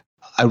followers.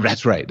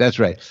 That's right.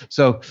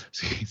 So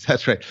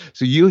that's right.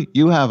 So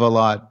you have a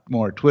lot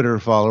more Twitter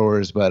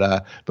followers,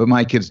 but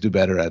my kids do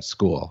better at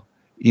school.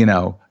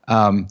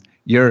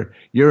 You're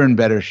in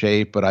better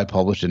shape, but I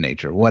publish in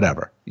Nature,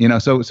 whatever.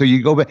 So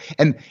you go back,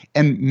 and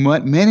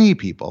many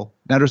people,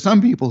 now there's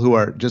some people who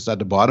are just at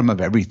the bottom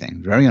of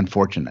everything, very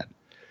unfortunate.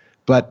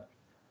 But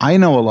I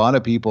know a lot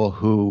of people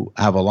who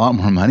have a lot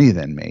more money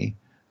than me,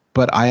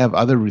 but I have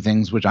other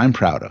things which I'm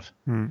proud of.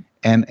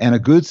 And a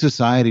good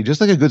society, just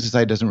like a good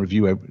society doesn't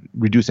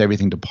reduce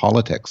everything to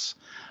politics,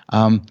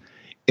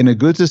 in a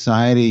good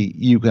society,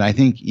 you can, I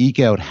think,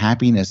 eke out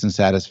happiness and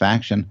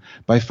satisfaction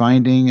by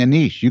finding a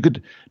niche. You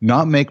could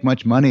not make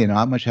much money and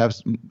not much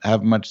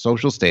have much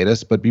social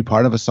status, but be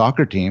part of a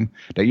soccer team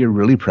that you're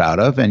really proud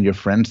of, and your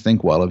friends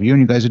think well of you,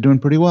 and you guys are doing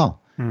pretty well.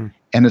 And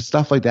it's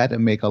stuff like that that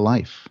make a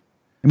life.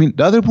 I mean,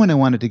 the other point I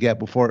wanted to get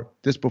before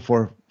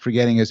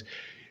forgetting is,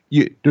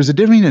 there's a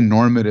difference in a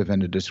normative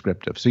and a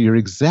descriptive. So you're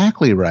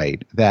exactly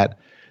right that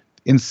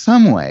in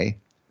some way,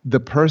 the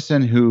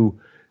person who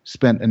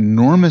spent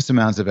enormous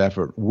amounts of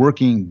effort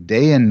working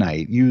day and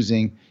night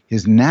using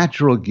his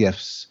natural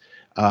gifts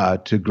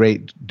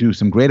to do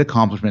some great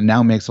accomplishment,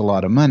 now makes a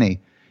lot of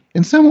money.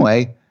 In some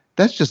way,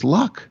 that's just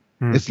luck.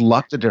 It's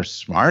luck that they're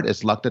smart.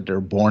 It's luck that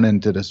they're born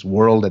into this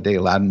world that they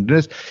allowed them to do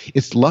this.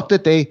 It's luck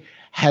that they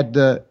had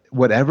the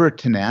whatever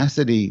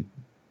tenacity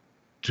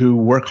to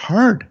work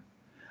hard.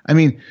 I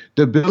mean,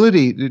 the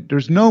ability,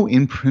 there's no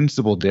in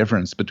principle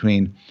difference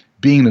between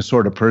being the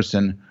sort of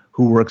person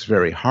who works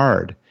very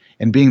hard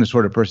and being the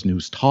sort of person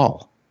who's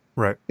tall.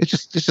 Right. It's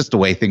just the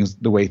way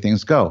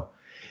things go.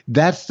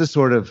 That's the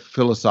sort of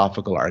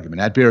philosophical argument.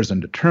 That bears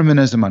on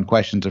determinism, on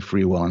questions of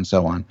free will, and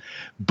so on.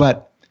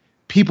 But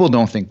people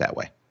don't think that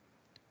way.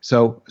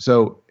 So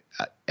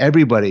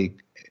everybody,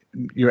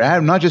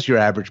 not just your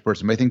average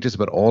person, but I think just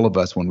about all of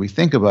us, when we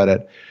think about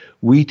it,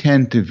 we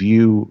tend to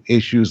view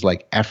issues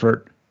like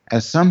effort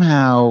as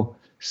somehow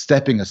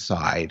stepping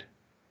aside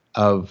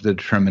of the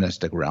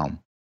deterministic realm.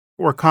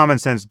 Or common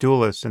sense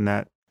dualists in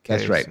that case.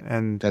 That's right.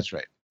 And that's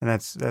right. And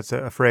that's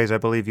a phrase I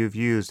believe you've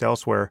used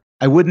elsewhere.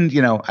 I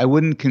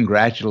wouldn't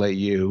congratulate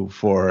you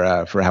for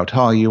how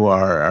tall you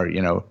are,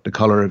 or the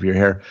color of your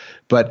hair,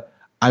 but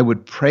I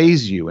would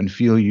praise you and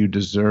feel you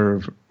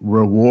deserve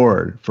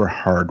reward for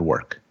hard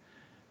work,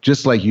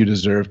 just like you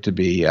deserve to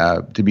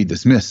be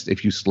dismissed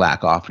if you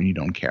slack off and you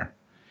don't care.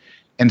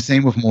 And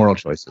same with moral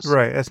choices.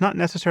 Right. It's not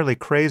necessarily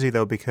crazy,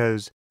 though,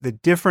 because the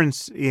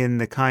difference in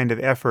the kind of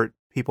effort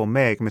people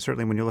make, I mean,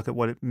 certainly when you look at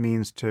what it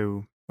means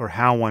to, or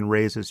how one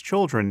raises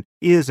children,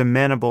 is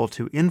amenable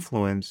to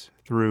influence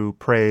through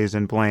praise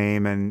and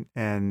blame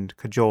and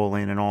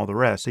cajoling and all the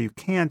rest. So you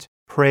can't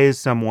praise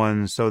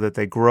someone so that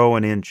they grow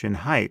an inch in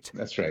height.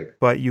 That's right.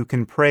 But you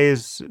can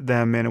praise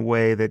them in a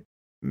way that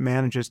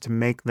manages to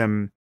make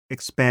them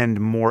expend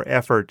more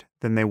effort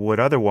than they would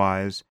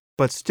otherwise.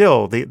 But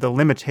still, the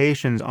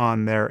limitations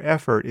on their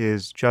effort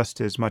is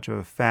just as much of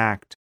a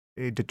fact,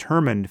 a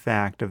determined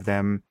fact of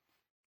them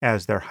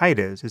as their height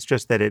is. It's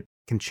just that it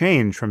can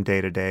change from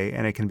day to day,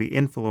 and it can be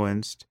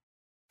influenced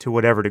to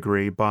whatever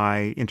degree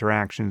by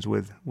interactions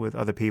with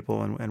other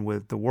people and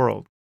with the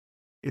world.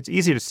 It's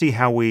easy to see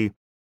how we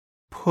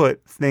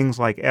put things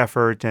like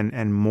effort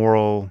and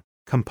moral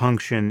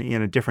compunction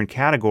in a different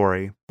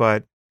category,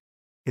 but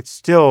it's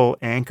still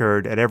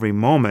anchored at every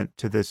moment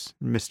to this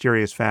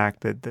mysterious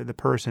fact that the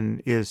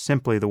person is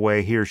simply the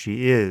way he or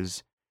she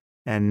is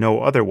and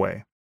no other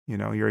way.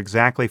 You're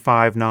exactly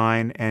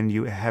 5'9", and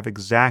you have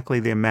exactly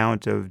the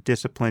amount of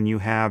discipline you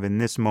have in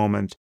this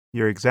moment.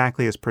 You're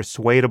exactly as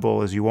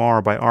persuadable as you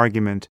are by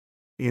argument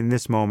in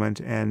this moment,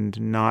 and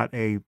not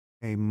a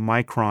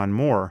micron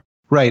more.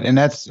 Right, and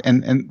that's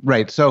and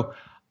right. So,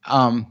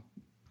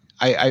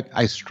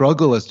 I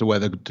struggle as to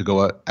whether to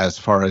go as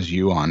far as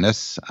you on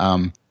this,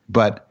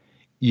 but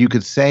you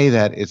could say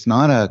that it's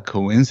not a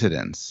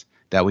coincidence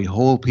that we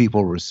hold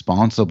people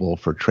responsible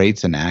for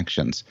traits and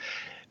actions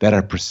that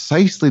are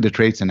precisely the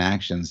traits and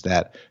actions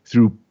that,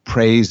 through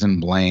praise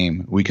and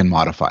blame, we can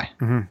modify.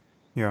 Mm-hmm.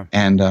 Yeah.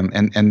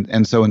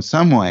 And so in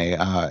some way,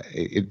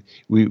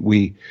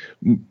 we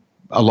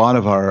a lot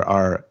of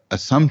our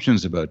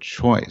assumptions about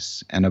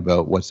choice and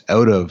about what's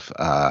out of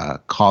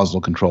causal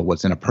control,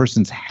 what's in a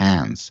person's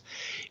hands,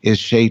 is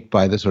shaped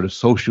by the sort of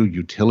social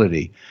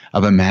utility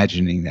of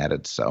imagining that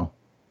it's so.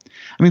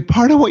 I mean,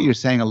 part of what you're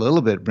saying a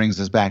little bit brings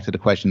us back to the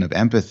question of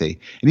empathy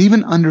and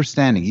even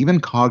understanding, even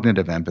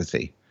cognitive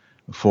empathy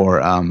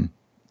for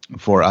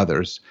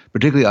others,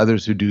 particularly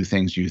others who do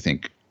things you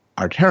think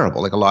are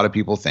terrible. Like a lot of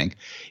people think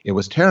it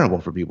was terrible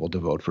for people to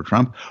vote for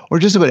Trump, or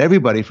just about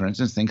everybody, for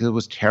instance, think it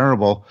was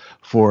terrible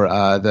for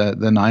the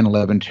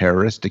 9/11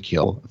 terrorists to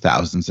kill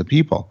thousands of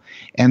people.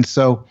 And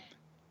so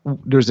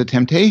there's a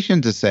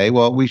temptation to say,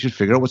 well, we should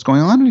figure out what's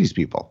going on with these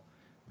people.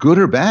 Good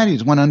or bad, you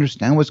just want to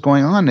understand what's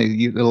going on.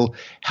 It'll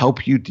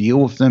help you deal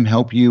with them,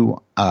 help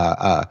you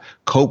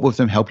cope with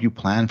them, help you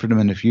plan for them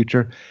in the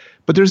future.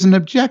 But there's an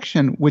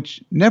objection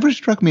which never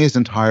struck me as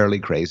entirely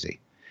crazy.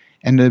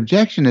 And the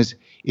objection is,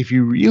 if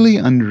you really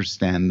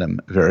understand them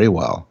very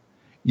well,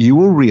 you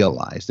will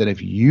realize that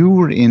if you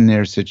were in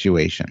their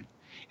situation,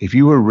 if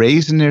you were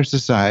raised in their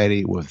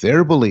society with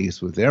their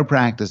beliefs, with their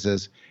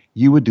practices,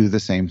 you would do the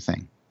same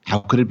thing. How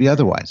could it be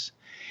otherwise?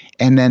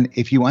 And then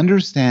if you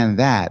understand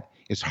that,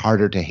 it's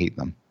harder to hate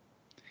them.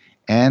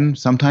 And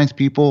sometimes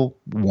people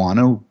want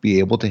to be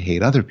able to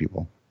hate other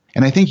people.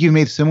 And I think you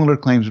made similar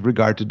claims with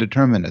regard to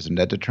determinism,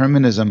 that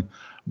determinism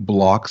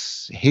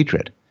blocks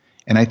hatred.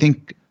 And I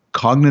think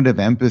cognitive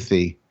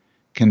empathy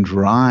can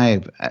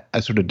drive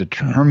a sort of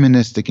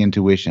deterministic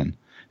intuition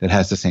that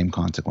has the same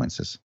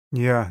consequences.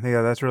 Yeah,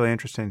 that's really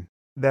interesting.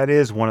 That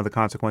is one of the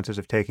consequences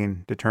of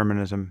taking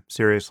determinism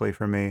seriously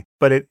for me.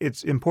 But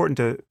it's important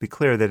to be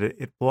clear that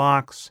it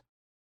blocks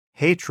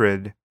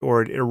hatred,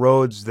 or it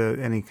erodes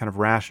any kind of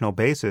rational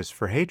basis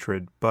for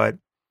hatred, but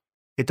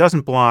it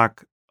doesn't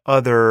block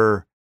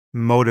other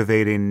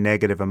motivating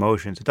negative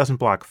emotions. It doesn't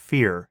block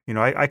fear.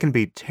 I can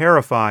be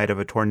terrified of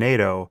a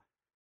tornado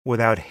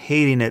without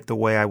hating it the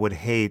way I would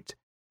hate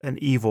an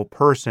evil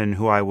person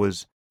who I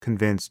was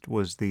convinced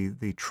was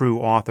the true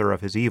author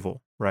of his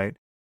evil, right?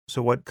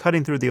 So what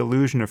cutting through the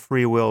illusion of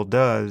free will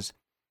does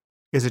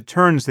is it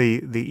turns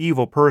the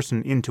evil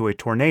person into a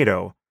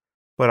tornado,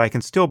 but I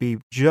can still be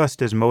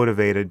just as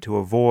motivated to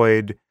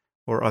avoid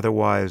or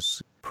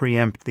otherwise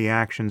preempt the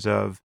actions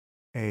of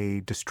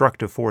a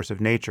destructive force of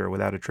nature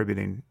without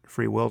attributing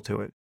free will to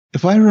it.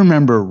 If I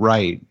remember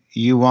right,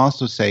 you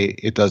also say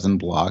it doesn't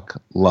block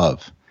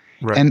love.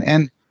 Right.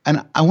 And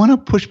I want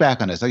to push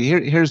back on this. Like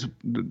here's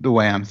the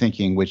way I'm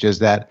thinking, which is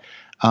that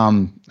I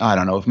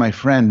don't know, if my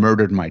friend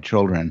murdered my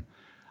children,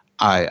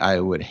 I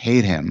would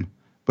hate him.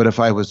 But if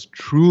I was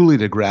truly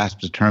to grasp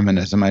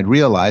determinism, I'd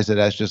realize that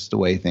that's just the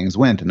way things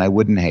went, and I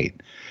wouldn't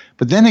hate.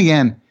 But then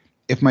again,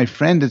 if my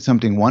friend did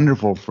something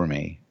wonderful for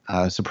me,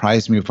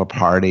 surprised me with a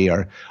party,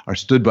 or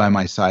stood by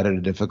my side at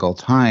a difficult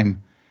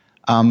time,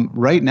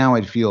 right now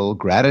I'd feel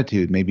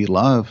gratitude, maybe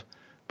love.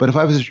 But if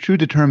I was a true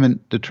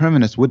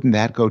determinist, wouldn't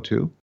that go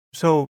too?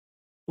 So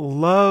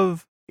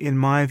love, in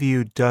my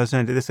view,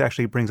 doesn't. This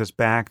actually brings us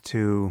back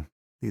to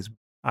these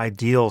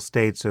ideal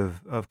states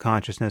of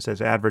consciousness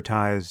as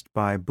advertised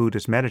by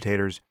Buddhist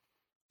meditators.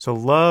 So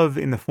love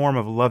in the form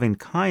of loving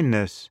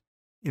kindness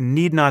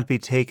need not be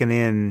taken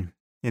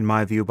in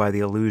my view, by the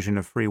illusion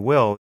of free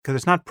will, because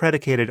it's not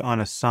predicated on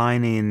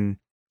assigning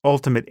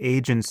ultimate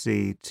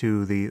agency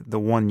to the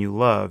one you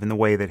love in the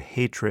way that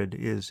hatred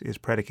is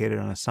predicated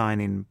on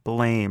assigning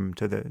blame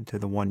to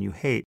the one you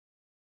hate.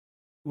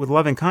 With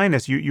loving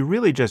kindness, you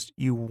really just,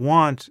 you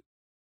want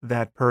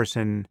that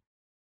person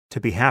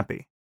to be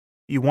happy.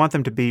 You want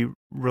them to be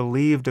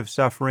relieved of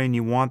suffering.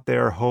 You want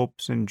their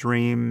hopes and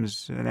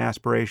dreams and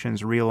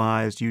aspirations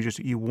realized.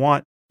 You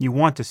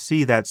want to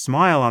see that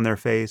smile on their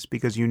face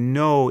because you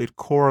know it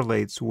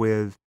correlates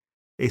with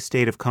a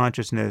state of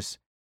consciousness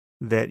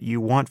that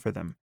you want for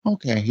them.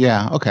 Okay,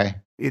 yeah, okay.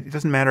 It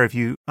doesn't matter if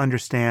you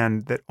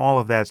understand that all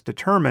of that's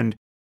determined.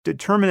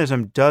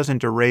 Determinism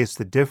doesn't erase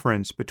the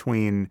difference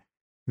between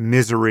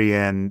misery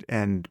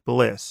and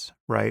bliss,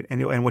 right?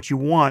 And what you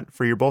want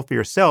for both for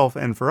yourself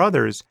and for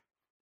others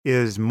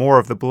is more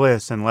of the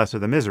bliss and less of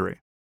the misery.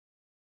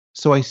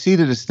 So I see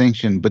the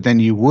distinction, but then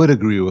you would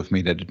agree with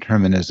me that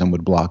determinism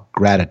would block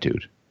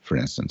gratitude, for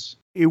instance.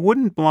 It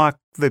wouldn't block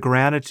the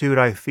gratitude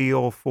I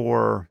feel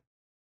for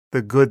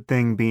the good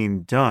thing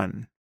being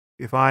done.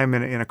 If I'm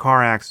in a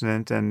car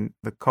accident and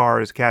the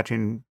car is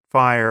catching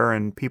fire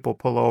and people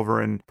pull over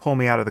and pull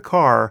me out of the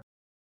car,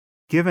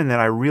 given that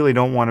I really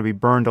don't want to be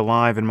burned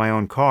alive in my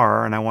own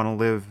car and I want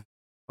to live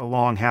a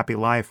long, happy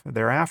life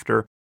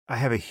thereafter, I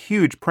have a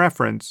huge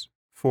preference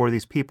for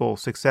these people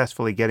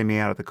successfully getting me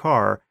out of the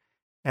car.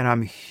 And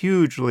I'm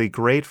hugely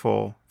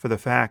grateful for the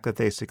fact that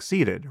they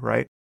succeeded,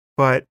 right?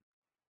 But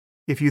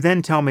if you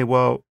then tell me,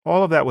 well,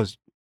 all of that was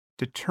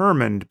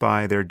determined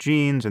by their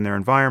genes and their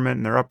environment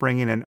and their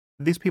upbringing, and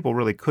these people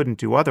really couldn't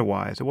do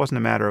otherwise. It wasn't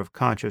a matter of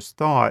conscious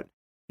thought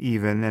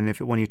even. And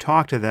when you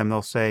talk to them,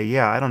 they'll say,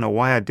 yeah, I don't know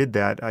why I did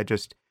that. I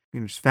just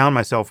found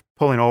myself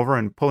pulling over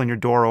and pulling your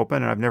door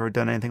open, and I've never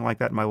done anything like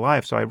that in my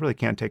life, so I really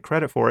can't take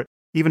credit for it.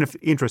 Even if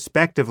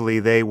introspectively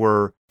they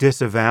were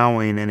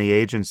disavowing any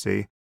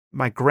agency,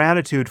 my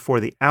gratitude for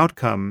the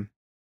outcome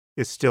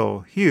is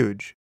still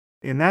huge.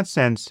 In that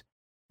sense,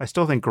 I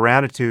still think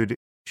gratitude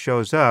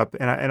shows up,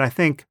 and I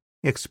think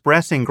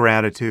expressing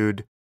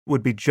gratitude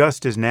would be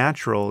just as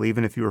natural,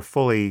 even if you were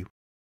fully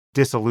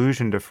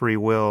disillusioned of free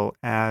will,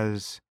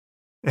 as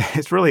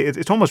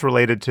it's almost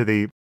related to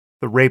the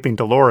raping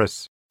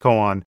Dolores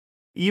koan.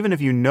 Even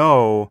if you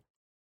know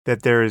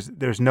that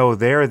there's no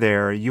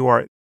there,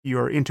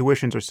 your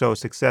intuitions are so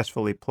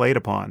successfully played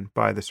upon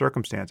by the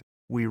circumstance.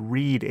 We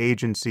read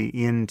agency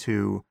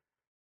into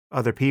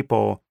other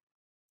people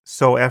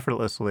so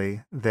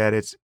effortlessly that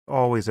it's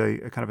always a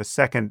kind of a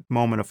second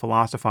moment of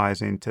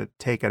philosophizing to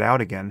take it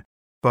out again.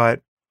 But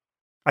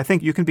I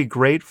think you can be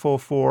grateful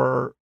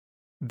for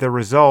the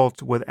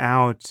result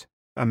without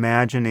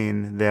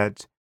imagining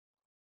that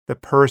the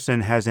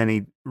person has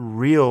any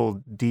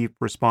real deep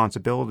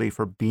responsibility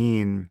for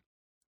being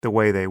the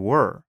way they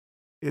were.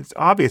 It's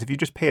obvious if you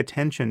just pay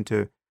attention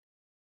to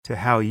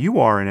how you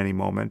are in any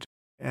moment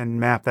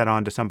and map that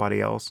onto somebody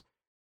else.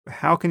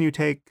 How can you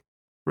take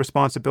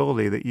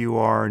responsibility that you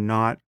are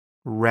not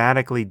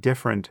radically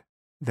different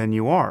than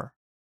you are?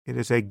 It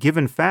is a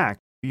given fact.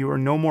 You are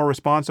no more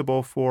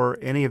responsible for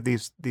any of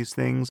these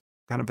things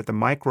kind of at the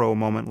micro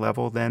moment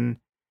level than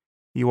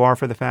you are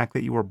for the fact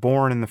that you were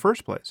born in the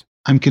first place.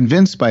 I'm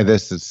convinced by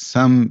this that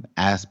some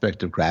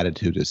aspect of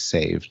gratitude is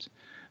saved,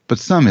 but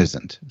some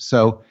isn't.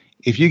 So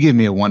if you give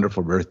me a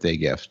wonderful birthday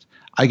gift,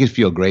 I could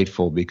feel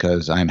grateful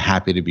because I'm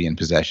happy to be in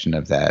possession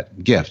of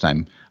that gift.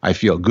 I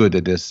feel good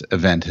that this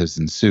event has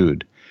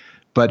ensued.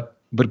 But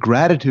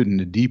gratitude in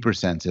a deeper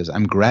sense is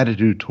I'm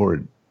gratitude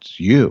towards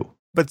you.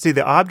 But see,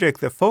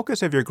 the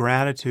focus of your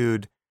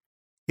gratitude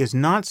is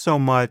not so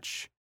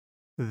much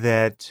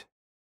that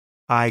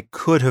I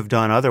could have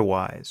done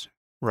otherwise,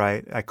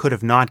 right? I could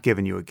have not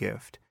given you a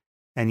gift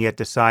and yet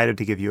decided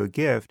to give you a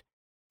gift.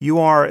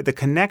 The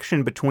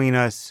connection between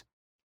us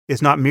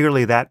is not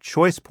merely that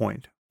choice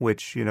point,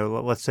 which,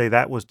 let's say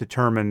that was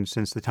determined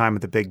since the time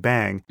of the Big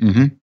Bang.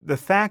 Mm-hmm. The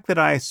fact that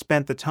I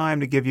spent the time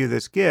to give you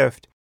this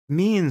gift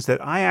means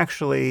that I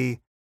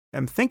actually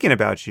am thinking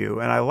about you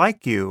and I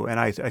like you and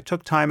I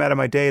took time out of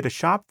my day to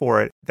shop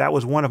for it. That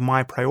was one of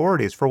my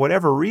priorities. For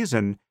whatever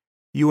reason,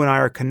 you and I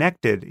are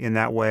connected in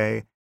that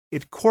way.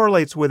 It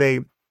correlates with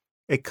a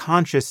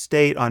conscious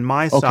state on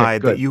my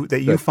side good,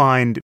 that you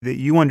find, that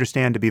you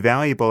understand to be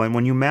valuable. And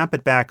when you map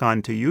it back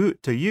onto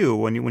you,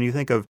 when you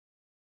think of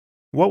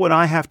what would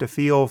I have to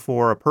feel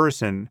for a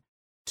person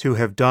to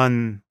have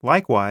done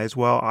likewise,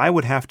 well, I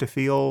would have to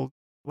feel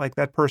like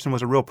that person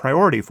was a real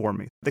priority for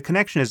me. The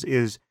connection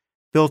is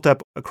built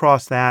up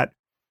across that,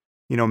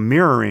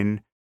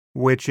 mirroring,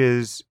 which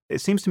it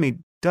seems to me,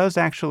 does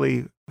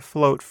actually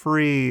float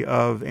free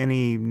of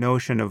any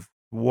notion of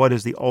what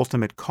is the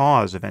ultimate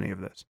cause of any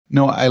of this.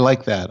 No, I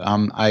like that.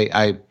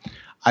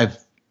 I've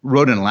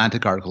wrote an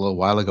Atlantic article a little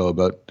while ago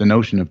about the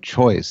notion of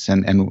choice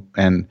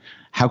and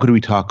how could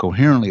we talk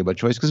coherently about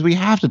choice? Because we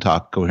have to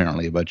talk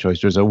coherently about choice.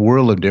 There's a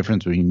world of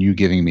difference between you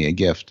giving me a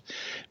gift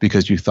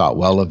because you thought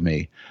well of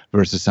me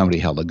versus somebody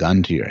held a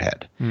gun to your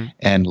head. Mm.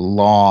 And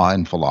law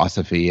and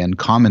philosophy and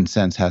common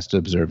sense has to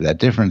observe that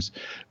difference.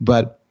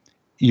 But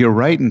you're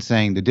right in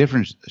saying the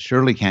difference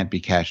surely can't be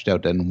cashed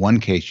out. In one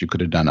case, you could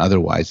have done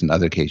otherwise. In the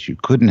other case, you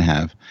couldn't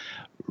have.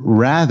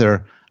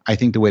 Rather, I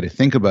think the way to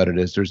think about it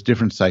is there's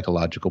different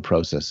psychological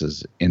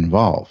processes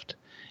involved.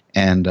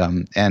 And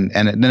then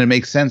it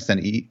makes sense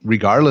then,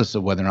 regardless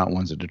of whether or not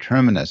one's a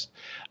determinist,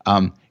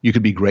 you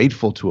could be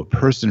grateful to a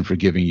person for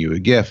giving you a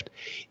gift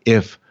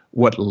if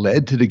what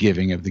led to the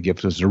giving of the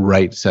gift was the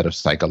right set of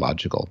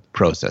psychological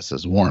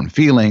processes, warm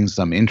feelings,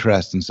 some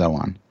interest, and so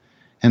on.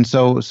 And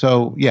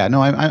so yeah,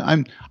 no,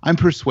 I'm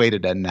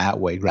persuaded that in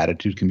that way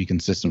gratitude can be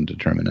consistent with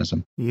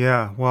determinism.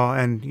 Yeah, well,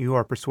 and you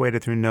are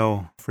persuaded through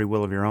no free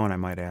will of your own, I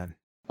might add.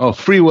 Oh,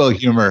 free will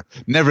humor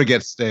never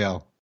gets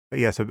stale.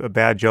 Yes, a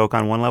bad joke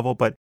on one level,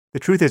 but the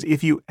truth is,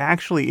 if you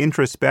actually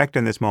introspect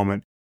in this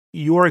moment,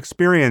 your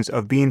experience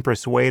of being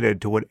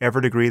persuaded to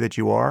whatever degree that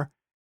you are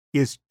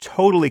is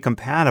totally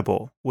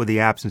compatible with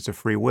the absence of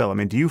free will. I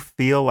mean, do you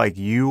feel like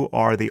you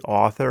are the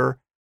author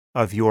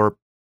of your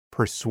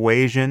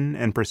persuasion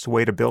and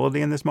persuadability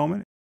in this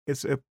moment?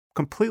 It's a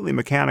completely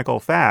mechanical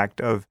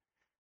fact of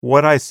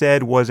what I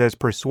said was as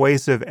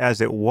persuasive as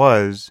it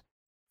was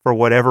for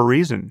whatever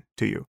reason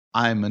to you.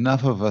 I'm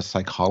enough of a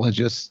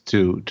psychologist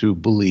to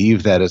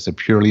believe that it's a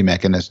purely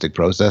mechanistic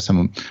process. I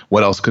mean,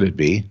 what else could it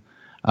be?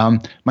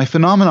 My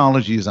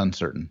phenomenology is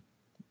uncertain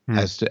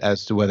as to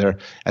the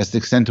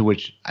extent to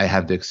which I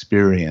have the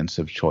experience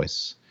of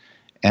choice,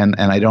 and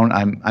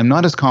I'm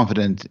not as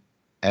confident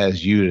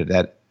as you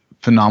that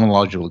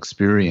phenomenological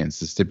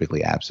experience is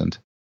typically absent.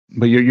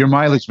 But your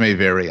mileage may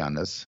vary on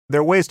this.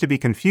 There are ways to be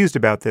confused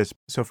about this.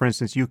 So, for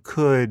instance, you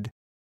could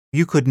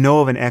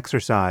know of an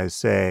exercise,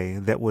 say,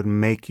 that would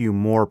make you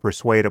more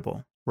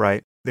persuadable,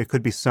 right? There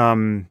could be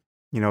some,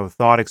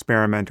 thought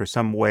experiment or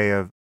some way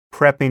of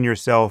prepping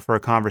yourself for a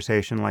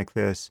conversation like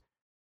this,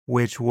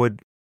 which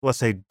would, let's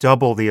say,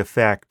 double the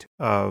effect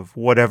of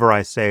whatever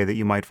I say that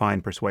you might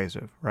find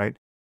persuasive, right?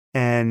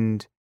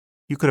 And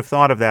you could have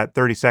thought of that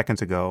 30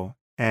 seconds ago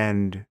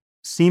and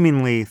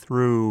seemingly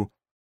through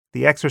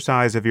the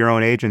exercise of your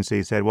own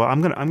agency said, well,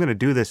 I'm going to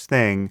do this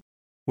thing,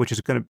 which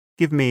is going to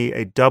give me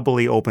a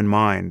doubly open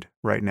mind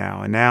right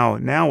now. And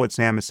now what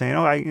Sam is saying,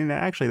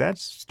 actually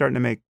that's starting to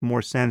make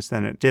more sense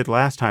than it did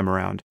last time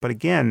around. But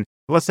again,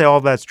 let's say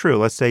all that's true.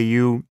 Let's say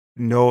you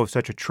know of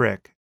such a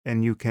trick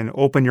and you can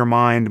open your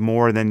mind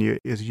more than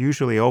is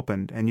usually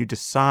opened, and you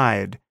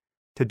decide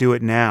to do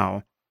it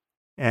now.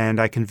 And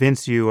I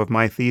convince you of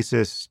my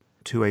thesis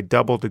to a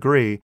double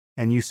degree,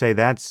 and you say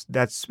that's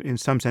in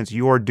some sense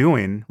your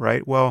doing,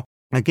 right? Well,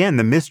 again,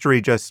 the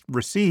mystery just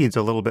recedes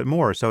a little bit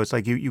more. So it's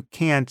like you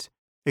can't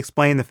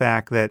explain the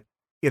fact that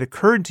it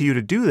occurred to you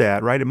to do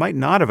that, right? It might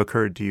not have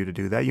occurred to you to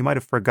do that. You might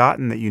have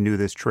forgotten that you knew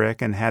this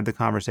trick and had the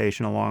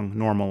conversation along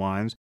normal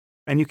lines.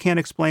 And you can't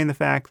explain the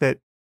fact that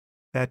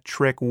that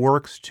trick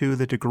works to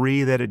the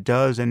degree that it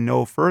does and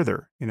no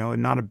further,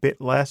 and not a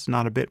bit less,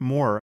 not a bit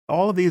more.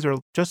 All of these are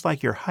just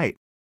like your height.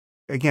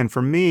 Again,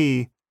 for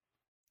me,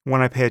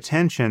 when I pay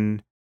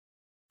attention,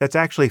 that's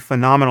actually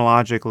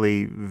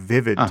phenomenologically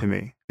vivid to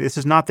me. This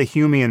is not the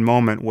Humean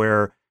moment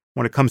where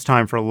when it comes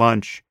time for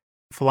lunch,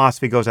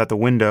 philosophy goes out the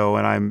window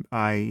and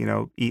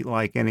I eat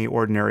like any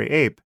ordinary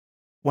ape.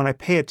 when I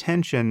pay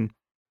attention,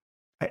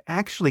 I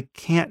actually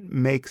can't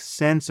make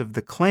sense of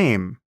the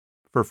claim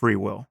for free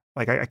will.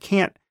 Like I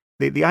can't,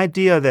 the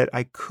idea that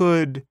I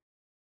could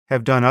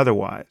have done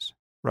otherwise,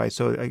 right?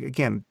 So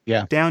again,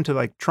 Yeah. down to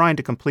like trying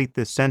to complete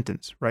this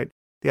sentence, right?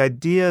 The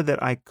idea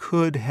that I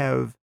could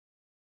have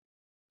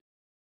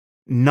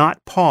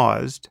not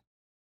paused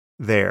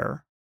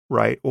there,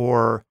 right?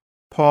 Or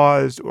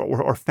paused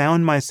or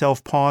found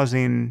myself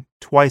pausing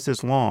twice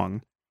as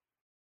long.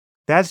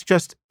 That's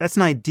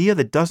an idea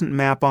that doesn't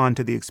map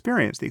onto the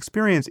experience. The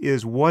experience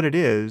is what it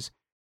is.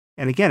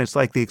 And again, it's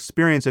like the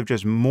experience of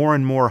just more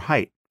and more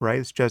height, right?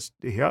 It's just,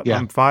 yep, Yeah.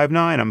 I'm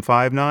 5'9", I'm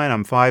 5'9",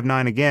 I'm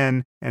 5'9"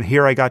 again. And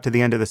here I got to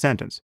the end of the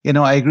sentence.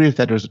 I agree with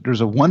that.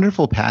 There's a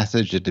wonderful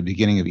passage at the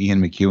beginning of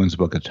Ian McEwan's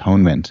book,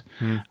 Atonement,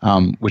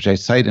 which I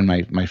cite in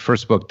my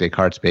first book,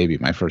 Descartes' Baby,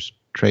 my first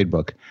trade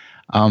book.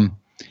 And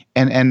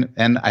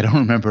I don't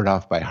remember it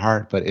off by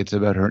heart, but it's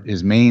about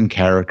his main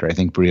character, I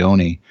think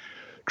Brioni,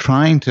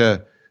 trying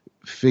to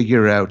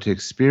figure out, to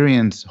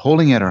experience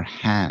holding out her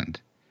hand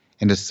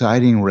and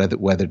deciding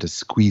whether to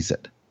squeeze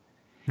it,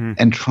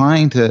 and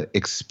trying to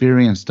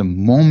experience the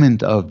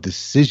moment of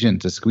decision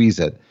to squeeze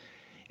it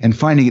and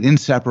finding it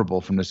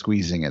inseparable from the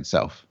squeezing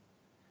itself.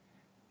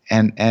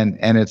 And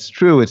it's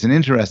true, it's an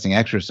interesting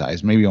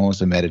exercise, maybe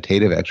almost a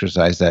meditative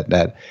exercise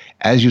that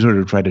as you sort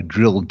of try to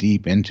drill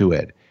deep into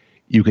it,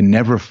 you can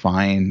never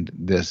find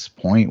this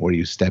point where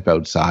you step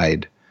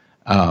outside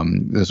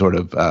the sort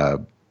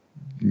of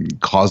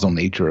causal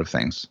nature of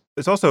things.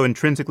 It's also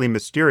intrinsically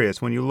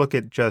mysterious when you look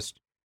at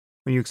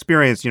when you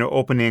experience,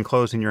 opening and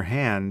closing your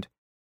hand,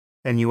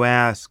 and you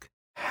ask,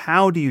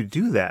 how do you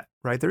do that,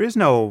 right? There's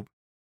no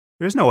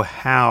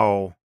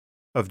how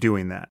of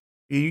doing that.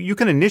 You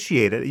can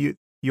initiate it.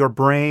 Your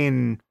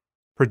brain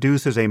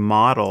produces a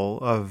model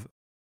of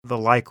the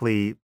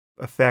likely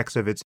effects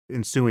of its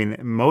ensuing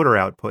motor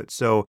output.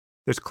 So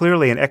there's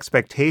clearly an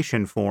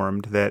expectation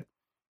formed that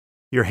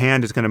your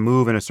hand is going to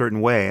move in a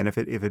certain way. And if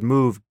it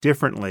moved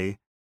differently,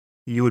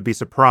 you would be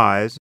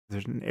surprised.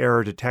 There's an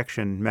error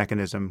detection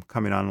mechanism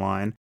coming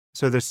online.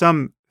 So there's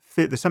some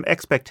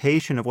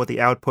expectation of what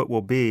the output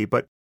will be.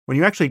 But when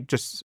you actually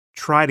just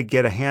try to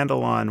get a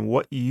handle on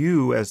what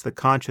you, as the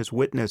conscious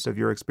witness of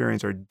your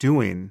experience, are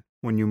doing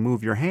when you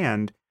move your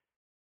hand,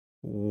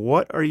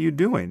 what are you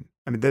doing?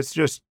 I mean,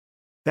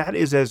 that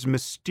is as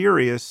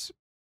mysterious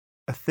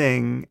a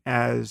thing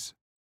as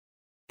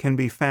can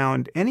be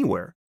found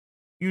anywhere.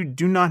 You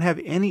do not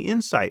have any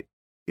insight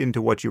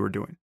into what you are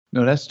doing.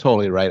 No, that's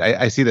totally right.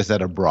 I see this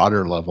at a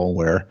broader level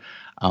where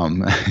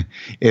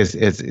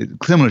it's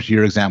similar to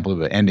your example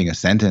of ending a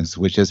sentence,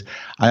 which is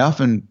I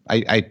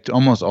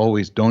almost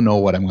always don't know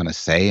what I'm going to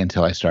say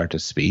until I start to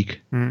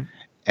speak. Mm-hmm.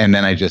 And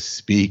then I just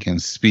speak,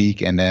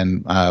 and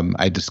then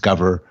I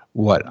discover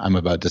what I'm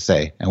about to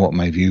say and what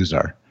my views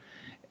are.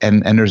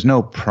 And there's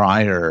no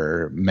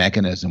prior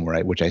mechanism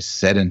which I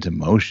set into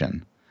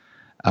motion.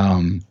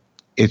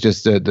 It's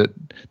just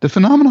the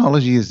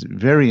phenomenology is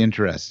very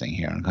interesting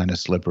here and kind of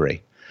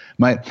slippery.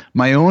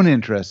 My own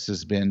interest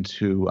has been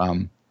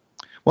to,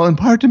 in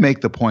part to make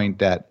the point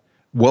that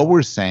what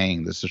we're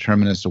saying, this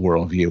deterministic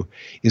worldview,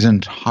 is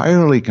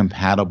entirely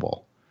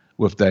compatible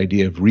with the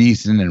idea of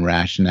reason and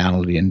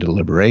rationality and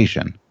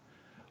deliberation,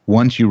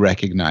 once you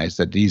recognize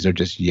that these are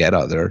just yet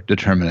other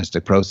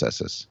deterministic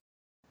processes.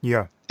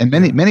 Yeah. And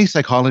many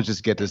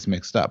psychologists get this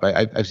mixed up.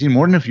 I've seen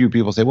more than a few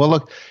people say, well,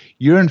 look,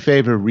 you're in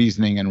favor of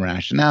reasoning and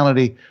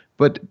rationality,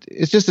 but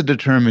it's just a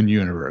determined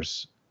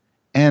universe.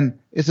 And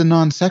it's a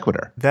non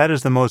sequitur. That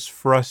is the most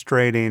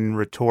frustrating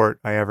retort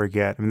I ever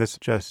get. I mean, this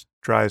just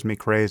drives me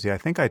crazy. I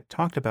think I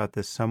talked about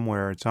this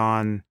somewhere. It's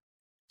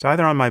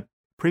either on my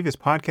previous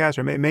podcast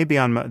or maybe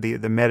on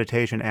the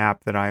meditation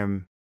app that I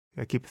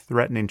keep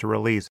threatening to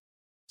release.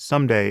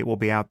 Someday it will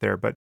be out there,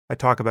 but I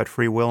talk about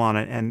free will on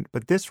it.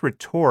 But this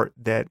retort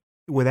that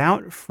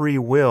without free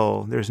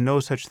will, there's no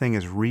such thing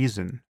as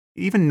reason.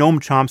 Even Noam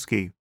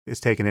Chomsky is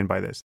taken in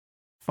by this.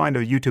 Find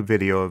a YouTube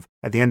video of,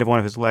 at the end of one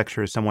of his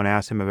lectures, someone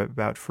asked him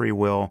about free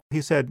will.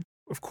 He said,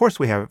 of course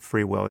we have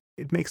free will.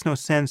 It makes no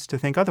sense to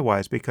think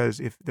otherwise, because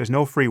if there's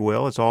no free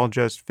will, it's all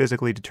just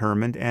physically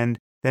determined, and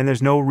then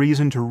there's no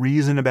reason to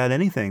reason about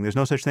anything. There's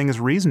no such thing as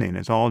reasoning.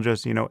 It's all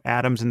just,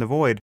 atoms in the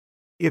void.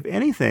 If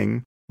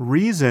anything,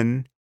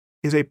 reason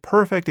is a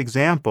perfect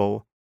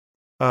example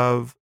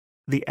of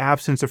the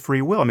absence of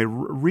free will. I mean,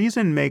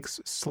 reason makes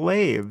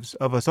slaves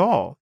of us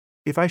all.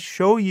 If I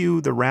show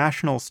you the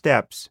rational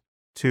steps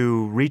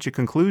to reach a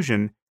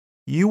conclusion,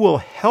 you will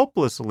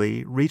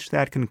helplessly reach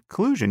that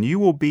conclusion. You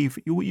will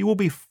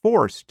be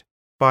forced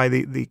by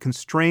the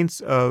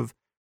constraints of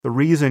the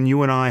reason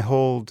you and I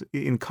hold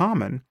in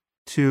common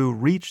to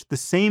reach the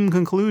same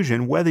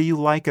conclusion, whether you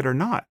like it or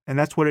not. And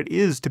that's what it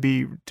is to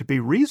be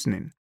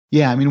reasoning.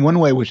 Yeah, I mean, one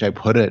way which I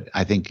put it,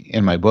 I think,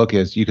 in my book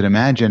is you can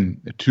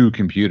imagine two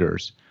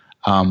computers.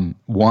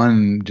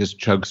 One just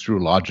chugs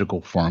through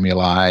logical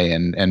formulae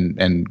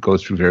and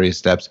goes through various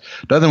steps.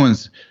 The other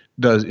one's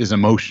is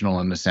emotional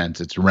in the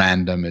sense it's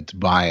random, it's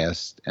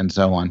biased, and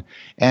so on.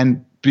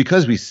 And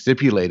because we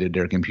stipulated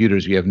their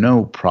computers, we have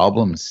no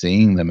problem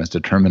seeing them as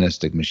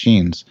deterministic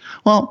machines.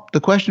 Well,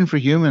 the question for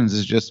humans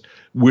is just,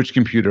 which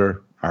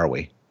computer are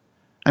we?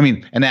 I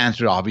mean, an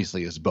answer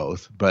obviously is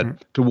both, Mm.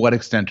 but to what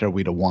extent are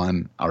we to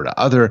one or to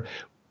other?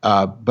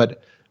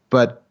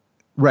 But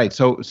right.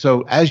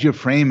 So as you're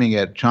framing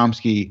it,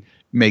 Chomsky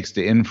makes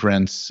the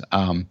inference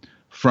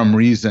from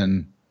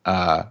reason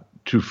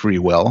to free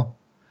will.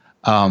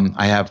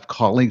 I have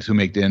colleagues who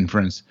make the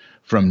inference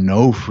from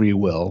no free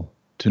will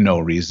to no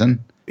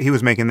reason. He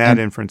was making that and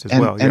inference as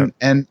and well. Yeah.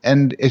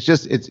 and it's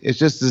just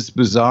this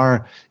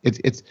bizarre.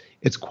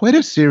 It's quite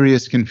a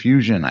serious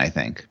confusion, I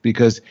think,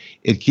 because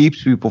it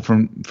keeps people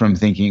from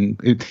thinking.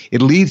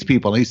 It leads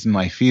people, at least in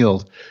my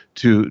field,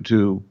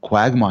 to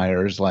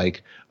quagmires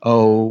like,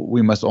 oh,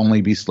 we must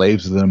only be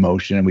slaves of the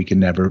emotion and we can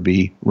never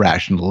be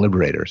rational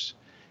liberators.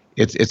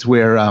 It's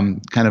where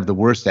kind of the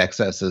worst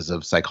excesses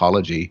of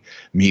psychology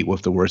meet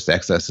with the worst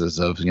excesses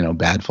of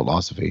bad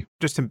philosophy.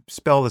 Just to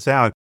spell this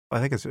out, I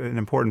think it's an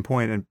important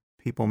point, and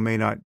people may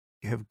not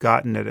have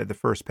gotten it at the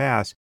first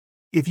pass.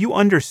 If you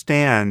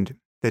understand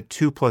that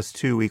 2 +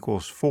 2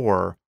 =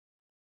 4,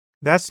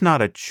 that's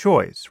not a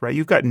choice, right?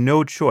 You've got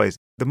no choice.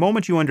 The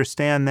moment you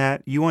understand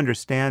that, you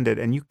understand it,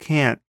 and you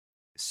can't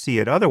see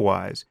it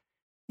otherwise.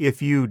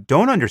 If you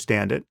don't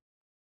understand it,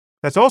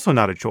 that's also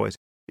not a choice.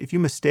 If you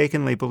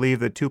mistakenly believe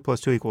that 2 +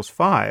 2 =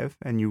 5,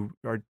 and you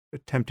are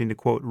attempting to,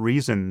 quote,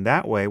 reason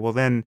that way, well,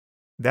 then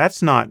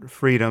that's not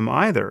freedom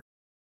either.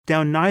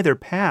 Down neither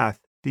path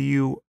do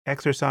you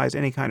exercise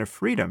any kind of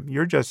freedom.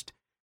 You're just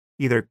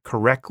either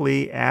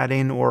correctly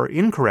adding or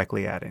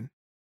incorrectly adding.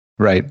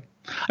 Right.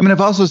 I mean,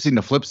 I've also seen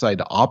the flip side,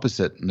 the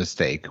opposite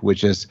mistake,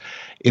 which is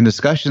in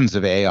discussions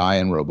of AI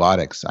and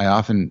robotics, I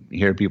often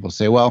hear people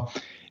say, well,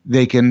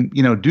 they can,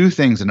 do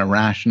things in a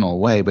rational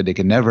way, but they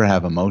can never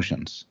have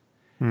emotions.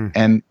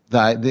 And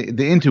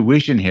the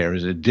intuition here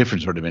is a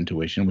different sort of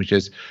intuition, which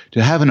is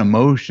to have an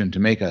emotion, to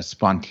make a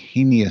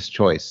spontaneous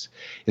choice,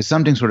 is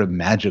something sort of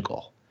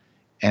magical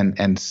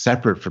and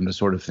separate from the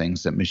sort of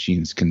things that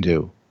machines can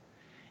do.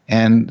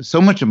 And so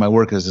much of my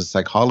work as a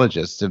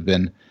psychologist have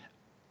been,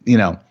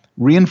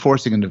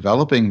 reinforcing and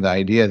developing the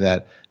idea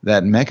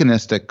that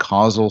mechanistic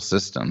causal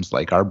systems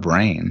like our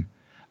brain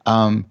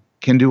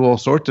can do all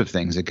sorts of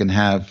things. It can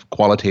have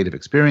qualitative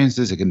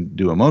experiences, it can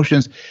do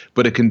emotions,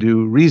 but it can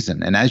do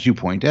reason. And as you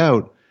point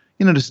out,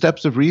 the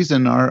steps of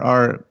reason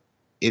are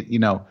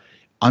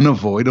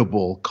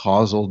unavoidable,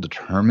 causal,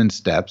 determined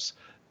steps,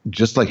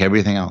 just like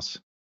everything else.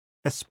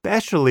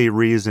 Especially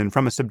reason,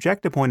 from a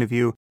subjective point of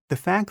view, the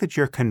fact that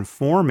you're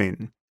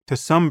conforming to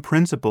some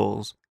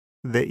principles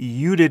that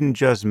you didn't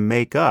just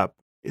make up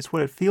is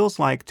what it feels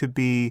like to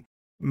be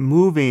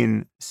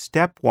moving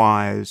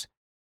stepwise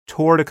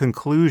toward a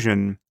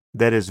conclusion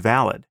that is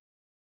valid.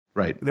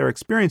 Right. There are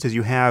experiences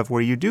you have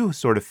where you do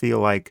sort of feel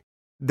like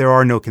there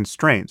are no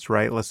constraints,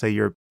 right? Let's say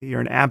you're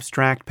an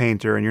abstract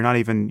painter and you're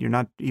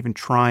not even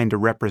trying to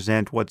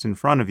represent what's in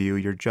front of you.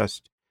 You're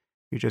just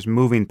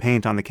moving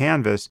paint on the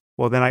canvas.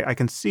 Well, then I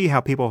can see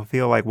how people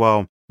feel like,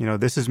 well,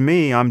 this is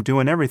me. I'm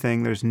doing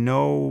everything. This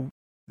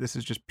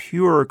is just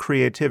pure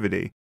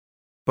creativity.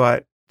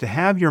 But to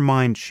have your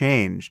mind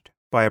changed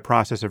by a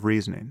process of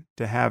reasoning,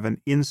 to have an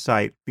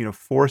insight,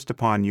 forced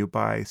upon you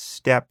by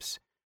steps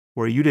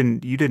where you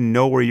didn't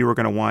know where you were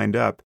going to wind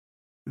up,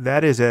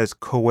 that is as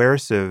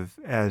coercive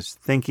as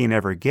thinking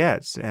ever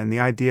gets. And the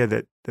idea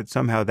that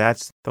somehow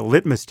that's the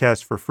litmus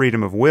test for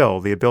freedom of will,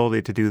 the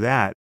ability to do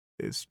that,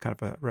 is kind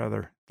of a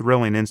rather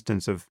thrilling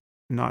instance of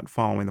not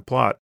following the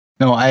plot.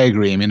 No, I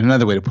agree. I mean,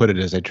 another way to put it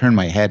is I turn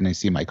my head and I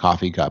see my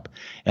coffee cup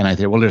and I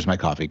say, well, there's my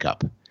coffee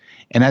cup.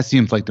 And that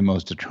seems like the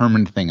most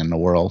determined thing in the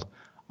world.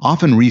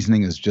 Often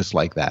reasoning is just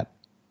like that.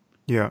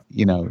 Yeah.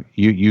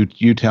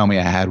 You tell me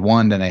I had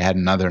one, then I had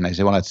another, and I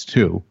say, well, that's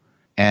two.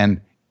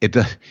 And it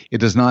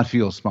does not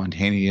feel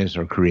spontaneous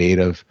or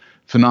creative.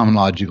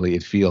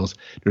 Phenomenologically,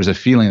 there's a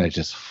feeling that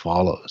just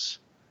follows.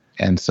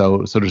 And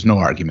so there's no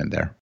argument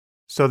there.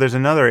 So there's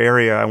another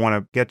area I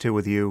want to get to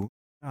with you.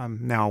 I'm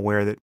now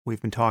aware that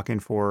we've been talking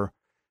for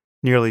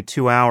nearly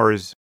 2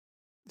 hours.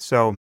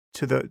 So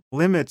to the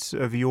limits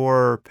of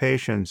your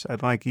patience,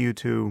 I'd like you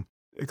to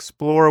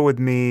explore with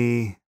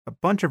me a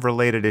bunch of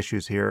related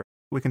issues here.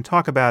 We can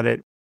talk about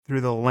it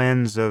through the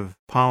lens of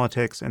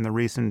politics and the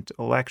recent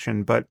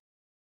election, but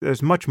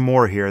there's much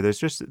more here.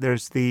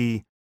 There's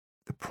the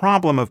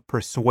problem of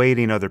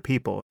persuading other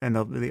people and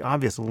the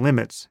obvious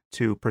limits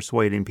to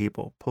persuading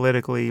people,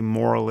 politically,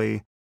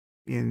 morally,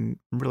 in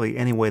really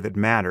any way that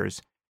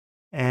matters.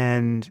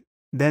 And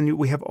then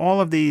we have all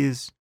of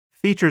these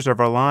features of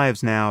our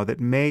lives now that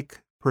make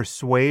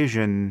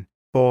persuasion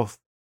both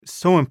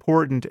so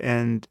important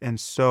and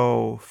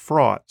so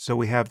fraught. So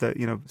we have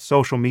the,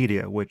 social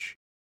media, which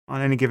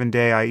on any given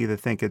day, I either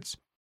think it's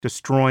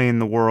destroying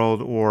the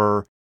world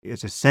or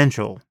it's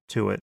essential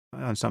to it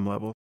on some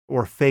level,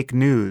 or fake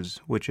news,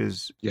 which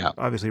is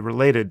obviously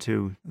related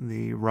to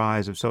the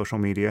rise of social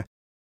media.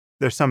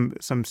 There's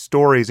some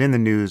stories in the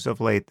news of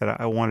late that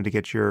I wanted to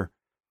get your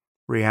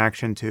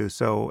reaction to.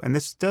 So, and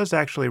this does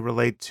actually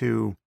relate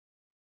to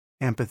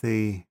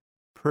empathy,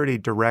 pretty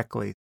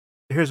directly.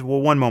 Here's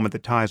one moment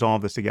that ties all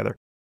of this together.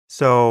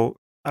 So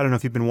I don't know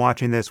if you've been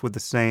watching this with the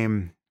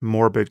same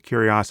morbid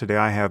curiosity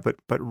I have, but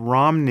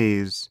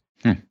Romney's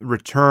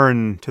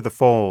return to the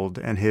fold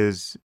and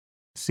his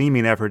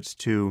seeming efforts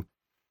to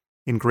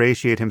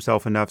ingratiate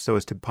himself enough so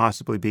as to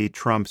possibly be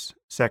Trump's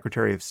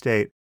Secretary of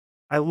State.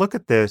 I look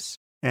at this,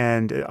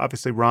 and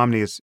obviously Romney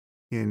is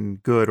in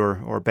good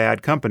or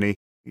bad company.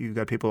 You've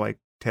got people like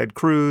Ted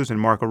Cruz and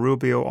Marco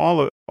Rubio.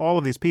 All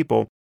of these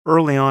people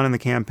early on in the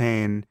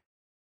campaign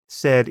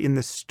said in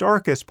the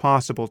starkest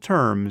possible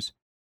terms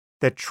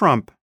that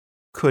Trump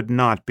could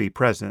not be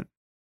president.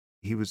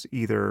 He was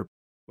either,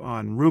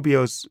 on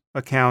Rubio's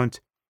account,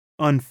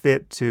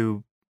 unfit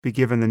to be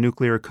given the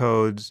nuclear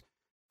codes.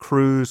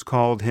 Cruz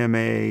called him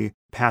a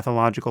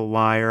pathological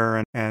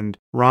liar, and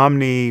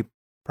Romney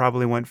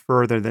probably went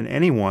further than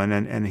anyone,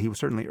 and he was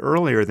certainly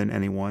earlier than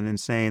anyone in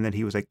saying that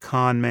he was a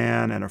con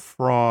man and a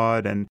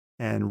fraud, and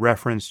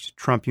referenced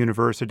Trump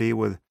University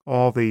with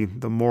all the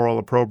moral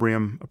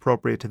opprobrium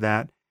appropriate to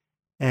that.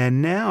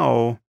 And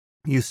now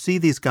you see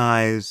these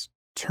guys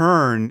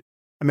turn.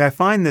 I mean, I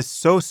find this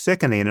so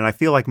sickening, and I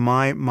feel like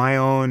my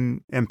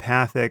own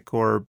empathic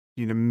or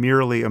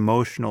merely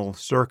emotional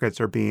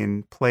circuits are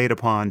being played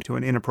upon to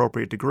an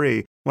inappropriate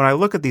degree. When I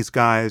look at these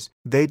guys,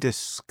 they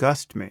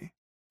disgust me.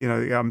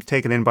 I'm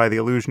taken in by the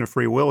illusion of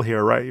free will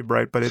here,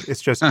 right? But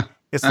it's just,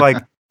 it's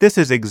like, this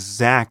is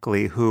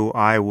exactly who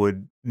I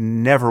would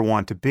never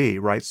want to be,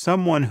 right?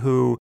 Someone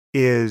who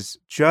is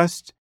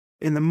just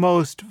in the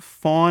most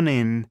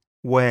fawning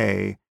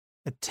way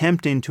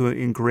attempting to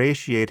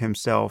ingratiate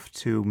himself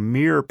to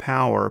mere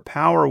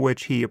power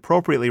which he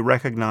appropriately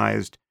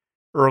recognized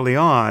early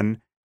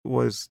on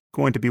was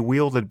going to be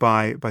wielded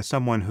by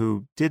someone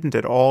who didn't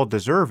at all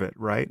deserve it,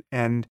 right?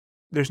 And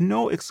there's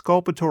no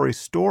exculpatory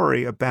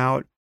story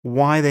about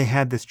why they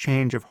had this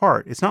change of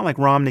heart. It's not like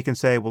Romney can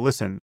say, well,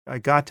 listen, I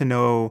got to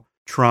know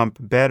Trump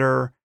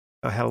better,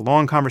 I had a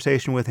long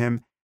conversation with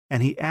him,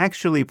 and he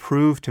actually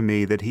proved to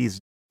me that he's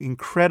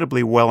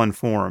incredibly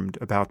well-informed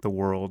about the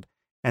world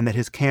and that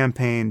his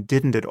campaign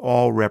didn't at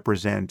all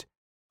represent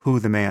who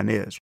the man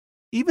is.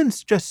 Even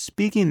just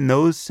speaking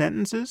those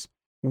sentences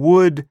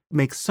would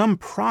make some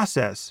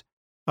process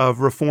of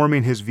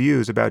reforming his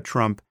views about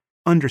Trump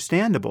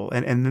understandable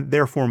and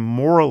therefore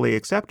morally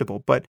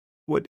acceptable. But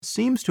what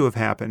seems to have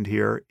happened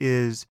here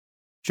is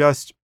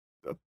just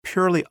a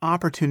purely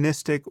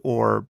opportunistic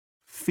or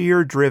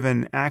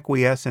fear-driven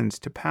acquiescence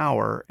to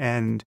power,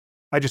 and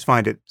I just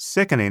find it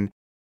sickening.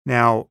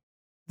 Now,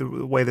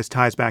 the way this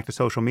ties back to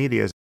social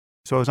media is,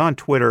 so I was on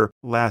Twitter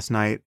last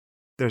night.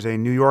 There's a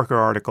New Yorker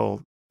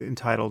article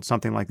entitled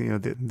something like,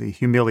 the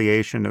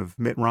humiliation of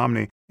Mitt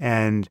Romney,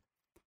 and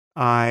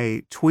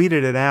I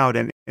tweeted it out,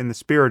 and in the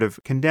spirit of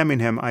condemning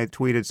him, I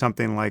tweeted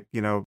something like,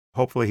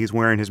 hopefully he's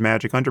wearing his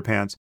magic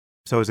underpants.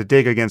 So it was a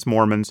dig against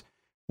Mormons,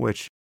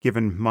 which,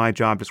 given my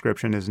job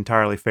description, is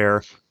entirely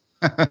fair.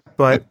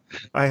 But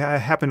I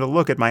happened to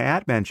look at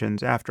my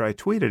 @mentions after I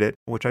tweeted it,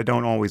 which I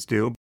don't always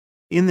do.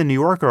 In the New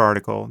Yorker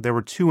article, there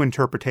were two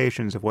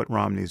interpretations of what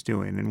Romney's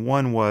doing, and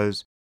one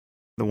was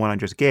the one I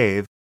just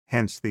gave,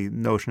 hence the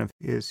notion of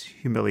his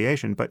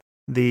humiliation. But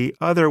the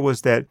other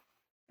was that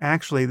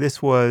actually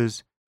this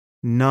was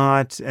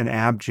not an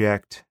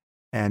abject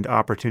and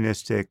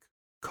opportunistic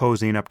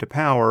cozying up to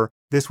power.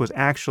 This was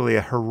actually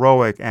a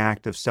heroic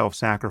act of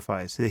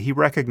self-sacrifice. He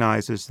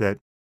recognizes that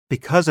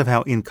because of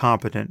how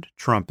incompetent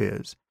Trump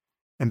is,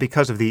 and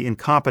because of the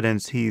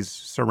incompetence he's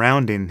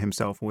surrounding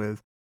himself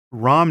with,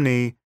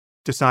 Romney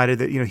decided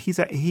that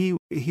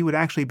he would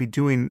actually be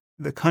doing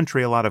the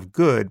country a lot of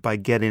good by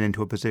getting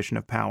into a position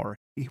of power.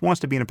 He wants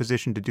to be in a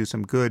position to do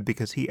some good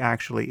because he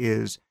actually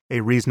is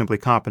a reasonably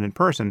competent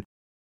person.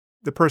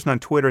 The person on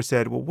Twitter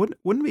said, well, wouldn't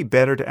it be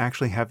better to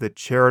actually have the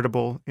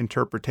charitable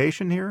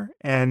interpretation here?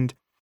 And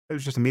I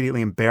was just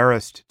immediately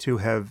embarrassed to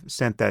have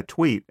sent that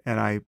tweet. And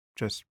I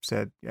just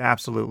said,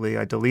 absolutely.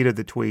 I deleted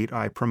the tweet.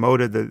 I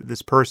promoted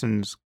this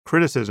person's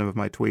criticism of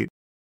my tweet.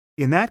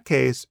 In that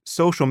case,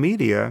 social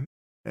media,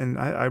 and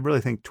I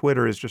really think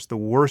Twitter is just the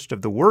worst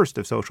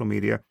of social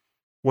media,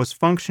 was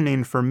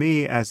functioning for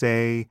me as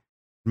a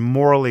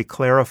morally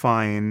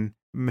clarifying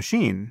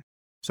machine.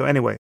 So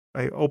anyway,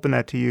 I open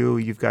that to you.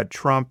 You've got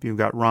Trump, you've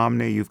got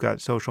Romney, you've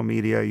got social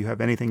media. You have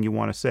anything you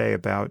want to say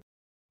about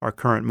our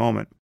current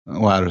moment?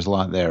 Wow, there's a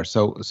lot there.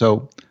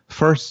 So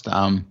first,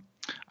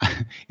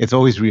 it's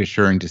always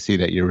reassuring to see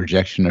that your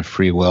rejection of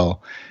free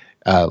will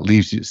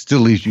still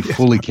leaves you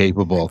fully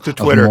capable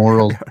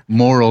of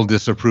moral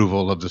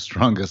disapproval of the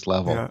strongest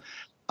level.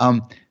 Yeah.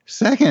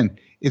 Second,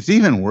 it's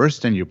even worse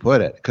than you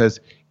put it, because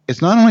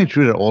it's not only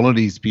true that all of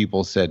these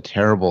people said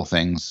terrible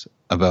things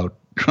about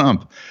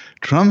Trump.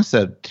 Trump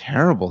said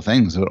terrible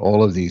things about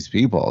all of these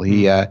people.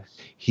 He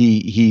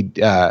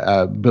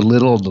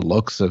belittled the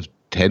looks of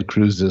Ted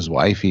Cruz's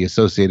wife. He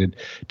associated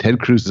Ted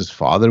Cruz's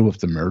father with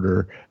the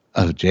murder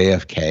of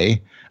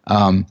JFK.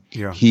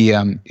 He,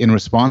 in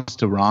response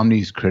to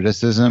Romney's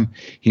criticism,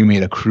 he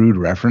made a crude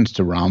reference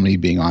to Romney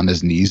being on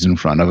his knees in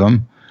front of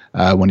him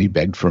when he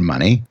begged for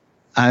money.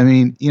 I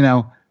mean,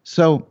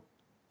 so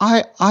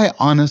I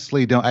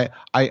honestly don't.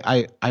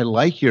 I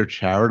like your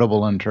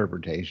charitable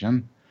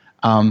interpretation.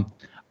 Um,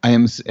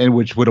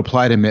 which would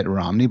apply to Mitt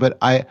Romney, but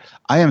I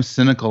am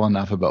cynical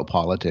enough about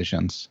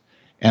politicians,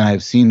 and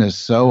I've seen this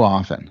so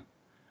often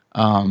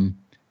um,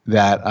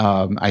 that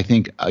I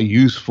think a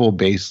useful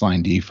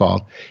baseline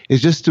default is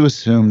just to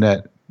assume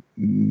that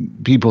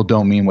people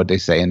don't mean what they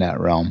say in that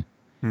realm,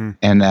 Hmm.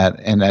 and that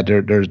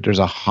there's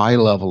a high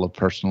level of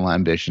personal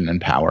ambition and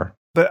power.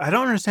 But I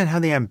don't understand how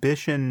the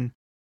ambition,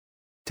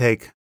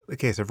 take the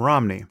case of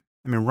Romney.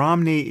 I mean,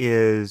 Romney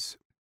is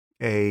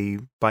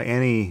by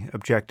any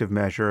objective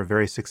measure, a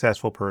very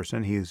successful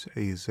person.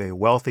 He's a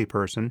wealthy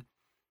person.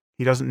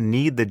 He doesn't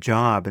need the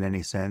job in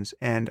any sense.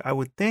 And I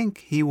would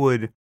think he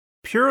would,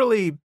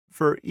 purely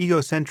for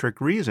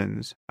egocentric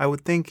reasons, I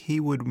would think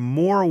he would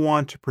more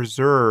want to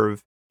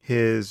preserve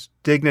his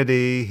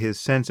dignity, his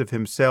sense of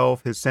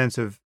himself, his sense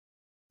of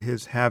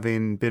his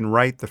having been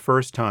right the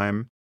first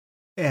time,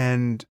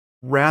 and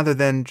rather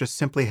than just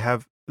simply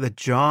have the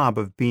job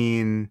of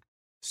being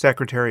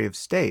Secretary of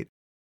State.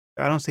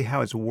 I don't see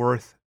how it's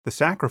worth the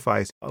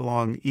sacrifice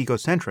along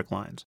egocentric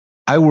lines.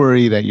 I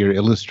worry that you're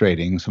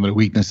illustrating some of the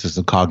weaknesses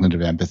of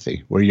cognitive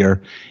empathy, where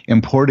you're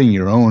importing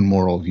your own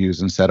moral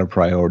views and set of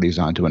priorities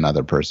onto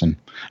another person.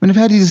 I mean, I've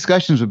had these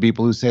discussions with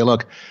people who say,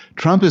 look,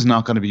 Trump is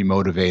not going to be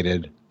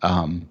motivated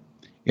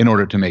in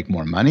order to make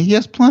more money. He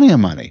has plenty of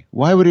money.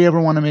 Why would he ever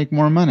want to make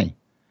more money?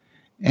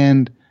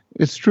 And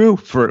it's true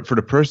for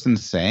the person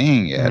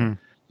saying it,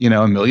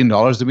 $1 million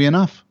would be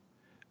enough.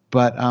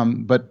 But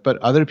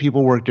other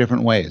people work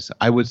different ways.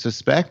 I would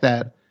suspect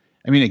that,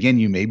 I mean, again,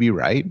 you may be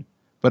right,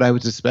 but I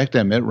would suspect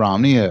that Mitt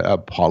Romney, a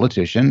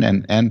politician,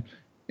 and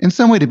in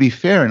some way, to be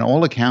fair, in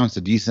all accounts,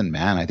 a decent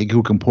man, I think,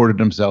 who comported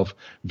himself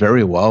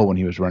very well when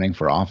he was running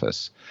for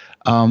office,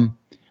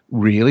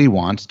 really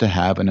wants to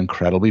have an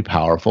incredibly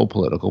powerful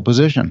political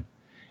position.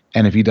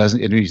 And if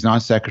he's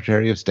not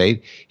Secretary of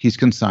State, he's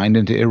consigned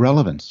into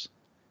irrelevance.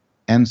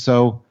 And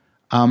so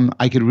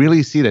I could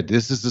really see that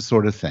this is the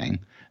sort of thing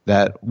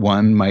that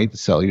one might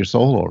sell your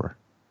soul over.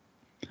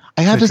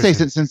 I have to say,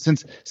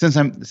 since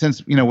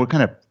we're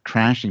kind of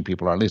trashing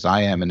people, or at least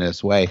I am in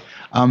this way,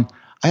 I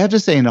have to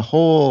say, in the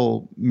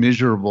whole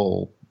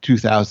miserable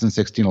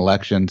 2016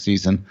 election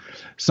season,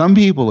 some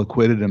people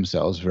acquitted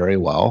themselves very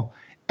well,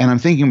 and I'm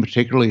thinking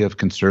particularly of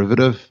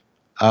conservative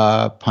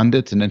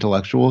pundits and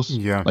intellectuals,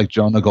 like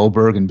Jonah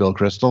Goldberg and Bill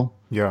Kristol,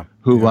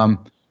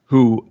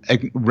 who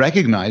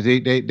recognize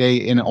they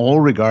in all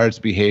regards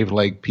behave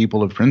like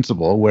people of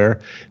principle,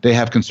 where they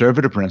have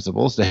conservative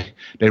principles.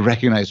 They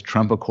recognize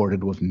Trump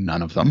accorded with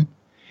none of them.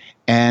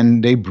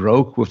 And they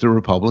broke with the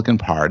Republican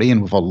Party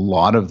and with a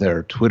lot of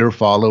their Twitter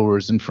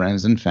followers and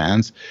friends and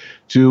fans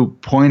to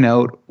point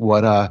out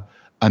what a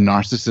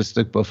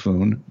narcissistic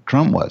buffoon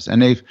Trump was.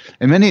 And they've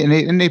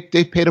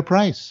paid a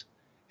price.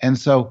 And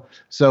so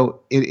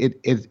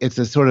it's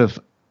a sort of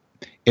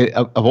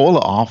all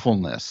the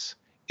awfulness.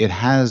 It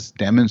has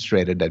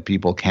demonstrated that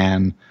people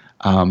can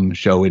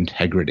show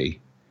integrity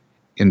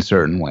in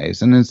certain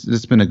ways, and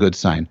it's been a good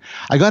sign.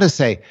 I got to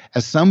say,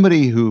 as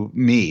somebody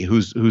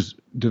who's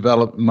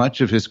developed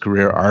much of his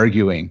career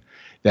arguing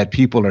that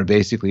people are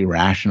basically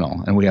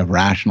rational, and we have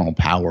rational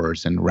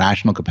powers and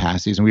rational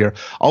capacities, and we are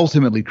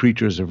ultimately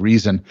creatures of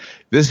reason.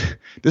 This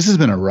has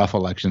been a rough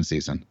election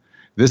season.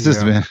 This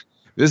has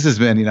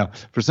been,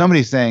 for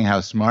somebody saying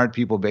how smart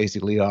people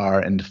basically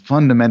are and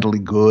fundamentally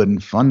good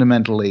and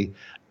fundamentally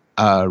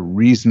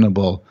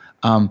reasonable.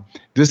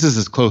 This is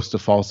as close to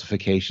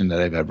falsification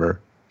that I've ever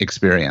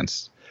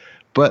experienced.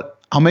 But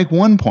I'll make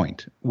one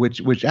point,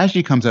 which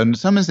actually comes out in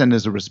some extent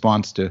as a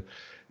response to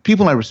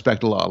people I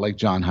respect a lot, like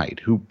John Haidt,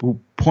 who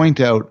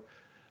point out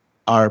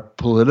our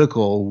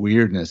political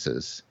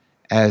weirdnesses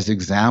as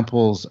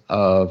examples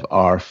of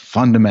our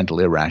fundamental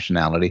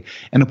irrationality.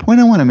 And the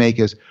point I want to make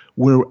is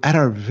we're at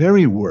our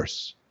very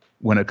worst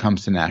when it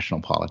comes to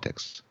national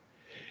politics.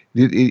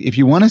 If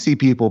you want to see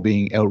people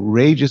being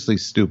outrageously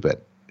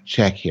stupid,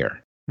 check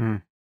here.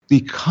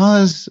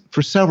 Because,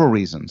 for several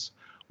reasons.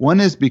 One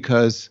is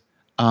because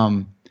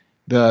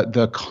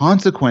the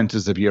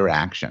consequences of your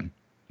action,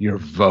 your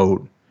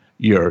vote,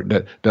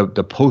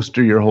 the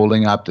poster you're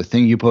holding up, the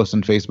thing you post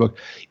on Facebook,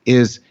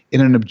 is, in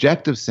an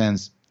objective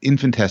sense,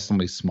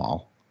 infinitesimally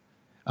small.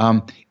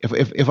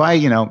 If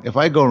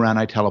I go around,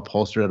 I tell a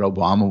pollster that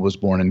Obama was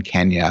born in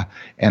Kenya,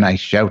 and I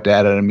shout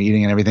that at a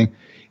meeting and everything,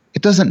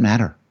 it doesn't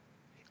matter.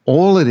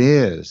 All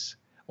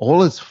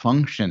its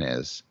function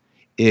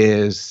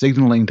is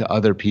signaling to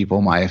other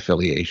people my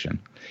affiliation.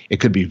 It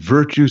could be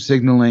virtue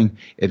signaling.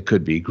 It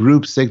could be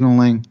group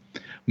signaling.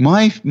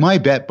 My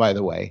bet, by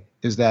the way,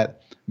 is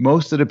that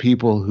most of the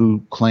people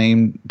who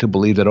claim to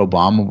believe that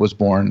Obama was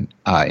born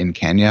in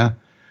Kenya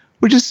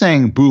were just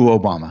saying, boo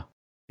Obama.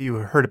 You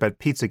heard about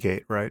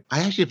Pizzagate, right? I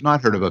actually have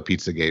not heard about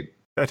Pizzagate.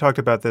 I talked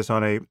about this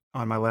on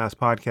my last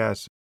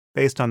podcast.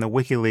 Based on the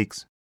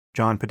WikiLeaks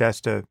John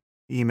Podesta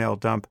email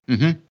dump,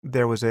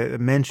 there was a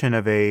mention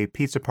of a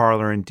pizza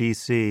parlor in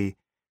D.C.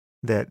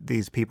 that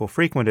these people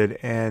frequented,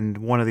 and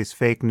one of these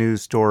fake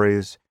news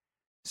stories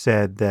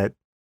said that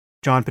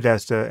John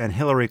Podesta and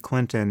Hillary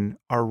Clinton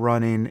are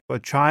running a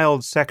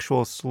child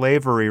sexual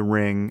slavery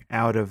ring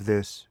out of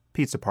this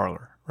pizza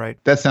parlor, right?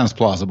 That sounds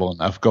plausible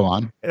enough. Go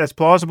on. That's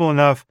plausible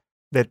enough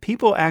that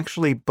people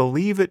actually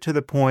believe it to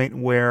the point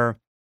where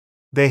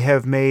they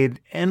have made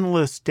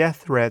endless death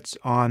threats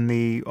on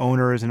the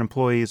owners and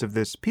employees of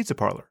this pizza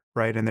parlor,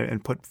 right?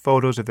 And put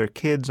photos of their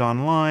kids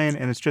online,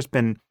 and it's just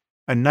been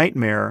a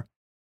nightmare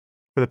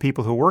for the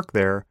people who work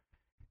there.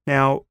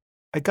 Now,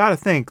 I got to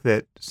think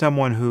that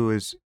someone who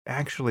is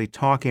actually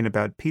talking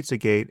about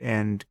Pizzagate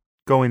and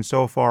going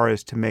so far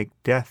as to make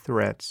death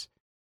threats,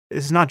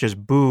 this is not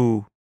just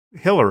boo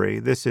Hillary.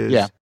 This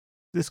is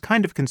this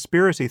kind of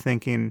conspiracy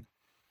thinking.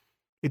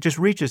 It just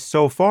reaches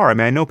so far. I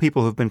mean, I know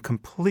people who've been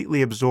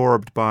completely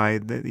absorbed by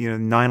the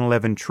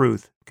 9/11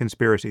 truth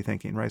conspiracy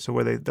thinking, right? So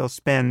where they'll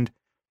spend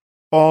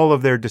all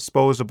of their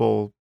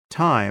disposable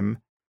time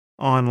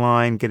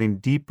online getting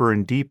deeper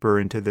and deeper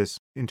into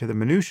the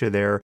minutia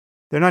there.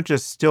 They're not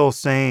just still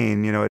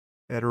saying,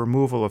 at a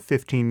removal of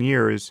 15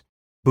 years,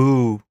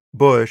 boo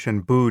Bush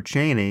and boo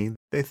Cheney.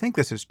 They think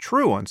this is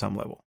true on some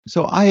level.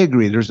 So I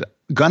agree. There's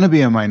going to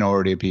be a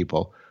minority of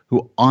people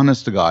who,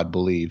 honest to God,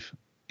 believe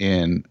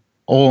in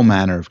all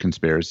manner of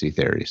conspiracy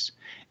theories.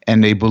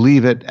 And they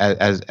believe it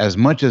as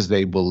much as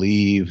they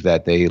believe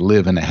that they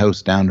live in a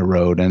house down the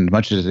road, and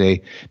much as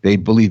they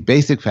believe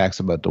basic facts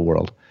about the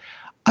world.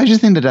 I just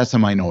think that that's a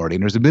minority,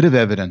 and there's a bit of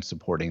evidence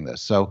supporting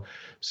this. So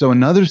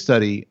another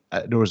study,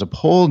 there was a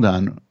poll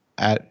done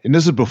and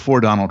this is before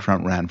Donald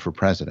Trump ran for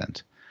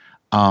president,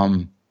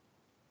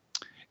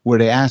 where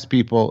they asked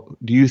people,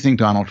 do you think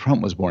Donald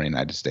Trump was born in the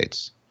United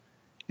States?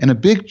 And a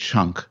big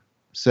chunk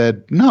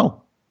said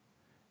no.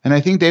 And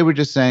I think they were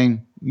just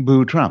saying,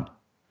 boo Trump.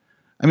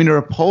 I mean, there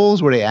are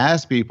polls where they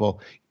ask people,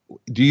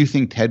 do you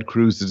think Ted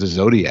Cruz is a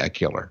Zodiac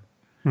killer?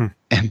 And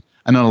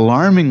an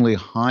alarmingly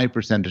high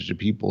percentage of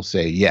people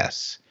say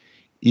yes,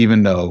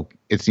 even though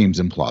it seems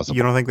implausible.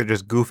 You don't think they're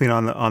just goofing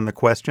on the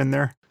question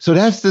there? So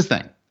that's the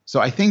thing. So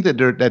I think that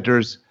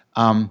there's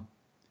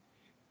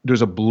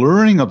a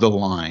blurring of the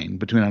line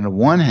between, on the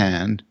one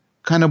hand,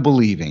 kind of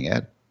believing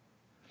it,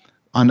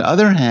 on the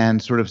other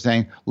hand, sort of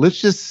saying, let's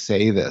just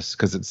say this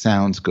because it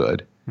sounds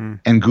good,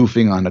 and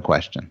goofing on the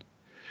question.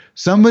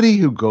 Somebody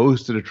who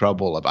goes to the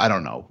trouble of, I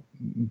don't know,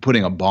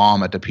 putting a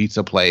bomb at the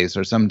pizza place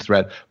or some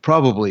threat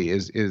probably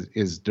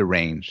is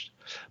deranged.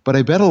 But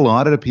I bet a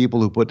lot of the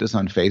people who put this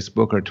on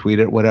Facebook or tweet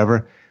it,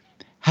 whatever,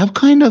 have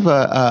kind of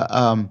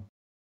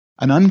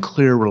an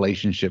unclear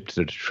relationship to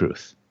the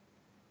truth.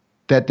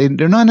 That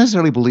they're not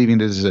necessarily believing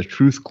this is a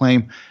truth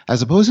claim,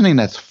 as opposed to something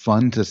that's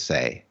fun to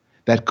say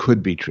that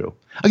could be true.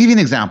 I'll give you an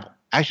example.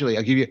 Actually,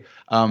 I'll give you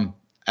an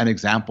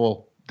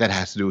example that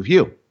has to do with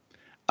you.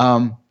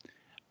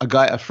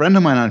 A friend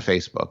of mine on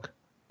Facebook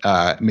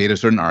made a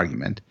certain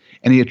argument,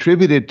 and he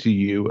attributed to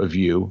you a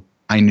view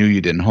I knew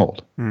you didn't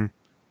hold. It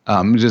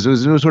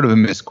was sort of a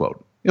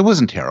misquote. It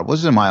wasn't terrible. It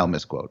was a mild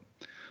misquote.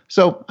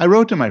 So I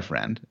wrote to my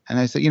friend, and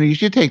I said, you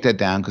should take that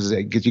down because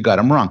you got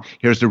him wrong.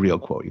 Here's the real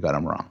quote. You got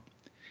him wrong.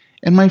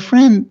 And my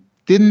friend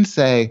didn't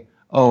say,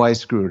 oh, I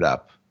screwed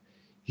up.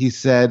 He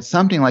said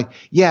something like,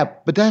 yeah,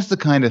 but that's the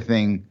kind of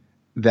thing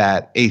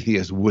that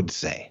atheists would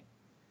say.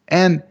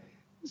 And,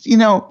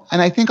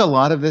 and I think a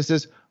lot of this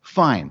is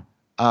fine.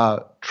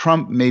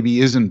 Obama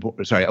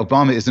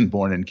isn't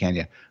born in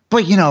Kenya,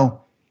 but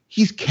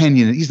he's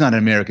Kenyan. He's not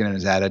American in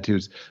his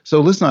attitudes. So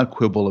let's not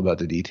quibble about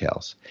the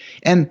details.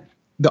 And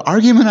the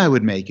argument I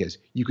would make is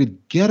you could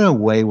get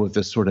away with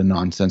this sort of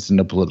nonsense in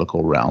the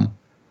political realm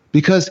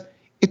because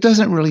it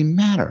doesn't really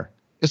matter.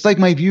 It's like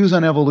my views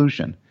on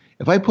evolution.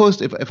 If I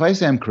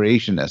say I'm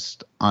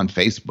creationist on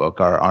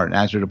Facebook or an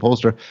answer to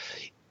pollster,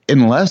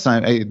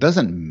 it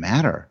doesn't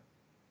matter.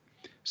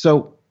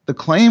 So the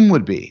claim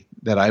would be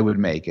that I would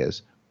make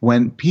is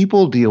when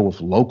people deal with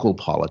local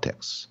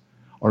politics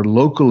or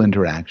local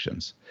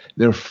interactions,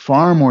 they're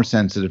far more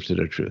sensitive to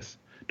the truth.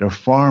 They're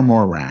far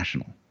more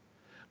rational.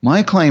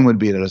 My claim would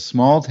be that a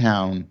small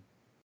town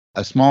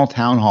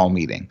hall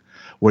meeting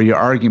where you're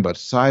arguing about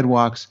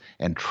sidewalks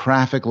and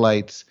traffic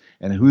lights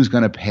and who's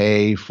going to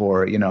pay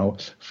for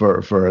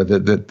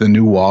the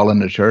new wall in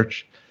the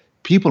church,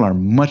 people are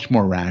much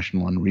more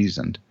rational and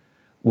reasoned.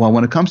 Well,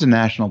 when it comes to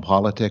national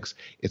politics,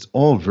 it's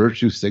all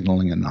virtue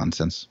signaling and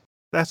nonsense.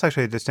 That's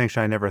actually a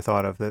distinction I never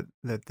thought of,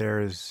 that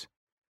there's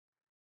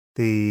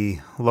the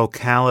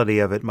locality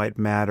of it might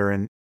matter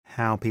in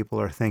how people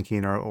are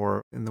thinking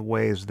or in the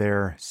ways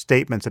their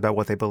statements about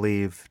what they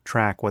believe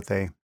track what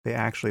they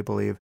actually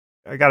believe.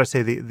 I got to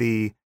say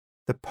the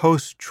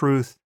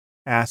post-truth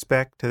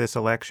aspect to this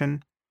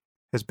election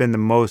has been the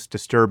most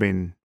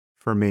disturbing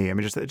for me. I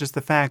mean, just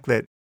the fact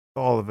that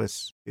all of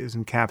us is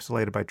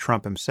encapsulated by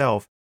Trump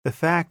himself. The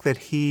fact that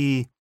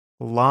he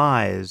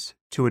lies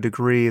to a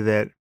degree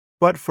that,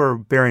 but for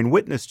bearing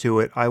witness to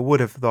it, I would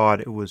have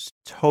thought it was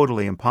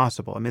totally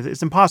impossible. I mean,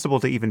 it's impossible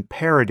to even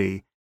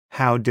parody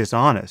how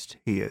dishonest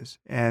he is.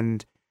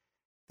 And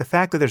the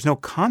fact that there's no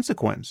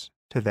consequence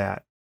to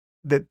that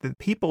the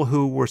people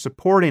who were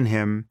supporting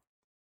him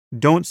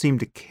don't seem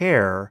to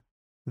care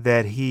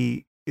that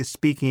he is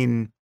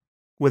speaking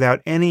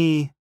without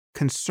any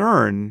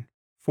concern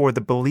for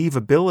the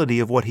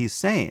believability of what he's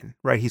saying,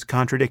 right? He's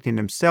contradicting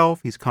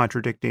himself. He's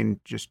contradicting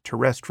just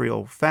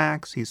terrestrial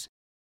facts.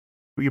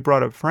 You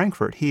brought up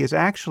Frankfurt. He is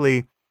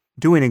actually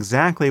doing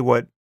exactly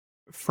what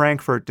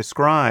Frankfurt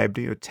described,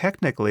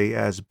 technically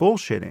as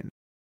bullshitting.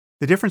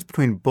 The difference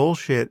between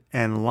bullshit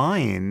and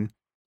lying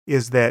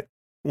is that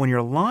when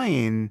you're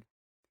lying,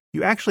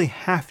 you actually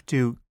have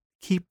to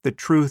keep the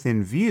truth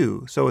in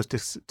view so as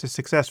to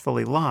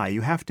successfully lie.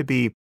 You have to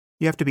be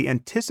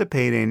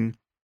anticipating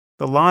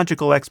the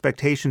logical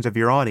expectations of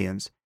your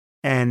audience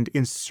and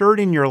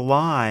inserting your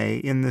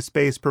lie in the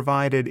space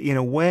provided in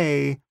a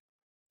way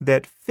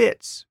that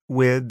fits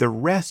with the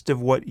rest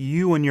of what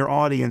you and your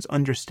audience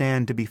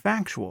understand to be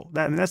factual.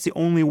 That's the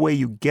only way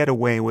you get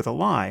away with a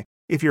lie.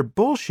 If you're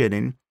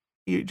bullshitting,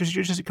 you're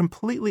just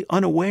completely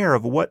unaware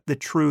of what the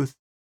truth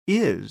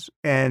is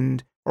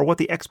or what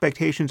the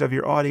expectations of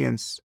your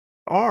audience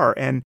are,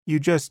 and you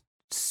just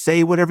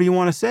say whatever you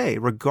want to say,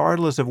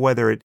 regardless of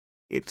whether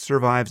it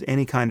survives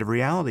any kind of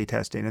reality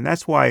testing. And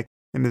that's why,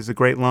 and there's a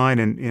great line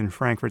in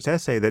Frankfurt's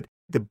essay, that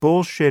the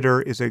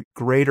bullshitter is a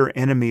greater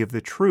enemy of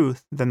the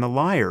truth than the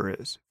liar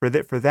is. For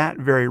that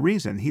very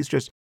reason,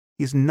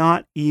 he's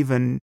not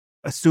even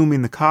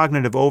assuming the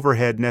cognitive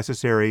overhead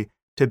necessary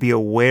to be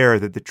aware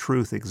that the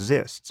truth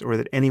exists or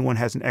that anyone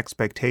has an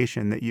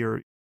expectation that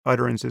your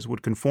utterances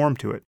would conform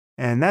to it.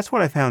 And that's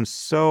what I found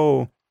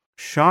so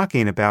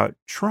shocking about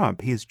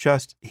Trump.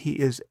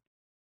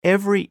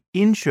 Every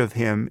inch of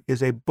him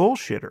is a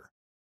bullshitter.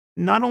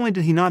 Not only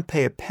did he not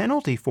pay a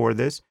penalty for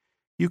this,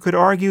 you could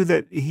argue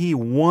that he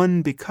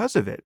won because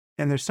of it.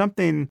 And there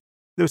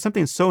was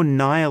something so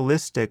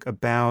nihilistic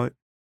about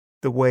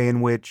the way in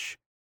which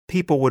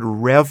people would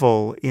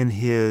revel in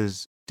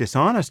his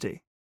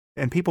dishonesty.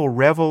 And people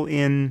revel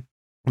in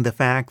the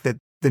fact that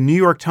the New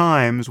York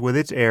Times, with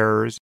its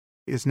errors,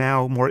 is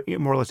now more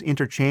or less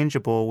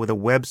interchangeable with a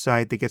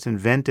website that gets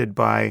invented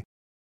by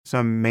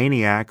some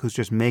maniac who's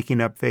just making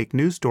up fake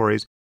news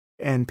stories.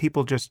 And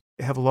people just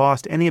have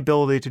lost any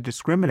ability to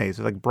discriminate.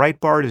 So like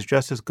Breitbart is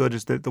just as good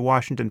as the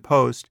Washington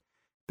Post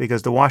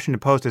because the Washington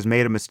Post has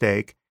made a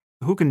mistake.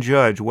 Who can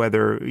judge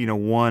whether,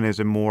 one is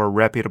a more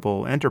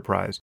reputable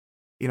enterprise?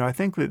 I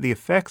think that the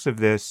effects of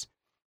this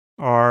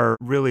are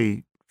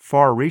really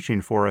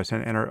far-reaching for us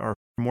and are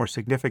more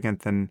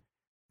significant than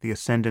the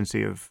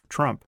ascendancy of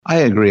Trump. I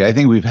agree. I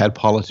think we've had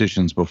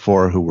politicians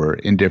before who were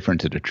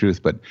indifferent to the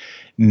truth, but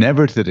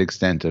never to the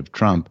extent of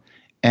Trump.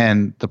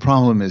 And the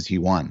problem is he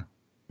won.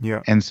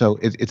 Yeah. And so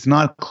it's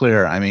not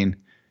clear. I mean,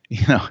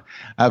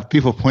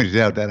 people pointed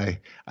out that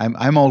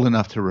I'm old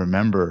enough to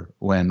remember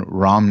when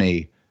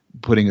Romney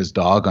putting his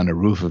dog on the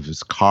roof of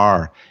his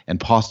car and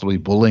possibly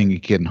bullying a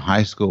kid in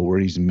high school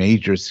were these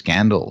major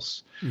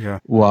scandals. Yeah.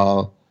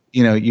 While,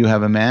 you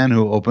have a man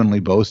who openly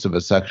boasts of a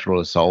sexual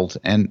assault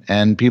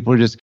and people are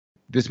just,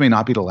 this may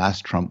not be the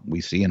last Trump we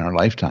see in our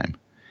lifetime.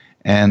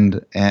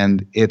 And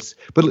let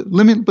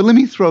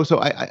me throw, so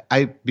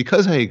I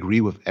because I agree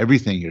with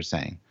everything you're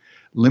saying,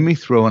 let me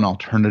throw an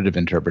alternative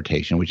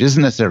interpretation, which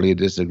isn't necessarily a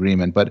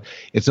disagreement, but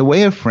it's a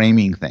way of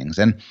framing things.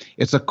 And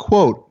it's a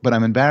quote, but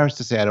I'm embarrassed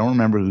to say I don't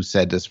remember who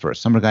said this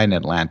first. Some guy in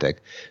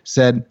Atlantic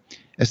said,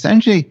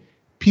 essentially,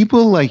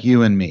 people like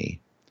you and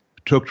me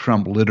took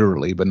Trump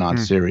literally, but not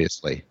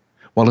seriously,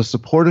 while his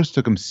supporters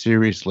took him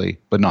seriously,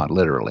 but not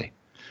literally.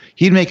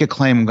 He'd make a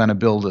claim, I'm going to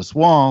build this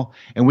wall,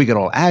 and we get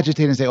all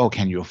agitated and say, oh,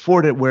 can you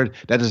afford it?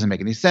 That doesn't make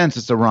any sense.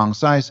 It's the wrong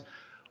size.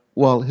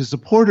 Well, his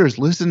supporters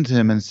listened to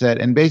him and said,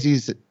 and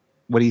basically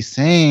what he's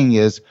saying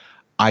is,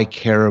 I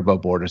care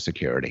about border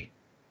security.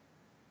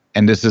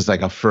 And this is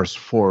like a first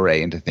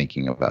foray into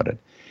thinking about it.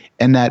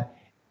 And that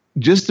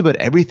just about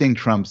everything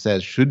Trump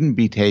says shouldn't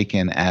be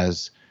taken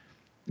as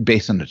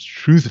based on its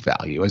truth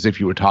value, as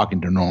if you were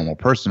talking to a normal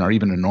person or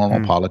even a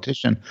normal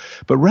politician,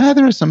 but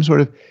rather as some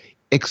sort of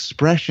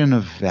expression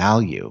of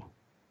value.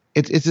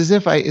 It's as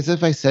if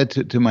I said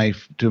to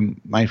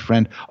my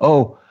friend,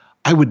 oh,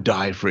 I would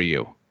die for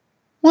you.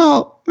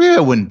 Well, maybe I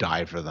wouldn't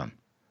die for them,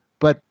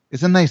 but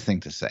it's a nice thing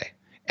to say.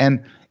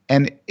 And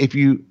if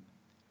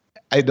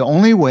the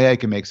only way I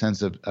can make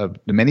sense of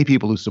the many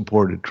people who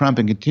supported Trump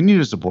and continue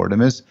to support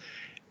him is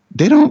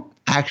they don't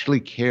actually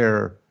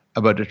care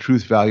about the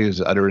truth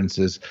values of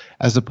utterances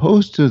as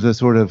opposed to the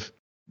sort of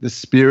the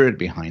spirit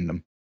behind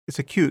them. It's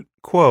a cute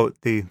quote,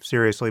 the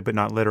seriously but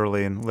not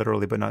literally and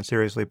literally but not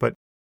seriously, but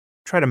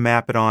try to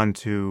map it on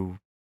to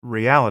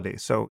reality.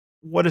 So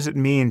what does it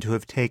mean to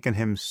have taken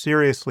him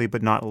seriously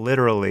but not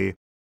literally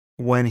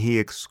when he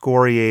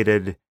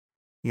excoriated,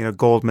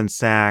 Goldman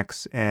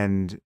Sachs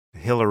and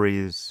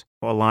Hillary's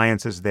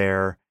alliances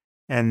there,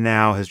 and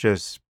now has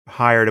just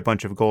hired a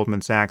bunch of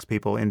Goldman Sachs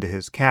people into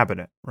his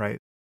cabinet, right?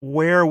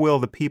 Where will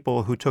the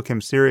people who took him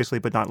seriously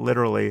but not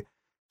literally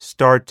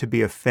start to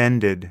be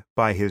offended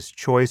by his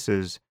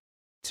choices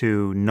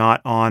to not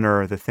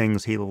honor the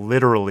things he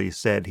literally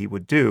said he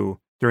would do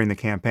during the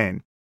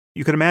campaign?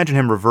 You could imagine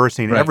him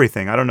reversing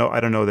everything. I don't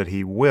know that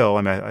he will.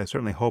 I mean, I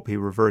certainly hope he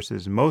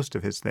reverses most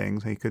of his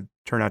things. He could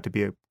turn out to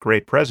be a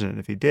great president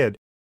if he did.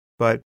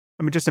 But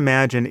I mean, just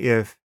imagine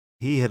if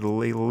He had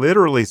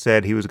literally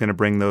said he was going to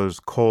bring those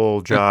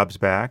coal jobs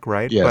back,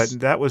 right? Yes. But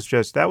that was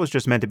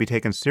just meant to be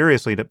taken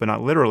seriously, but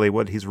not literally.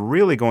 What he's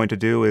really going to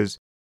do is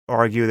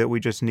argue that we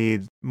just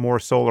need more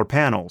solar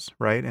panels,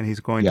 right? And he's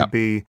going to Yeah.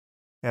 be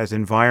as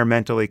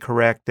environmentally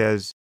correct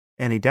as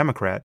any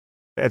Democrat.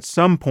 At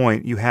some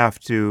point, you have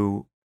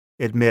to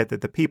admit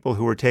that the people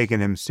who were taking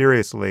him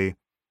seriously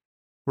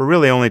were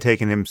really only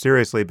taking him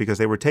seriously because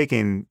they were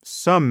taking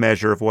some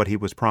measure of what he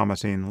was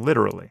promising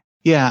literally.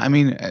 Yeah. I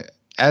mean,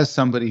 as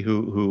somebody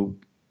who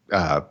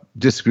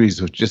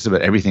disagrees with just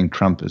about everything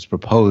Trump has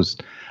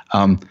proposed,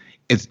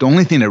 it's the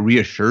only thing that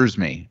reassures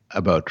me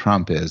about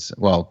Trump is,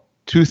 well,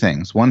 two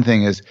things. One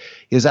thing is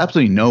he has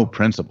absolutely no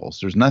principles.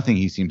 There's nothing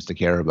he seems to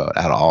care about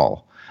at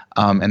all.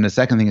 And the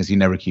second thing is he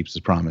never keeps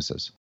his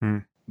promises.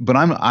 But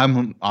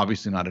I'm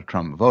obviously not a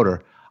Trump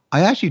voter.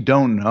 I actually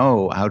don't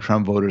know how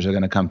Trump voters are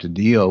going to come to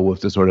deal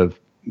with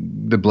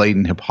the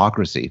blatant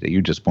hypocrisy that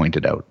you just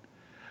pointed out,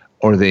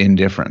 or the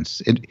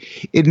indifference.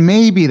 It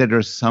may be that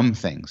there's some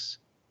things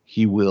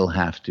he will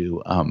have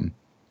to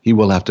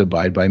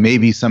abide by,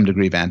 maybe some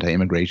degree of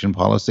anti-immigration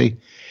policy.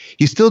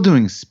 He's still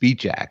doing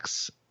speech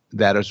acts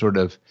that are sort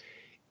of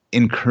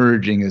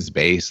encouraging his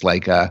base,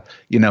 like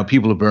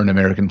people who burn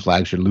American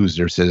flags should lose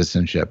their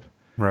citizenship,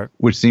 Right.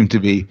 which seem to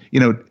be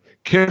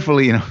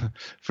carefully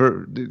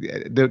for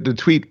the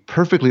tweet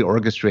perfectly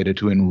orchestrated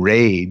to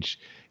enrage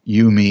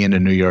you, me, and the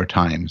New York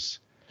Times,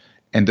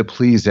 and to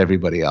please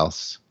everybody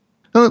else.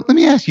 So let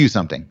me ask you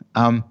something.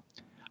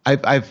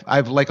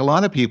 I've like a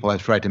lot of people,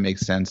 I've tried to make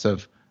sense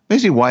of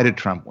basically why did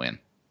Trump win?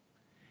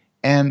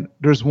 And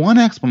there's one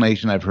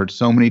explanation I've heard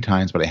so many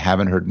times, but I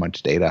haven't heard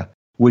much data,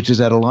 which is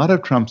that a lot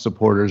of Trump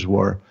supporters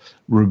were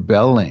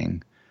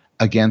rebelling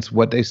against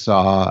what they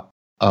saw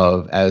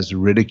of as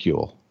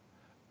ridicule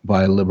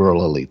by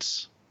liberal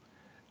elites.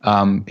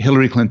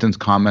 Hillary Clinton's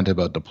comment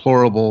about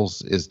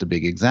deplorables is the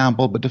big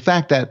example, but the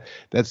fact that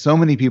so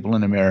many people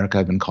in America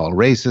have been called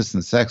racist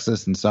and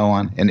sexist and so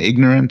on and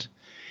ignorant,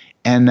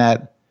 and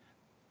that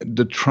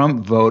the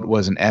Trump vote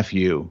was an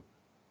FU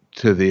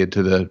to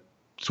the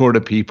sort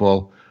of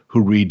people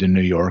who read the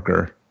New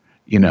Yorker,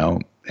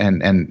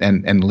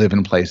 and live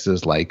in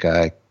places like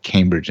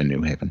Cambridge and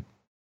New Haven.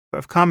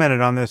 I've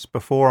commented on this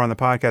before on the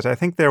podcast. I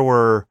think there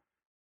were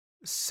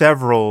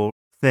several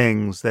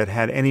things that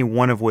had any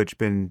one of which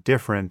been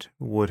different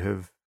would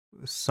have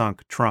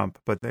sunk Trump,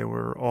 but they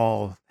were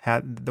all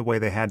had the way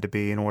they had to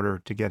be in order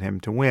to get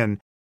him to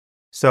win.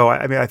 So,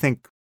 I mean, I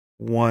think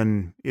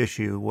one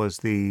issue was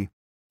the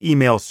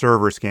email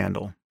server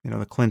scandal,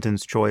 the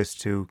Clinton's choice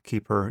to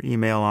keep her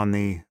email on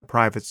the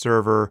private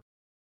server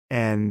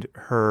and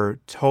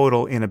her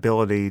total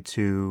inability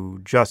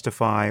to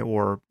justify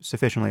or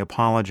sufficiently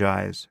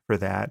apologize for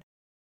that.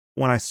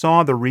 When I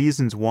saw the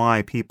reasons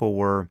why people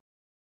were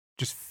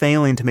just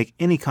failing to make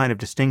any kind of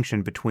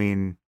distinction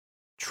between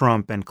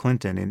Trump and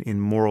Clinton in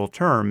moral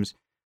terms,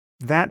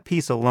 that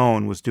piece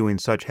alone was doing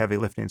such heavy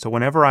lifting. So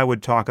whenever I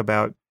would talk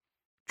about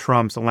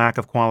Trump's lack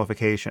of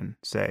qualification,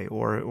 say,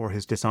 or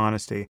his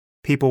dishonesty,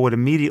 people would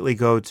immediately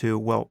go to,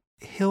 well,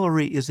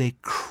 Hillary is a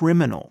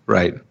criminal.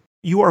 Right.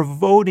 You are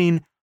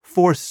voting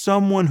for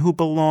someone who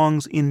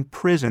belongs in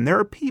prison. There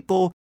are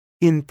people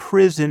in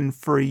prison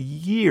for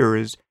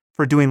years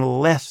for doing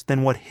less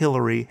than what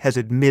Hillary has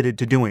admitted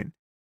to doing,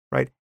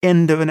 right?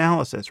 End of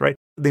analysis, right?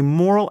 The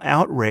moral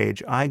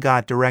outrage I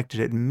got directed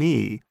at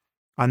me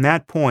on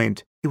that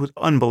point, it was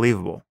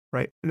unbelievable,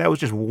 right? And that was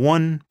just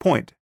one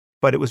point,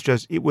 but it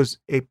was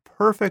a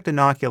perfect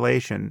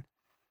inoculation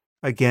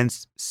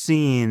against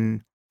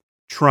seeing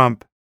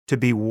Trump to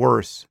be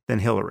worse than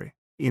Hillary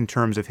in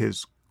terms of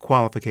his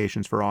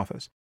qualifications for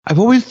office. I've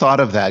always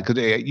thought of that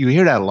because you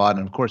hear that a lot.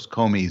 And of course,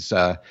 Comey's,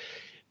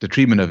 the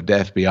treatment of the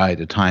FBI at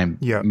the time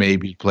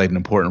maybe played an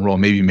important role,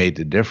 maybe made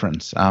the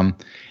difference.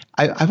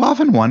 I've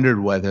often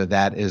wondered whether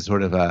that is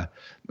sort of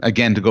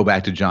again, to go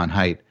back to John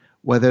Haidt,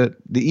 whether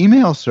the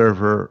email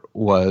server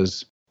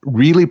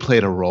really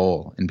played a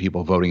role in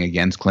people voting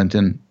against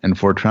Clinton and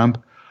for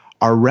Trump,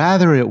 or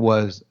rather it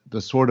was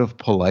the sort of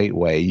polite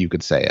way you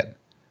could say it,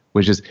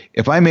 which is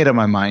if I made up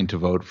my mind to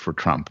vote for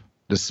Trump,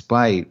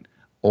 despite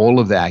all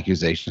of the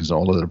accusations,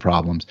 all of the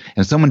problems,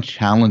 and someone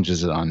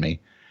challenges me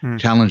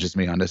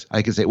on this,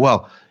 I could say,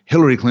 well,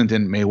 Hillary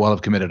Clinton may well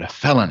have committed a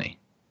felony.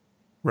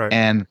 Right.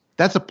 And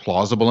that's a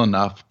plausible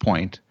enough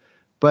point.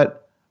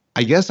 But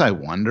I guess I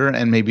wonder,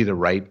 and maybe the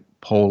right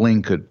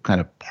polling could kind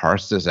of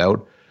parse this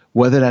out,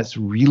 whether that's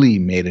really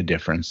made a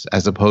difference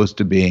as opposed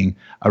to being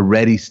a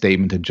ready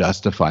statement to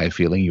justify a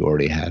feeling you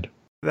already had.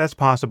 That's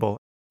possible.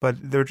 But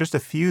there are just a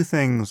few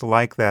things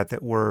like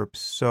that were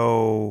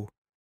so...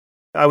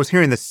 I was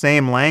hearing the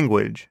same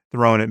language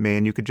thrown at me,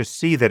 and you could just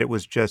see that it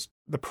was just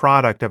the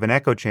product of an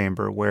echo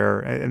chamber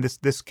where, and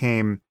this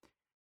came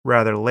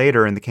rather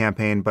later in the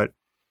campaign, but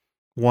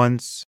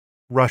once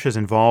Russia's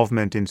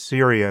involvement in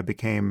Syria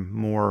became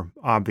more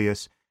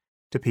obvious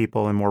to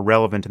people and more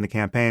relevant in the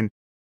campaign,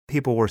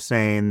 people were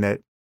saying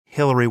that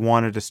Hillary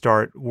wanted to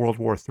start World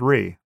War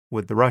III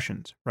with the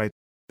Russians, right?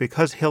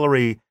 Because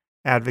Hillary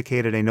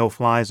advocated a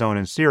no-fly zone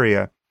in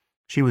Syria,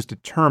 she was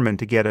determined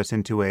to get us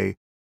into a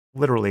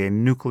literally a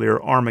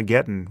nuclear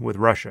Armageddon with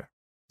Russia.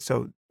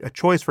 So a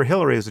choice for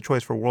Hillary is a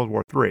choice for World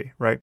War III,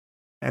 right?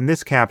 And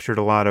this captured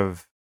a lot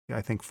of,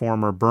 I think,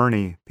 former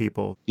Bernie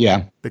people.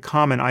 Yeah. The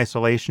common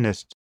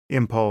isolationist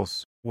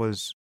impulse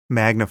was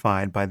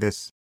magnified by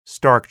this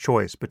stark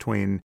choice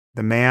between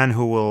the man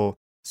who will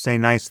say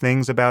nice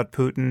things about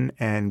Putin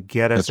and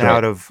get us That's right.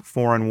 out of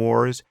foreign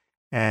wars,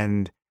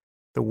 and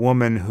the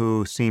woman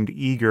who seemed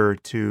eager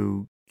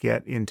to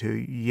get into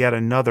yet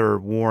another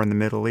war in the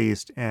Middle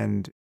East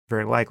and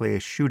very likely a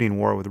shooting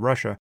war with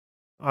Russia.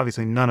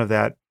 Obviously, none of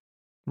that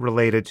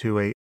related to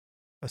a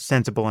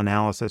sensible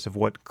analysis of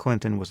what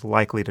Clinton was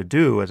likely to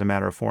do as a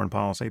matter of foreign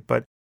policy.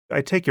 But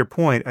I take your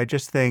point. I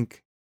just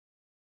think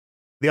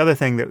the other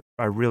thing that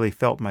I really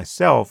felt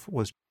myself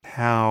was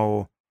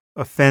how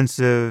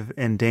offensive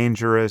and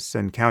dangerous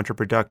and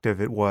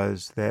counterproductive it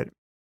was that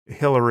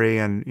Hillary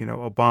and,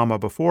 Obama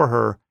before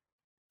her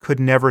could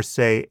never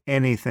say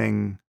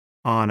anything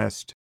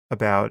honest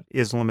about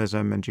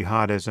Islamism and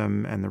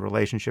jihadism and the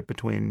relationship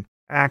between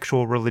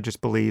actual religious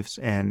beliefs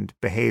and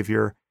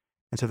behavior.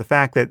 And so the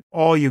fact that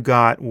all you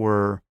got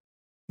were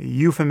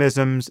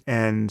euphemisms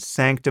and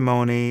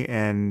sanctimony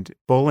and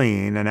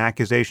bullying and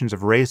accusations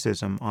of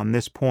racism on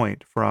this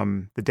point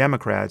from the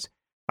Democrats,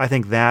 I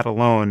think that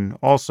alone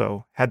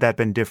also, had that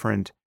been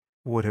different,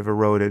 would have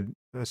eroded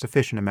a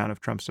sufficient amount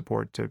of Trump's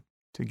support to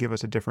give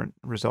us a different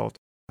result.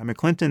 I mean,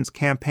 Clinton's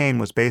campaign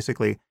was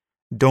basically,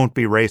 don't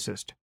be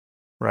racist,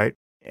 right?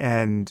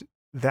 And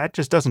that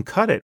just doesn't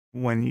cut it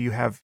when you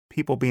have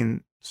people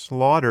being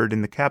slaughtered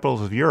in the capitals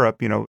of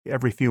Europe,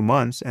 every few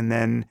months, and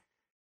then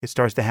it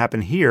starts to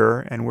happen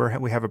here, and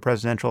we have a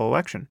presidential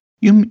election.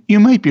 You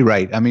might be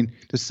right. I mean,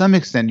 to some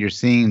extent, you're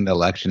seeing the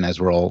election,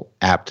 as we're all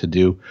apt to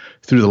do,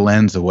 through the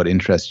lens of what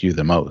interests you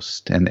the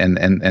most. And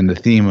the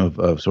theme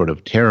of sort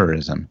of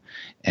terrorism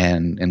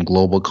and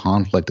global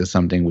conflict is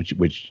something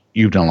which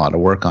you've done a lot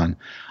of work on.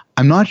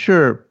 I'm not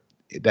sure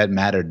that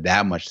mattered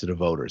that much to the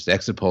voters. The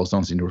exit polls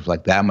don't seem to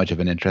reflect that much of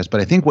an interest.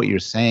 But I think what you're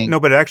saying... No,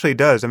 but it actually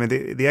does. I mean,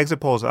 the exit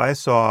polls I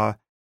saw,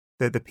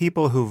 that the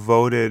people who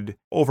voted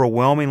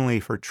overwhelmingly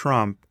for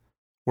Trump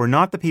were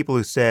not the people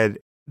who said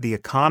the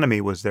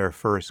economy was their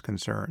first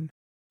concern.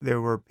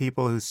 There were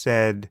people who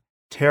said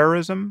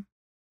terrorism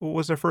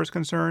was their first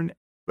concern.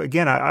 But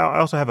again, I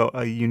also have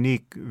a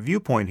unique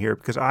viewpoint here,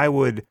 because I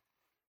would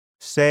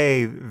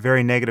say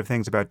very negative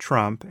things about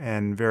Trump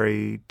and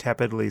very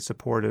tepidly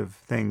supportive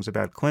things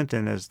about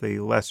Clinton as the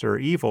lesser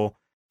evil,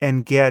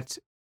 and get,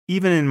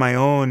 even in my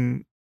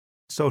own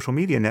social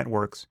media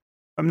networks,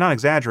 I'm not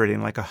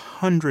exaggerating, like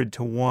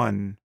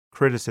 100-to-1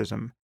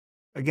 criticism.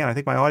 Again, I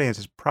think my audience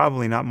is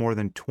probably not more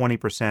than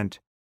 20%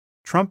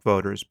 Trump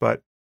voters,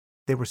 but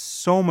they were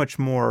so much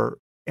more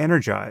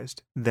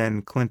energized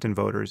than Clinton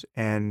voters.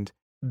 And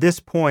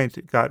this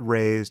point got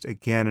raised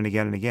again and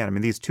again and again. I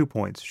mean, these 2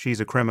 points: she's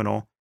a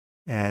criminal,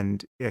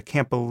 and I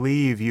can't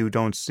believe you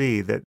don't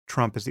see that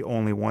Trump is the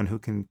only one who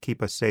can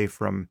keep us safe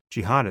from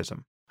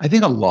jihadism. I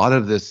think a lot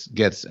of this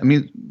gets, I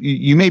mean,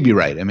 you may be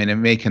right. I mean, it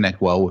may connect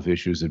well with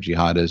issues of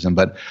jihadism,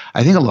 but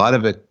I think a lot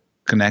of it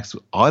connects,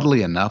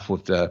 oddly enough,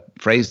 with the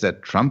phrase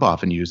that Trump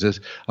often uses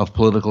of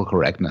political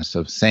correctness,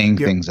 of saying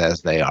things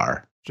as they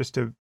are. Just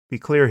to be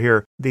clear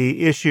here,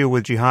 the issue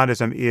with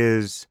jihadism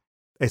is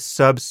a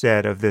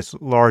subset of this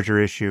larger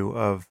issue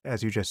of,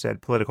 as you just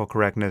said, political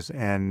correctness.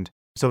 And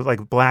so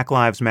like Black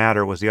Lives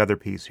Matter was the other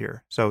piece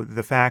here. So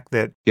the fact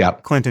that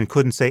Clinton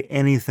couldn't say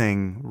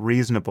anything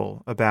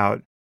reasonable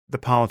about the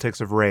politics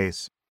of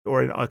race,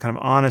 or a kind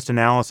of honest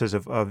analysis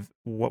of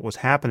what was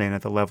happening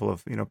at the level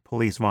of,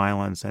 police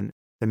violence and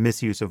the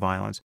misuse of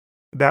violence,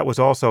 that was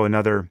also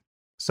another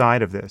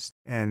side of this.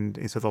 And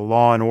so the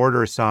law and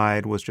order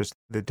side was just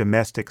the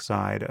domestic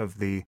side of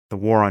the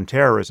war on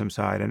terrorism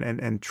side.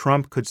 And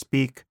Trump could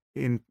speak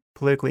in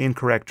politically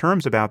incorrect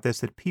terms about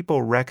this that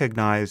people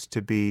recognize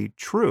to be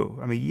true.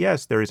 I mean,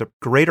 yes, there is a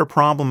greater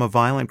problem of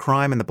violent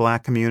crime in the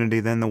Black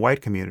community than the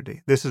white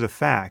community. This is a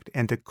fact.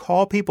 And to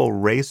call people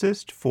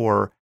racist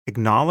for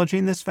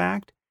acknowledging this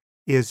fact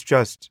is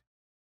just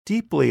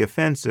deeply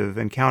offensive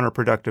and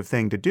counterproductive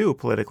thing to do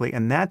politically.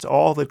 And that's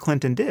all that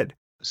Clinton did.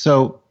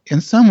 So in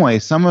some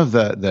ways, some of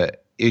the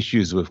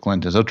issues with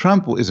Clinton, so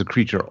Trump is a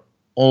creature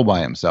all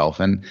by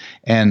himself,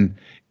 and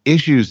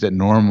issues that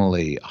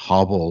normally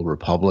hobble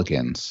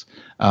Republicans,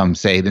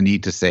 say the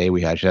need to say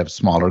we should have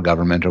smaller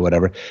government or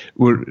whatever,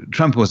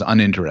 Trump was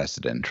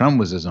uninterested in. Trump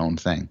was his own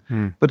thing.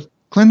 But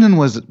Clinton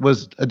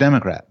was a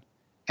Democrat.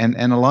 And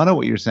a lot of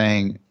what you're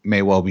saying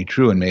may well be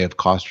true and may have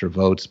cost her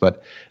votes,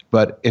 but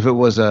if it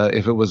was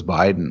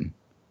Biden,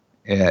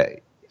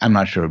 I'm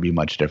not sure it would be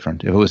much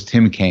different. If it was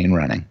Tim Kaine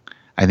running,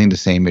 I think the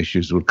same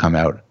issues would come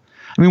out.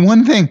 I mean,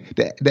 one thing,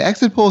 the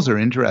exit polls are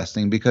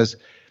interesting because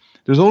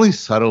there's all these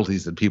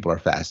subtleties that people are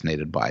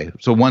fascinated by.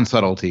 So one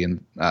subtlety,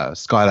 and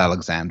Scott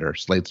Alexander,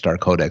 Slate Star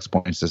Codex,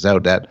 points this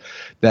out,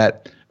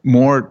 that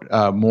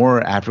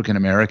more African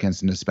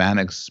Americans and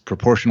Hispanics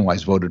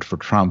proportion-wise voted for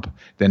Trump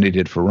than they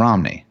did for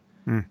Romney.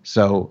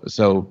 So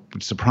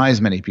it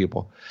surprised many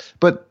people.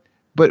 But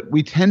But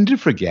we tend to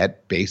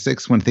forget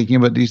basics when thinking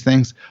about these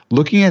things.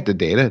 Looking at the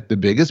data, the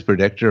biggest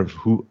predictor of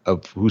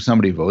who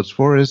somebody votes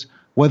for is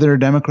whether they're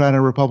Democrat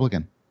or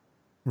Republican.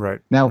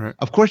 Right. Now, Right.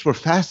 of course, we're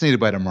fascinated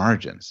by the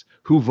margins.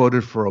 Who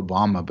voted for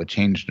Obama but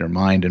changed their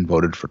mind and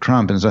voted for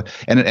Trump,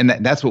 and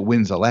that's what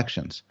wins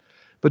elections.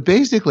 But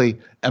basically,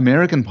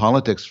 American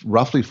politics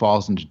roughly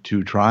falls into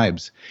two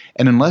tribes,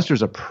 and unless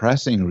there's a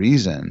pressing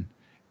reason,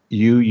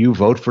 you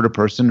vote for the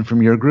person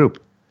from your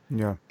group.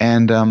 Yeah.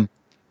 And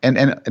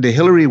the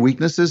Hillary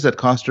weaknesses that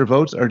cost her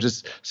votes are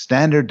just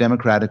standard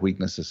Democratic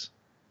weaknesses.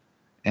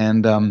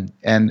 And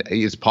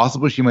it's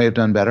possible she may have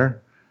done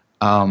better,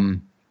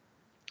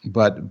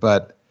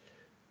 but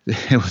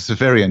it was a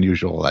very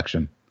unusual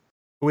election.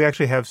 We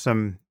actually have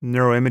some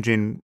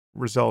neuroimaging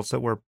results that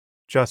we're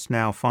just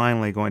now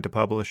finally going to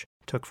publish.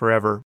 It took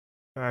forever.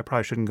 I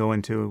probably shouldn't go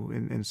into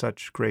in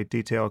such great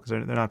detail because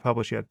they're not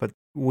published yet. But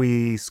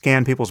we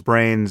scan people's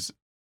brains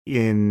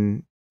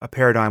in a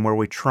paradigm where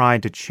we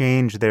tried to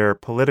change their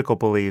political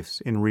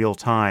beliefs in real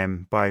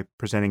time by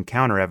presenting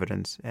counter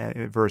evidence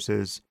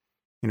versus,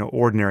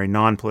 ordinary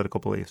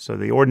non-political beliefs. So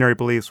the ordinary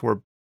beliefs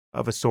were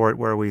of a sort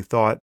where we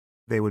thought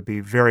they would be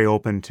very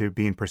open to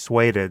being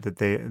persuaded that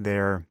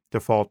their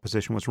default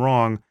position was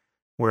wrong,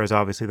 whereas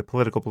obviously the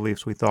political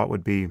beliefs we thought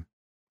would be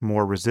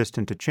more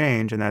resistant to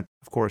change, and that,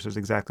 of course, is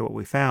exactly what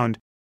we found.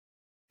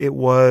 It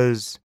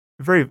was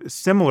very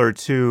similar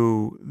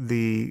to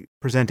the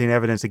presenting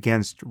evidence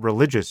against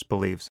religious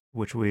beliefs,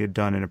 which we had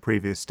done in a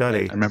previous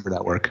study. I remember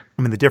that work.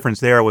 I mean, the difference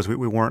there was we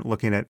weren't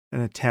looking at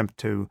an attempt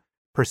to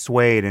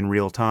persuade in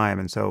real time,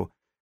 and so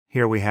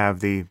here we have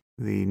the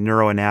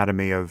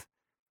neuroanatomy of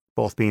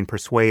both being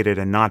persuaded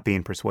and not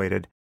being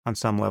persuaded on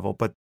some level.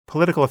 But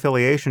political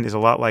affiliation is a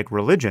lot like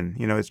religion.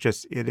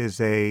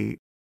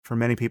 For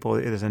many people,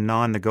 it is a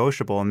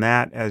non-negotiable. And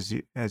that,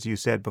 as you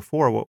said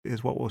before,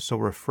 is what was so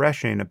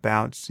refreshing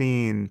about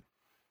seeing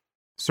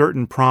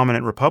certain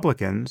prominent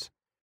Republicans,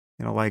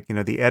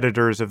 the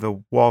editors of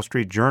the Wall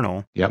Street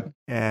Journal, yep,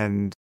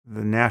 and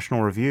the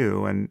National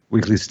Review and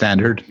Weekly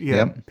Standard,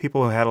 yep,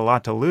 people who had a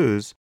lot to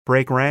lose,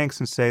 break ranks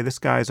and say, this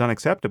guy is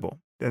unacceptable.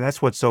 And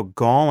that's what's so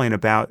galling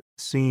about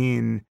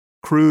seeing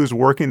Cruz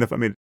working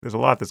there's a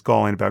lot that's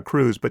galling about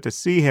Cruz, but to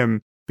see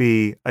him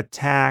be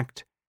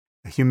attacked,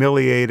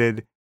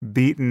 humiliated,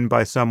 beaten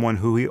by someone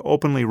who he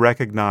openly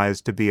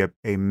recognized to be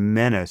a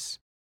menace,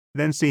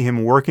 then see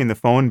him working the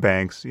phone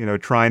banks,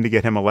 trying to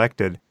get him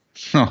elected.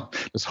 Oh,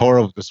 this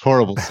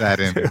horrible, sad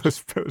image.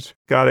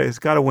 It's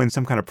got to win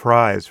some kind of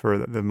prize for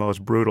the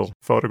most brutal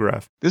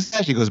photograph. This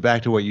actually goes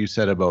back to what you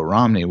said about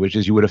Romney, which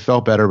is you would have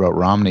felt better about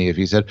Romney if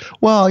he said,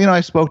 well,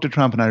 I spoke to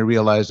Trump and I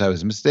realized I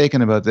was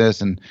mistaken about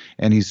this and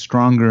he's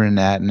stronger in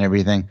that and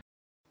everything.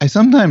 I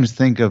sometimes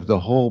think of the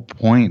whole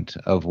point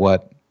of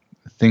what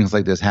things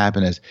like this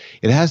happen is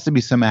it has to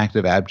be some act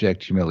of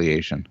abject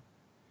humiliation.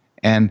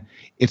 And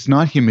it's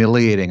not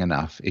humiliating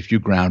enough if you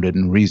ground it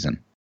in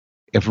reason.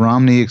 If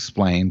Romney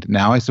explained,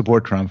 now I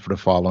support Trump for the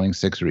following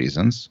 6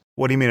 reasons.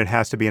 What do you mean it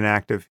has to be an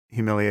act of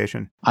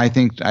humiliation? I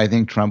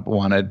think Trump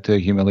wanted to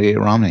humiliate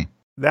Romney.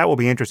 That will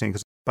be interesting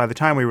because by the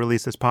time we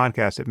release this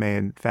podcast, it may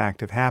in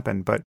fact have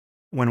happened. But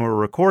when we're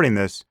recording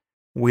this,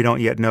 we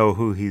don't yet know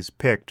who he's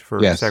picked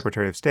for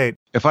Secretary of State.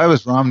 If I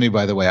was Romney,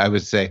 by the way, I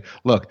would say,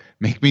 look,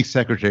 make me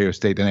Secretary of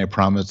State, then I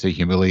promise to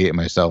humiliate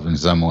myself in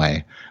some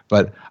way.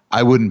 But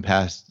I wouldn't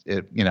pass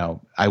it,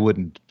 I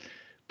wouldn't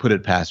put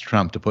it past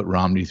Trump to put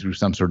Romney through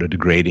some sort of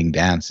degrading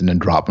dance and then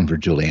drop him for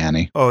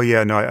Giuliani. Oh,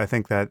 yeah, no, I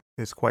think that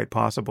is quite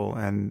possible.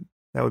 And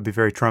that would be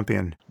very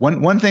Trumpian.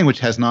 One thing which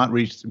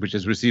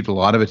has received a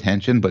lot of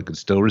attention, but could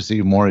still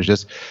receive more, is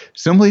just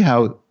simply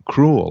how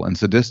cruel and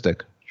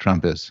sadistic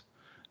Trump is.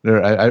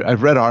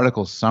 I've read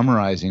articles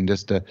summarizing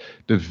just the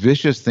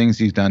vicious things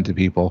he's done to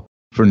people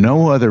for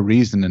no other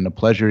reason than the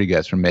pleasure he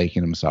gets from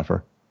making them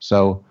suffer.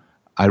 So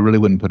I really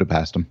wouldn't put it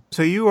past him.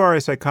 So you are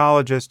a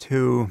psychologist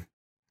who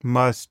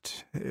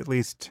must at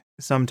least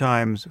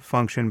sometimes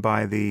function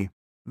by the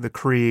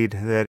creed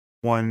that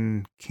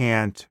one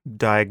can't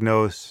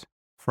diagnose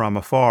from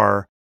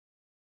afar.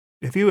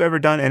 Have you ever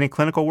done any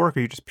clinical work,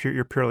 or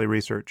you're purely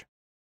research?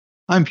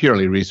 I'm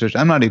purely research.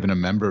 I'm not even a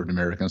member of the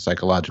American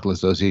Psychological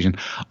Association.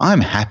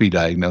 I'm happy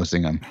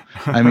diagnosing him.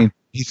 I mean,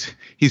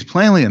 he's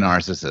plainly a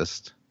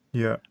narcissist.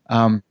 Yeah.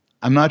 I'm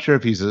not sure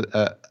if he's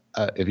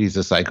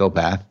a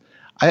psychopath.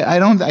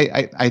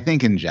 I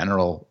think in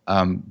general,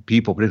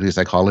 people, particularly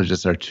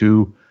psychologists, are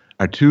too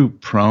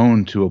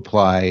prone to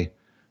apply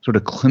sort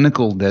of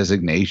clinical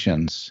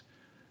designations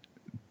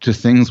to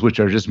things which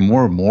are just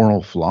more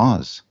moral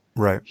flaws.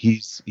 Right.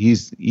 He's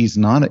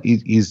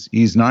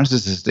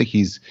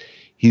narcissistic.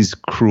 He's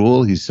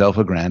cruel. He's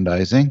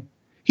self-aggrandizing.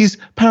 He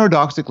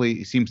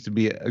seems to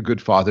be a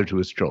good father to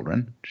his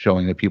children,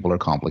 showing that people are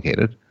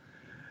complicated.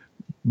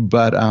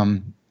 But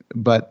I've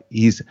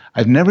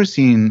never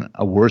seen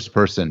a worse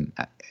person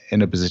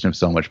in a position of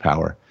so much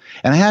power.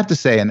 And I have to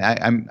say, and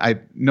I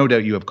no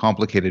doubt you have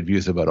complicated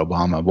views about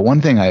Obama, but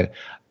one thing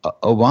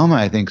Obama,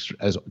 I think,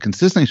 has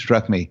consistently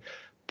struck me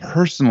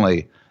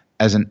personally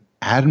as an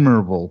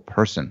admirable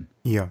person.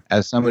 Yeah.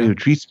 As somebody who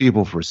treats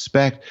people with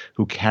respect,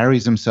 who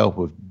carries himself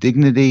with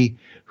dignity,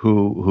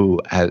 who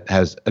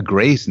has a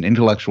grace and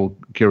intellectual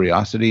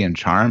curiosity and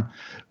charm,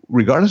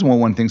 regardless of what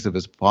one thinks of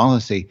his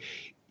policy,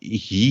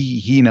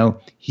 he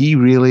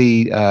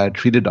really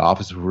treated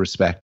office with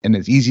respect, and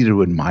it's easy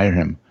to admire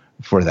him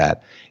for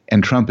that.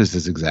 And Trump is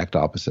his exact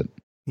opposite.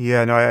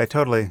 Yeah, no, I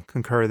totally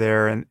concur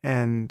there.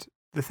 And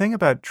the thing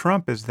about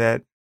Trump is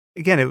that,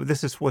 again,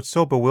 this is what's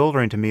so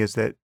bewildering to me, is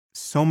that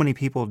so many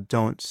people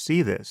don't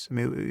see this. I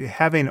mean,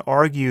 having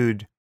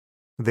argued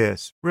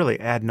this really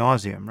ad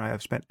nauseum, right?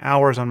 I've spent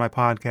hours on my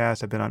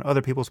podcast. I've been on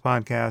other people's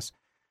podcasts.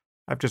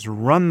 I've just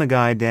run the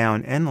guy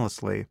down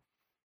endlessly.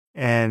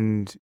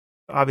 And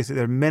obviously,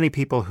 there are many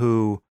people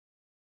who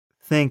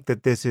think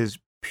that this is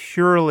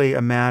purely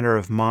a matter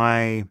of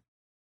my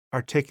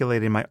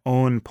articulating my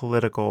own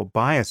political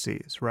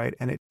biases, right?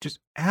 And it just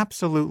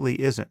absolutely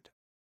isn't.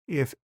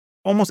 If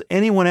almost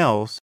anyone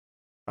else,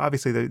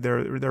 obviously there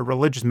are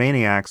religious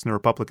maniacs in the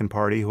Republican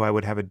Party who I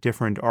would have a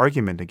different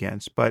argument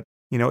against, but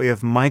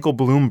if Michael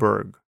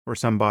Bloomberg or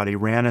somebody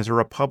ran as a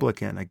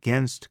Republican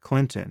against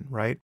Clinton,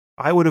 right,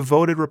 I would have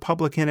voted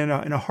Republican in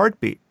a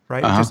heartbeat,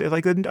 right? Uh-huh. It's just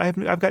like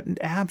I've got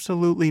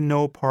absolutely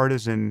no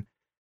partisan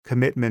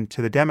commitment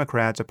to the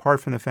Democrats, apart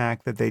from the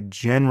fact that they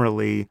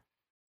generally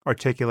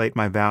articulate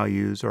my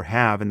values, or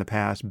have in the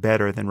past,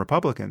 better than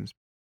Republicans.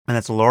 And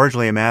that's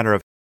largely a matter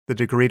of the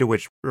degree to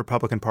which the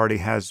Republican Party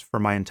has, for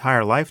my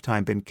entire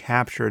lifetime, been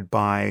captured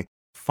by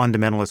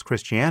fundamentalist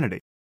Christianity.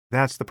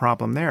 That's the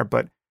problem there.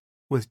 But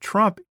with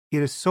Trump,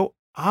 it is so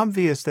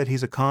obvious that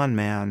he's a con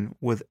man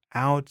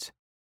without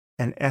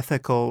an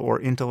ethical or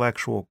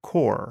intellectual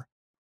core.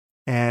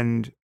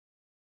 And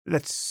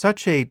that's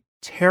such a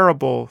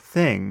terrible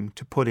thing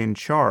to put in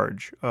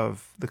charge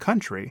of the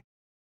country.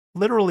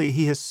 Literally,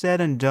 he has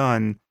said and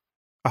done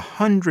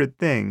 100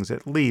 things,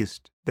 at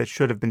least, that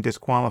should have been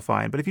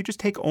disqualifying. But if you just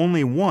take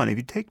only one, if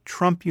you take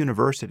Trump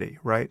University,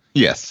 right?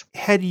 Yes.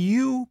 Had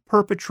you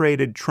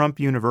perpetrated Trump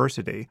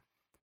University,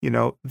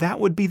 that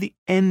would be the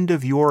end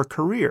of your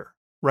career,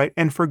 right?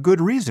 And for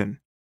good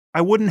reason.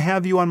 I wouldn't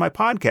have you on my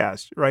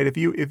podcast, right? If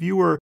you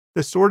were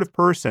the sort of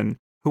person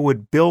who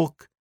would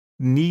bilk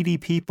needy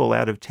people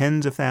out of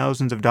tens of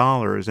thousands of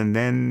dollars and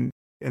then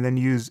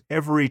use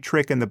every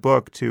trick in the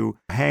book to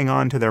hang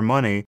on to their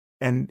money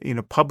and,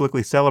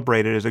 publicly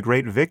celebrate it as a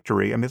great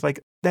victory. I mean, it's like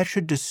that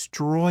should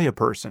destroy a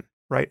person,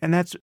 right? And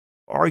that's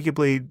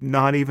arguably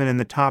not even in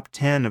the top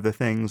 10 of the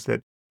things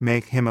that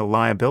make him a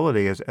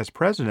liability as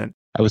president.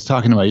 I was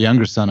talking to my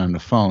younger son on the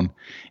phone,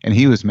 and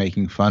he was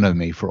making fun of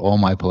me for all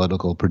my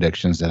political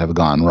predictions that have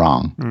gone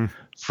wrong.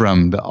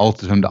 From the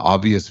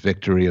obvious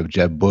victory of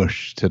Jeb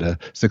Bush to the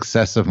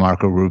success of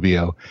Marco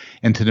Rubio,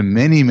 and to the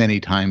many, many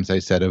times I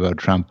said about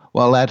Trump,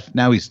 well,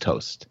 now he's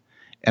toast.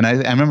 And I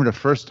remember the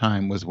first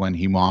time was when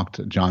he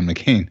mocked John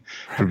McCain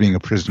for being a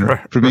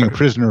prisoner, a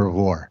prisoner of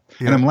war.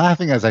 Yeah. And I'm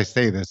laughing as I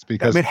say this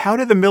because, how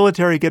did the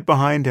military get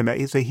behind him?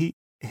 He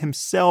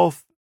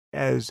himself,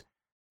 as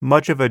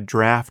much of a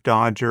draft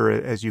dodger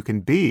as you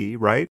can be,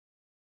 right?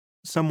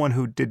 Someone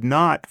who did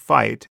not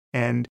fight,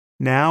 and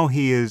now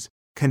he is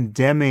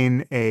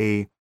condemning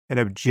an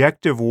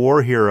objective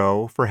war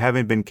hero for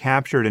having been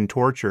captured and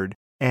tortured,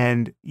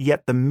 and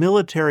yet the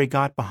military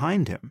got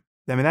behind him.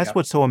 I mean, that's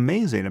what's so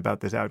amazing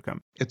about this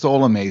outcome. It's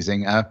all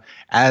amazing.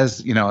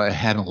 As you know, I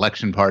had an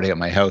election party at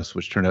my house,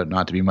 which turned out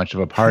not to be much of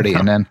a party,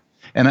 and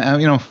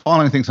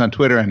following things on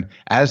Twitter, and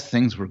as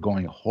things were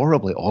going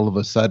horribly, all of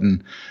a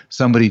sudden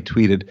somebody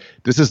tweeted,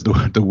 "This is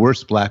the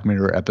worst Black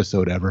Mirror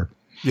episode ever."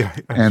 Yeah,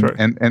 and,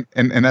 right.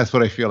 and that's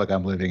what I feel like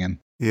I'm living in.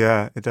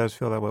 Yeah, it does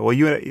feel that way. Well,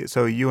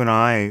 you and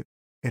I,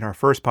 in our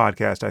first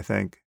podcast, I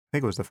think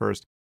it was the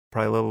first,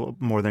 probably a little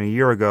more than a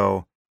year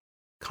ago,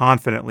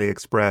 confidently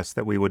expressed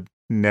that we would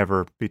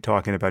never be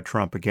talking about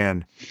Trump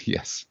again.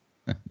 Yes.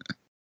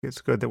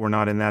 It's good that we're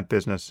not in that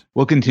business.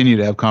 We'll continue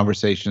to have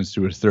conversations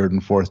through his third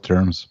and fourth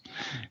terms.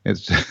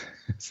 It's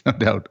no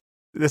doubt.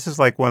 This is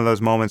like one of those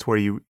moments where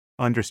you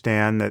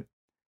understand that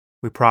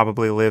we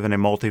probably live in a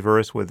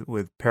multiverse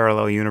with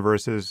parallel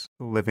universes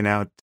living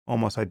out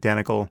almost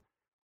identical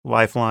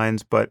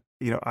lifelines. But,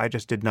 I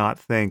just did not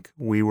think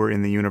we were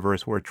in the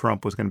universe where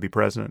Trump was going to be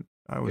president.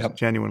 I was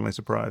genuinely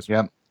surprised.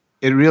 Yep.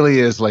 It really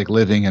is like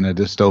living in a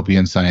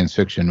dystopian science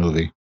fiction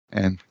movie.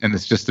 And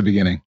it's just the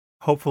beginning.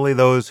 Hopefully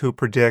those who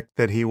predict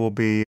that he will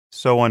be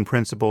so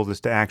unprincipled as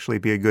to actually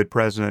be a good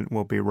president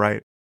will be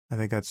right. I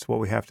think that's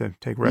what we have to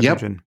take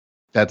refuge in.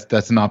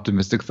 That's an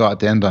optimistic thought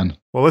to end on.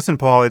 Well, listen,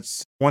 Paul,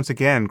 it's once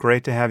again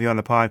great to have you on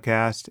the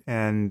podcast.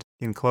 And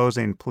in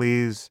closing,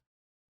 please,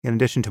 in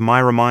addition to my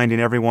reminding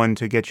everyone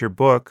to get your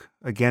book,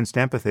 Against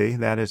Empathy,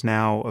 that is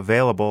now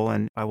available,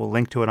 and I will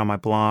link to it on my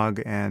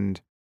blog, and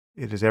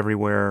it is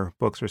everywhere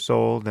books are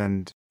sold,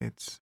 and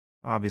it's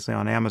obviously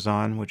on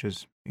Amazon, which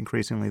is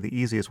increasingly the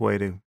easiest way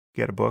to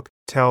get a book.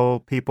 Tell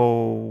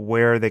people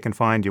where they can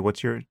find you.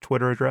 What's your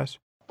Twitter address?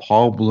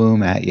 Paul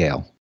Bloom at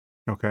Yale.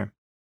 Okay.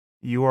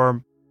 You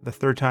are the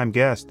third-time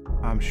guest.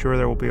 I'm sure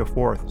there will be a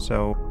fourth.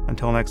 So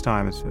until next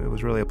time, it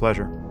was really a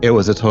pleasure. It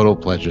was a total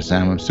pleasure,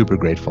 Sam. I'm super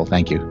grateful.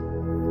 Thank you.